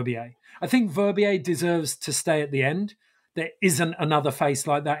 Verbier. I think Verbier deserves to stay at the end. There isn't another face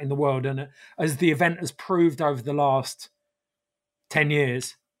like that in the world. And as the event has proved over the last 10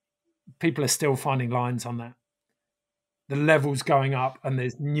 years, people are still finding lines on that. The level's going up and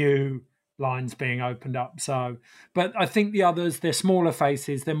there's new lines being opened up. So, but I think the others, they're smaller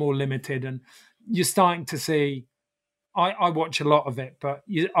faces, they're more limited, and you're starting to see, I watch a lot of it, but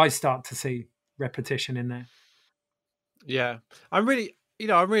I start to see repetition in there. Yeah. I'm really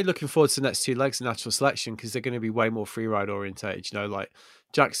looking forward to the next 2 legs of natural selection, because they're going to be way more freeride orientated. Like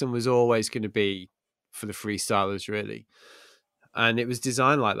Jackson was always going to be for the freestylers, really. And it was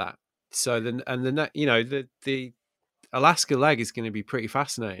designed like that. So the Alaska leg is going to be pretty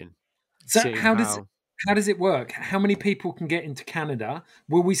fascinating. So how does it work? How many people can get into Canada?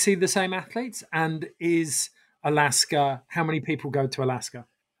 Will we see the same athletes? And is Alaska, how many people go to Alaska?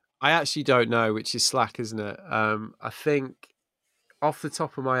 I actually don't know, which is slack, isn't it? I think off the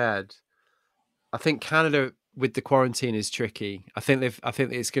top of my head, I think Canada with the quarantine is tricky. I think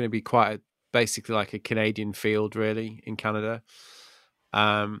it's going to be basically like a Canadian field, really, in Canada.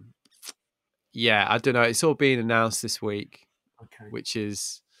 Yeah, I don't know. It's all being announced this week, okay. Which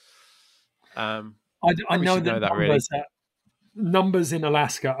is, I know that numbers in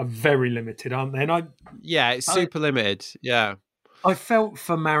Alaska are very limited, aren't they? And it's super limited. Yeah, I felt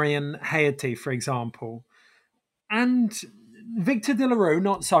for Marion Haerty, for example, and Victor De La Rue,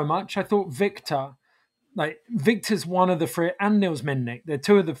 not so much. I thought Victor's one of the and Niels Minnick, they're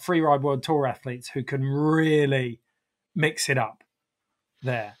 2 of the Freeride World Tour athletes who can really mix it up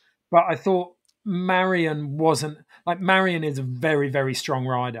there. But I thought Marion wasn't, Marion is a very, very strong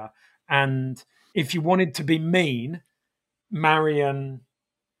rider. And if you wanted to be mean, Marion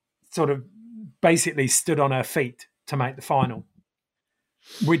sort of basically stood on her feet to make the final,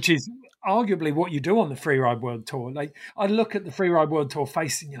 which is arguably what you do on the Freeride World Tour. Like, I look at the Freeride World Tour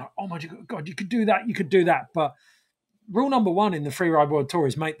facing, oh my God, you could do that. But rule number 1 in the Freeride World Tour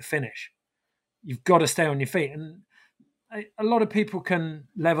is make the finish. You've got to stay on your feet. And a lot of people can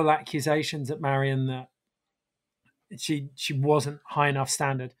level accusations at Marion that she wasn't high enough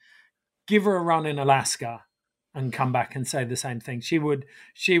standard. Give her a run in Alaska and come back and say the same thing. She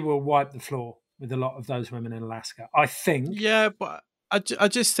will wipe the floor with a lot of those women in Alaska, I think. Yeah, but I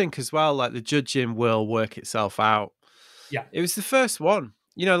just think as well, like, the judging will work itself out. Yeah. It was the first one.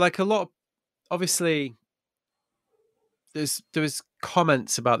 Like a lot of, obviously, there was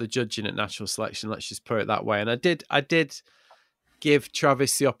comments about the judging at natural selection, let's just put it that way. And I did give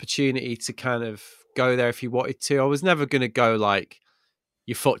Travis the opportunity to kind of go there if he wanted to. I was never going to go like,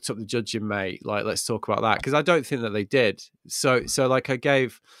 you fucked up the judging, mate. Like, let's talk about that, because I don't think that they did. So like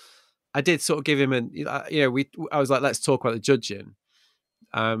I did sort of give him I was like, let's talk about the judging.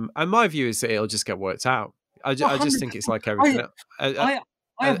 And my view is that it'll just get worked out. I just think it's like everything. I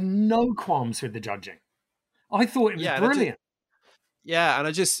have no qualms with the judging. I thought it was brilliant. And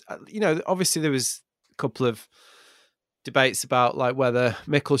I just, obviously there was a couple of debates about like whether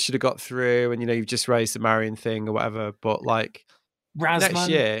Mikkel should have got through, and you've just raised the Marion thing or whatever. But like, next Rasman,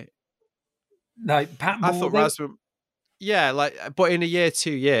 year, like Pat I thought Morley. Rasmus, yeah, like, but in a year,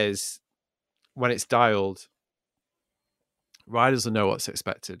 2 years, when it's dialed, riders will know what's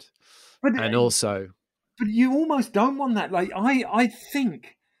expected. But And also, but you almost don't want that. Like I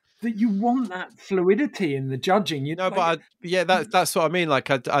think that you want that fluidity in the judging. You no, like but yeah, that's what I mean. Like,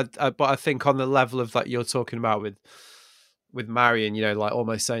 but I think on the level of that you're talking about with Marion, you know, like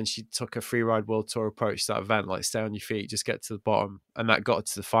almost saying she took a free ride world tour approach to that event, like stay on your feet, just get to the bottom, and that got her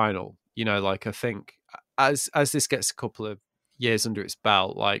to the final. You know, like I think as this gets a couple of years under its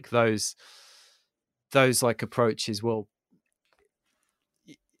belt, like those like approaches will,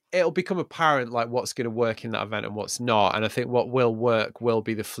 it'll become apparent like what's going to work in that event and what's not. And I think what will work will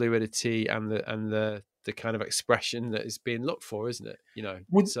be the fluidity and the kind of expression that is being looked for, isn't it? You know,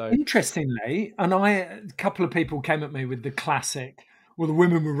 well, so interestingly, and a couple of people came at me with the classic, well, the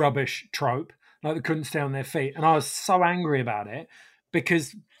women were rubbish trope, like they couldn't stay on their feet, and I was so angry about it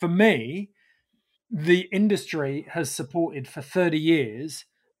because for me, the industry has supported for 30 years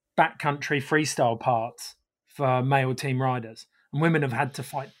backcountry freestyle parts for male team riders. And women have had to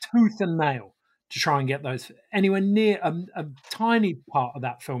fight tooth and nail to try and get those anywhere near a tiny part of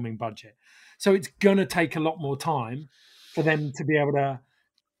that filming budget. So it's going to take a lot more time for them to be able to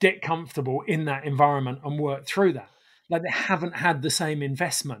get comfortable in that environment and work through that. Like they haven't had the same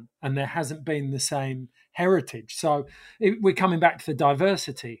investment and there hasn't been the same heritage. So we're coming back to the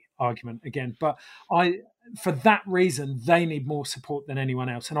diversity argument again. But for that reason, they need more support than anyone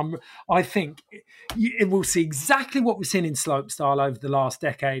else. And I think it will see exactly what we've seen in slopestyle over the last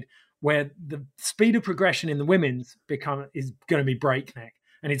decade, where the speed of progression in the women's is going to be breakneck,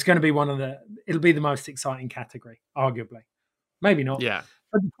 and it's going to be it'll be the most exciting category, arguably. Maybe not. yeah.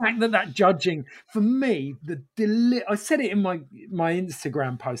 But the fact that judging, for me, I said it in my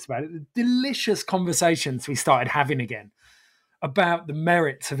Instagram post about it, the delicious conversations we started having again about the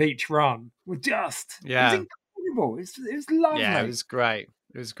merits of each run were it was incredible. It was lovely. Yeah, it was great.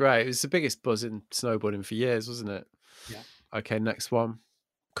 It was great. It was the biggest buzz in snowboarding for years, wasn't it? Yeah. Okay, next one.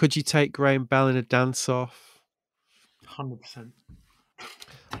 Could you take Graham Bell in a dance off? 100%.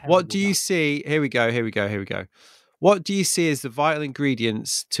 What do you see? Here we go. What do you see as the vital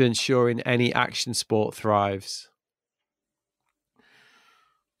ingredients to ensuring any action sport thrives?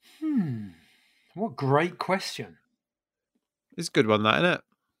 What great question. It's a good one, that, isn't it?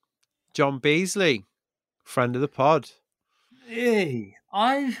 John Beasley, friend of the pod. Hey,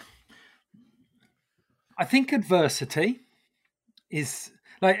 I think adversity is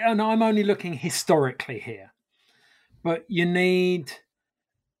like, and I'm only looking historically here, but you need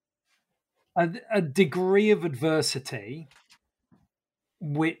a degree of adversity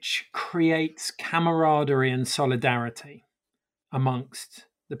which creates camaraderie and solidarity amongst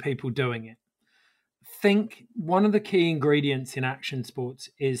the people doing it. I think one of the key ingredients in action sports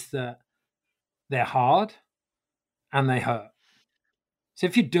is that they're hard and they hurt. So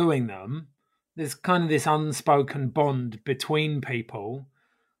if you're doing them, there's kind of this unspoken bond between people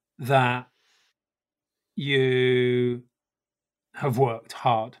that you have worked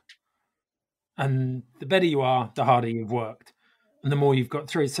hard. And the better you are, the harder you've worked and the more you've got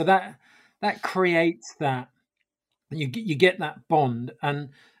through. So that creates that, you get that bond. And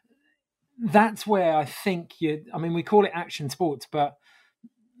that's where I think we call it action sports, but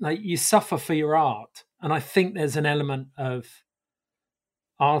like you suffer for your art. And I think there's an element of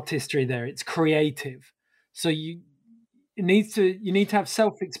artistry there. It's creative. So you need to have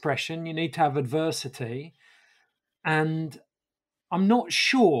self-expression, you need to have adversity. And I'm not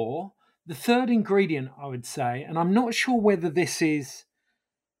sure, the third ingredient I would say, and I'm not sure whether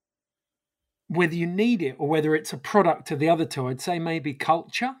you need it or whether it's a product of the other two, I'd say maybe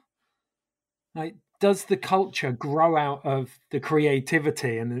culture. Like, does the culture grow out of the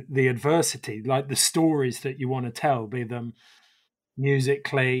creativity and the adversity, like the stories that you want to tell, be them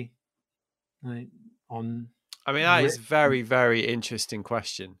musically, like on? I mean, that is a very, very interesting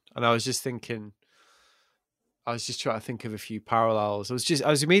question. And I was just trying to think of a few parallels. I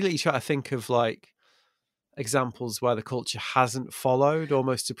was immediately trying to think of like examples where the culture hasn't followed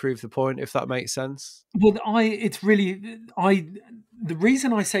almost to prove the point, if that makes sense. Well, the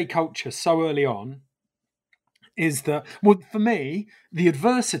reason I say culture so early on is that, well, for me, the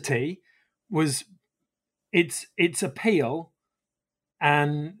adversity was its appeal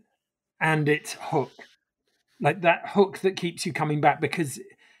and its hook, like that hook that keeps you coming back, because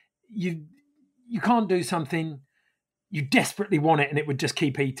you can't do something, you desperately want it and it would just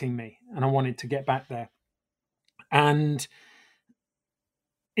keep eating me, and I wanted to get back there. And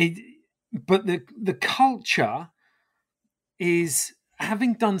but the culture is,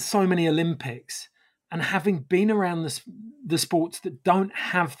 having done so many Olympics And having been around the sports that don't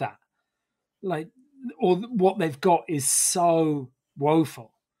have that, like, or what they've got is so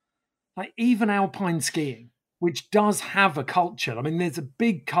woeful. Like even alpine skiing, which does have a culture. I mean, there's a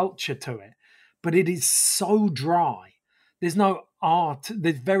big culture to it, but it is so dry. There's no art.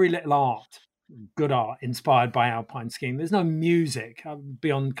 There's very little art, good art inspired by alpine skiing. There's no music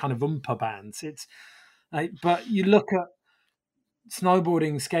beyond kind of oompa bands. It's like, but you look at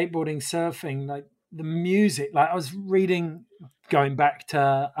snowboarding, skateboarding, surfing, like the music. Like I was reading, going back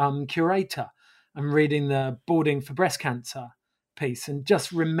to Curator, and reading the Boarding for Breast Cancer piece, and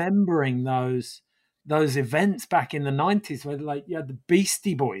just remembering those events back in the 90s where like you had the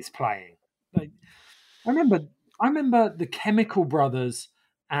Beastie Boys playing. Like I remember the Chemical Brothers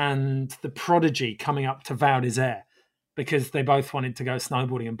and the Prodigy coming up to Val d'Isère because they both wanted to go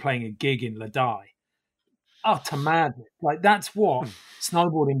snowboarding and playing a gig in Ladai. Utter madness. Like that's what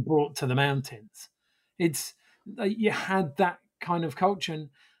snowboarding brought to the mountains. It's like you had that kind of culture, and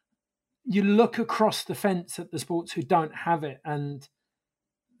you look across the fence at the sports who don't have it, and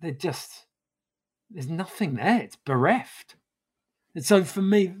there's nothing there. It's bereft. And so for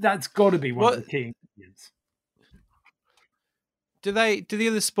me, that's got to be one of the key ingredients. Do the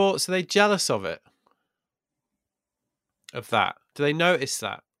other sports, are they jealous of it? Of that? Do they notice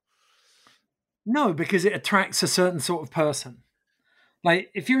that? No, because it attracts a certain sort of person.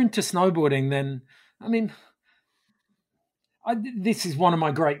 Like if you're into snowboarding, then I mean, this is one of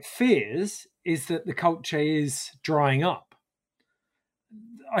my great fears: is that the culture is drying up.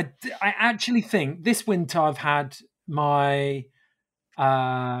 I actually think this winter I've had my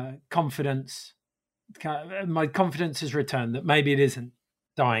confidence. My confidence has returned that maybe it isn't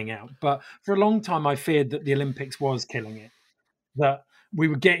dying out. But for a long time, I feared that the Olympics was killing it. That we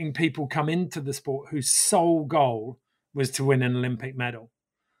were getting people come into the sport whose sole goal was to win an Olympic medal.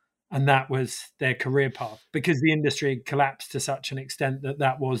 And that was their career path, because the industry collapsed to such an extent that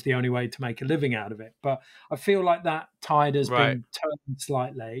that was the only way to make a living out of it. But I feel like that tide has been turned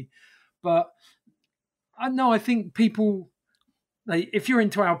slightly. But I think people, like, if you're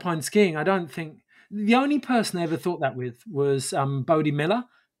into alpine skiing, I don't think the only person I ever thought that with was Bodie Miller,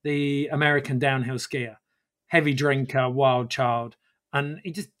 the American downhill skier, heavy drinker, wild child, and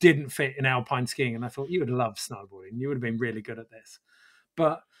he just didn't fit in alpine skiing. And I thought, you would love snowboarding. You would have been really good at this.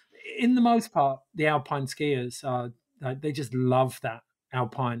 But in the most part, the alpine skiers they just love that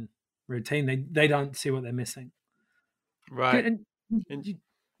alpine routine. They don't see what they're missing. Right. And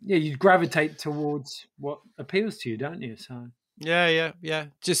you gravitate towards what appeals to you, don't you? So yeah.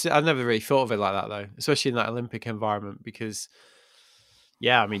 Just I've never really thought of it like that though, especially in that Olympic environment, because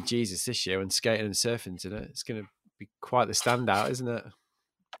I mean, Jesus, this year when skating and surfing's in it, it's going to be quite the standout, isn't it?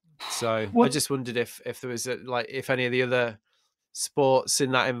 So I just wondered if there was if any of the other sports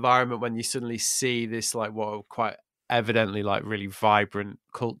in that environment, when you suddenly see this like what are quite evidently like really vibrant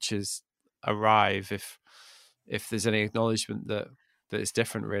cultures arrive, if there's any acknowledgement that it's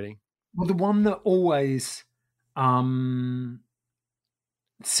different, really. Well, the one that always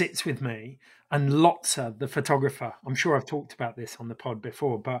sits with me, and Lotzer, the photographer, I'm sure I've talked about this on the pod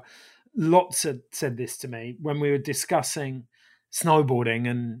before, but Lotzer said this to me when we were discussing snowboarding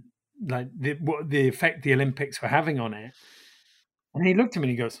and like the effect the Olympics were having on it. And he looked at me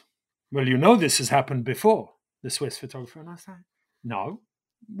and he goes, "Well, you know this has happened before," the Swiss photographer. And I said, "No.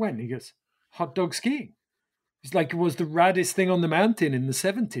 When?" He goes, "Hot dog skiing." It's like it was the raddest thing on the mountain in the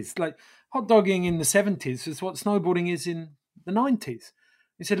 70s. Like hot dogging in the 70s is what snowboarding is in the 90s.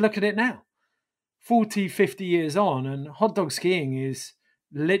 He said, look at it now. 40, 50 years on, and hot dog skiing is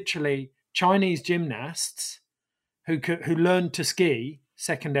literally Chinese gymnasts who learned to ski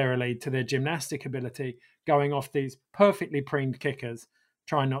secondarily to their gymnastic ability, going off these perfectly preened kickers,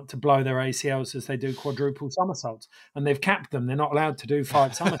 trying not to blow their ACLs as they do quadruple somersaults. And they've capped them. They're not allowed to do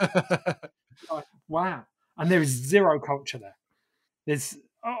 5 somersaults. Like, wow. And there is zero culture there. There's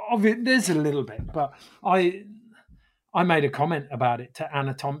a little bit, but I made a comment about it to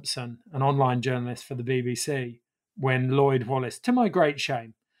Anna Thompson, an online journalist for the BBC, when Lloyd Wallace, to my great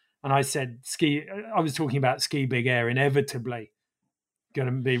shame, and I said I was talking about Ski Big Air inevitably going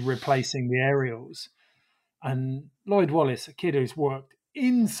to be replacing the aerials. And Lloyd Wallace, a kid who's worked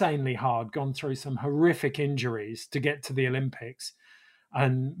insanely hard, gone through some horrific injuries to get to the Olympics,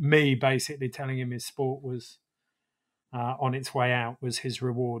 and me basically telling him his sport was on its way out was his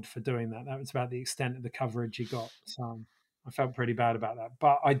reward for doing that. That was about the extent of the coverage he got. So I felt pretty bad about that.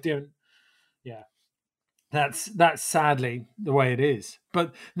 But I don't, that's sadly the way it is.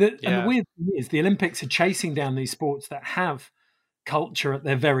 But and the weird thing is the Olympics are chasing down these sports that have culture at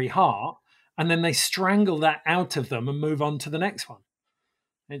their very heart, and then they strangle that out of them and move on to the next one.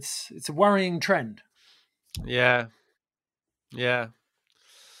 It's a worrying trend. Yeah. Yeah.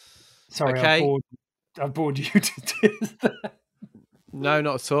 Sorry, Okay. I've bored you to tears there. No,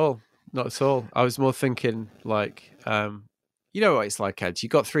 not at all. Not at all. I was more thinking like, you know what it's like, Ed.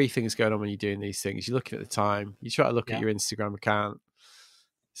 You've got three things going on when you're doing these things. You're looking at the time. You try to look at Yeah. your Instagram account.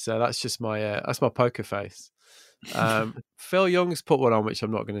 So that's just that's my poker face. Phil Young's put one on, which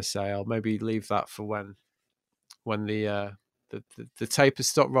I'm not going to say. I'll maybe leave that for when the tape has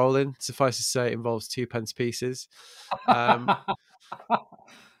stopped rolling. Suffice to say, it involves 2 pence pieces. Oh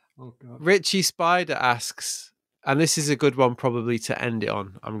God. Richie Spider asks, and this is a good one probably to end it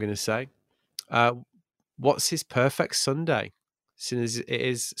on, I'm going to say. What's his perfect Sunday? Since it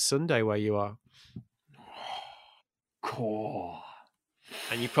is Sunday where you are. Cool.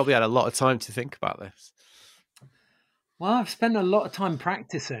 And you probably had a lot of time to think about this. Well, I've spent a lot of time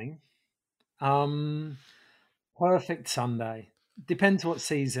practicing. Perfect Sunday. Depends what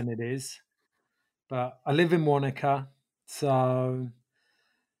season it is. But I live in Wanaka, so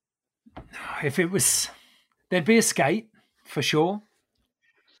if it was, there'd be a skate for sure.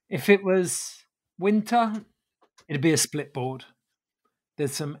 If it was winter, it'd be a split board.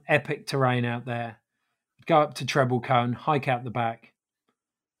 There's some epic terrain out there. Go up to Treble Cone, hike out the back,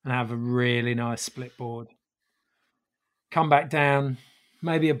 and have a really nice split board. Come back down,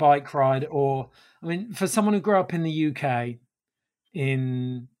 maybe a bike ride, or I mean, for someone who grew up in the UK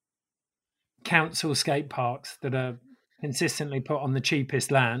in council skate parks that are consistently put on the cheapest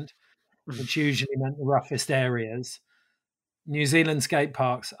land, which usually meant the roughest areas, New Zealand skate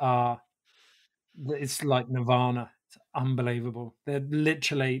parks it's like nirvana. It's unbelievable. They're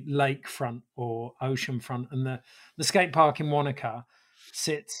literally lakefront or oceanfront, and the skate park in Wanaka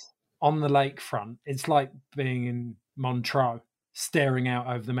sits on the lakefront. It's like being in Montreux, staring out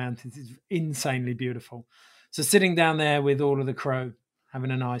over the mountains. It's insanely beautiful. So sitting down there with all of the crew,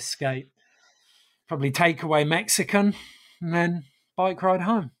 having a nice skate, probably take away Mexican, and then bike ride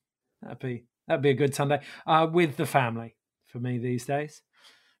home. That'd be a good Sunday with the family for me these days.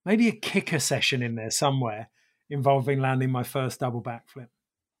 Maybe a kicker session in there somewhere involving landing my first double backflip.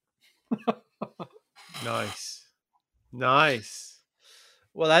 Nice.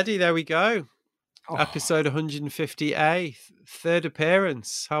 Well, Eddie, there we go. Oh, Episode 150A, third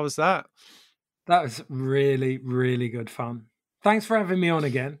appearance. How was that? that was really, really good fun. Thanks for having me on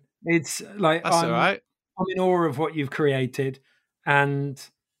again. It's like That's all right. I'm in awe of what you've created and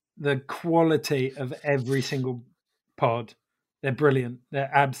the quality of every single pod. They're brilliant.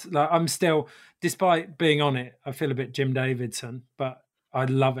 I'm still, despite being on it, I feel a bit Jim Davidson, but I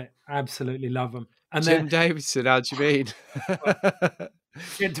love it. Absolutely love them. And Jim Davidson, how do you mean?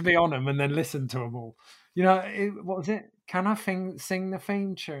 get to be on them and then listen to them all. You know, what was it? Can I sing the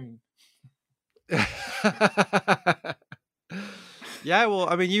theme tune? Yeah, well,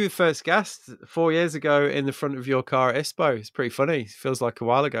 I mean, you were first guest 4 years ago in the front of your car at ISPO. It's pretty funny. Feels like a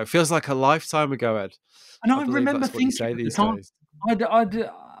while ago. Feels like a lifetime ago, Ed. And I believe remember that's what you thinking say at the these time, days.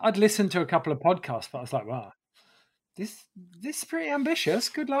 I'd listened to a couple of podcasts, but I was like, wow, this is pretty ambitious.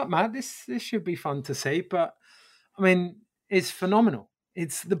 Good luck, Matt. This should be fun to see. But I mean, it's phenomenal.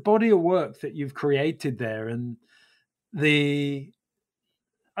 It's the body of work that you've created there, and I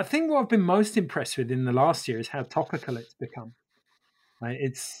think what I've been most impressed with in the last year is how topical it's become.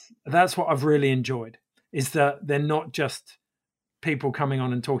 Right? That's what I've really enjoyed, is that they're not just people coming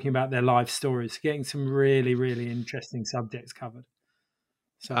on and talking about their life stories, getting some really, really interesting subjects covered.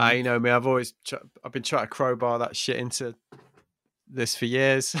 So You know me, I've been trying to crowbar that shit into this for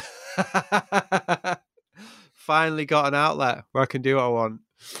years. Finally got an outlet where I can do what I want.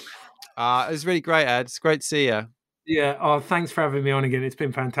 It was really great, Ed. It's great to see you. yeah, oh, thanks for having me on again. It's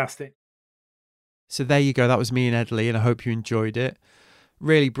been fantastic. So there you go. That was me and Ed Lee, and I hope you enjoyed it.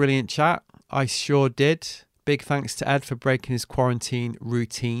 Really brilliant chat. I sure did. Big thanks to Ed for breaking his quarantine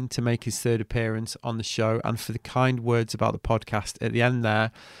routine to make his third appearance on the show, and for the kind words about the podcast at the end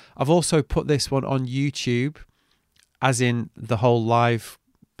there. I've also put this one on YouTube, as in the whole live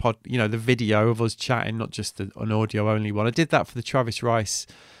pod, the video of us chatting, not just an audio only one. I did that for the Travis Rice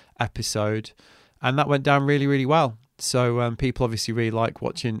episode, and that went down really, really well. So people obviously really like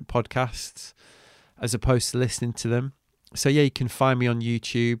watching podcasts as opposed to listening to them. So yeah, you can find me on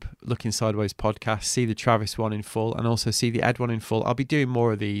YouTube, Looking Sideways Podcast, see the Travis one in full, and also see the Ed one in full. I'll be doing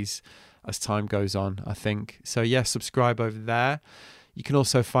more of these as time goes on, I think. So yeah, subscribe over there. You can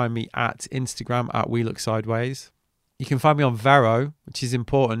also find me at Instagram at We Look Sideways. You can find me on Vero, which is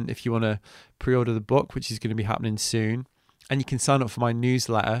important if you want to pre-order the book, which is going to be happening soon. And you can sign up for my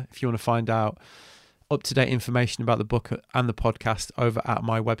newsletter if you want to find out up-to-date information about the book and the podcast over at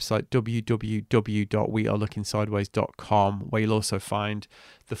my website, www.wearelookingsideways.com, where you'll also find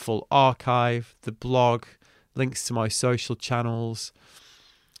the full archive, the blog, links to my social channels,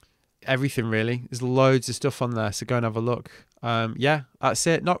 everything really. There's loads of stuff on there, so go and have a look. Yeah, that's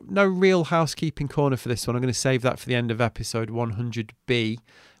it. No real housekeeping corner for this one. I'm going to save that for the end of episode 100B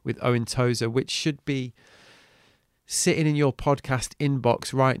with Owen Tozer, which should be sitting in your podcast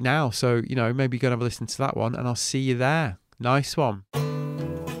inbox right now. So, maybe go and have a listen to that one, and I'll see you there. Nice one.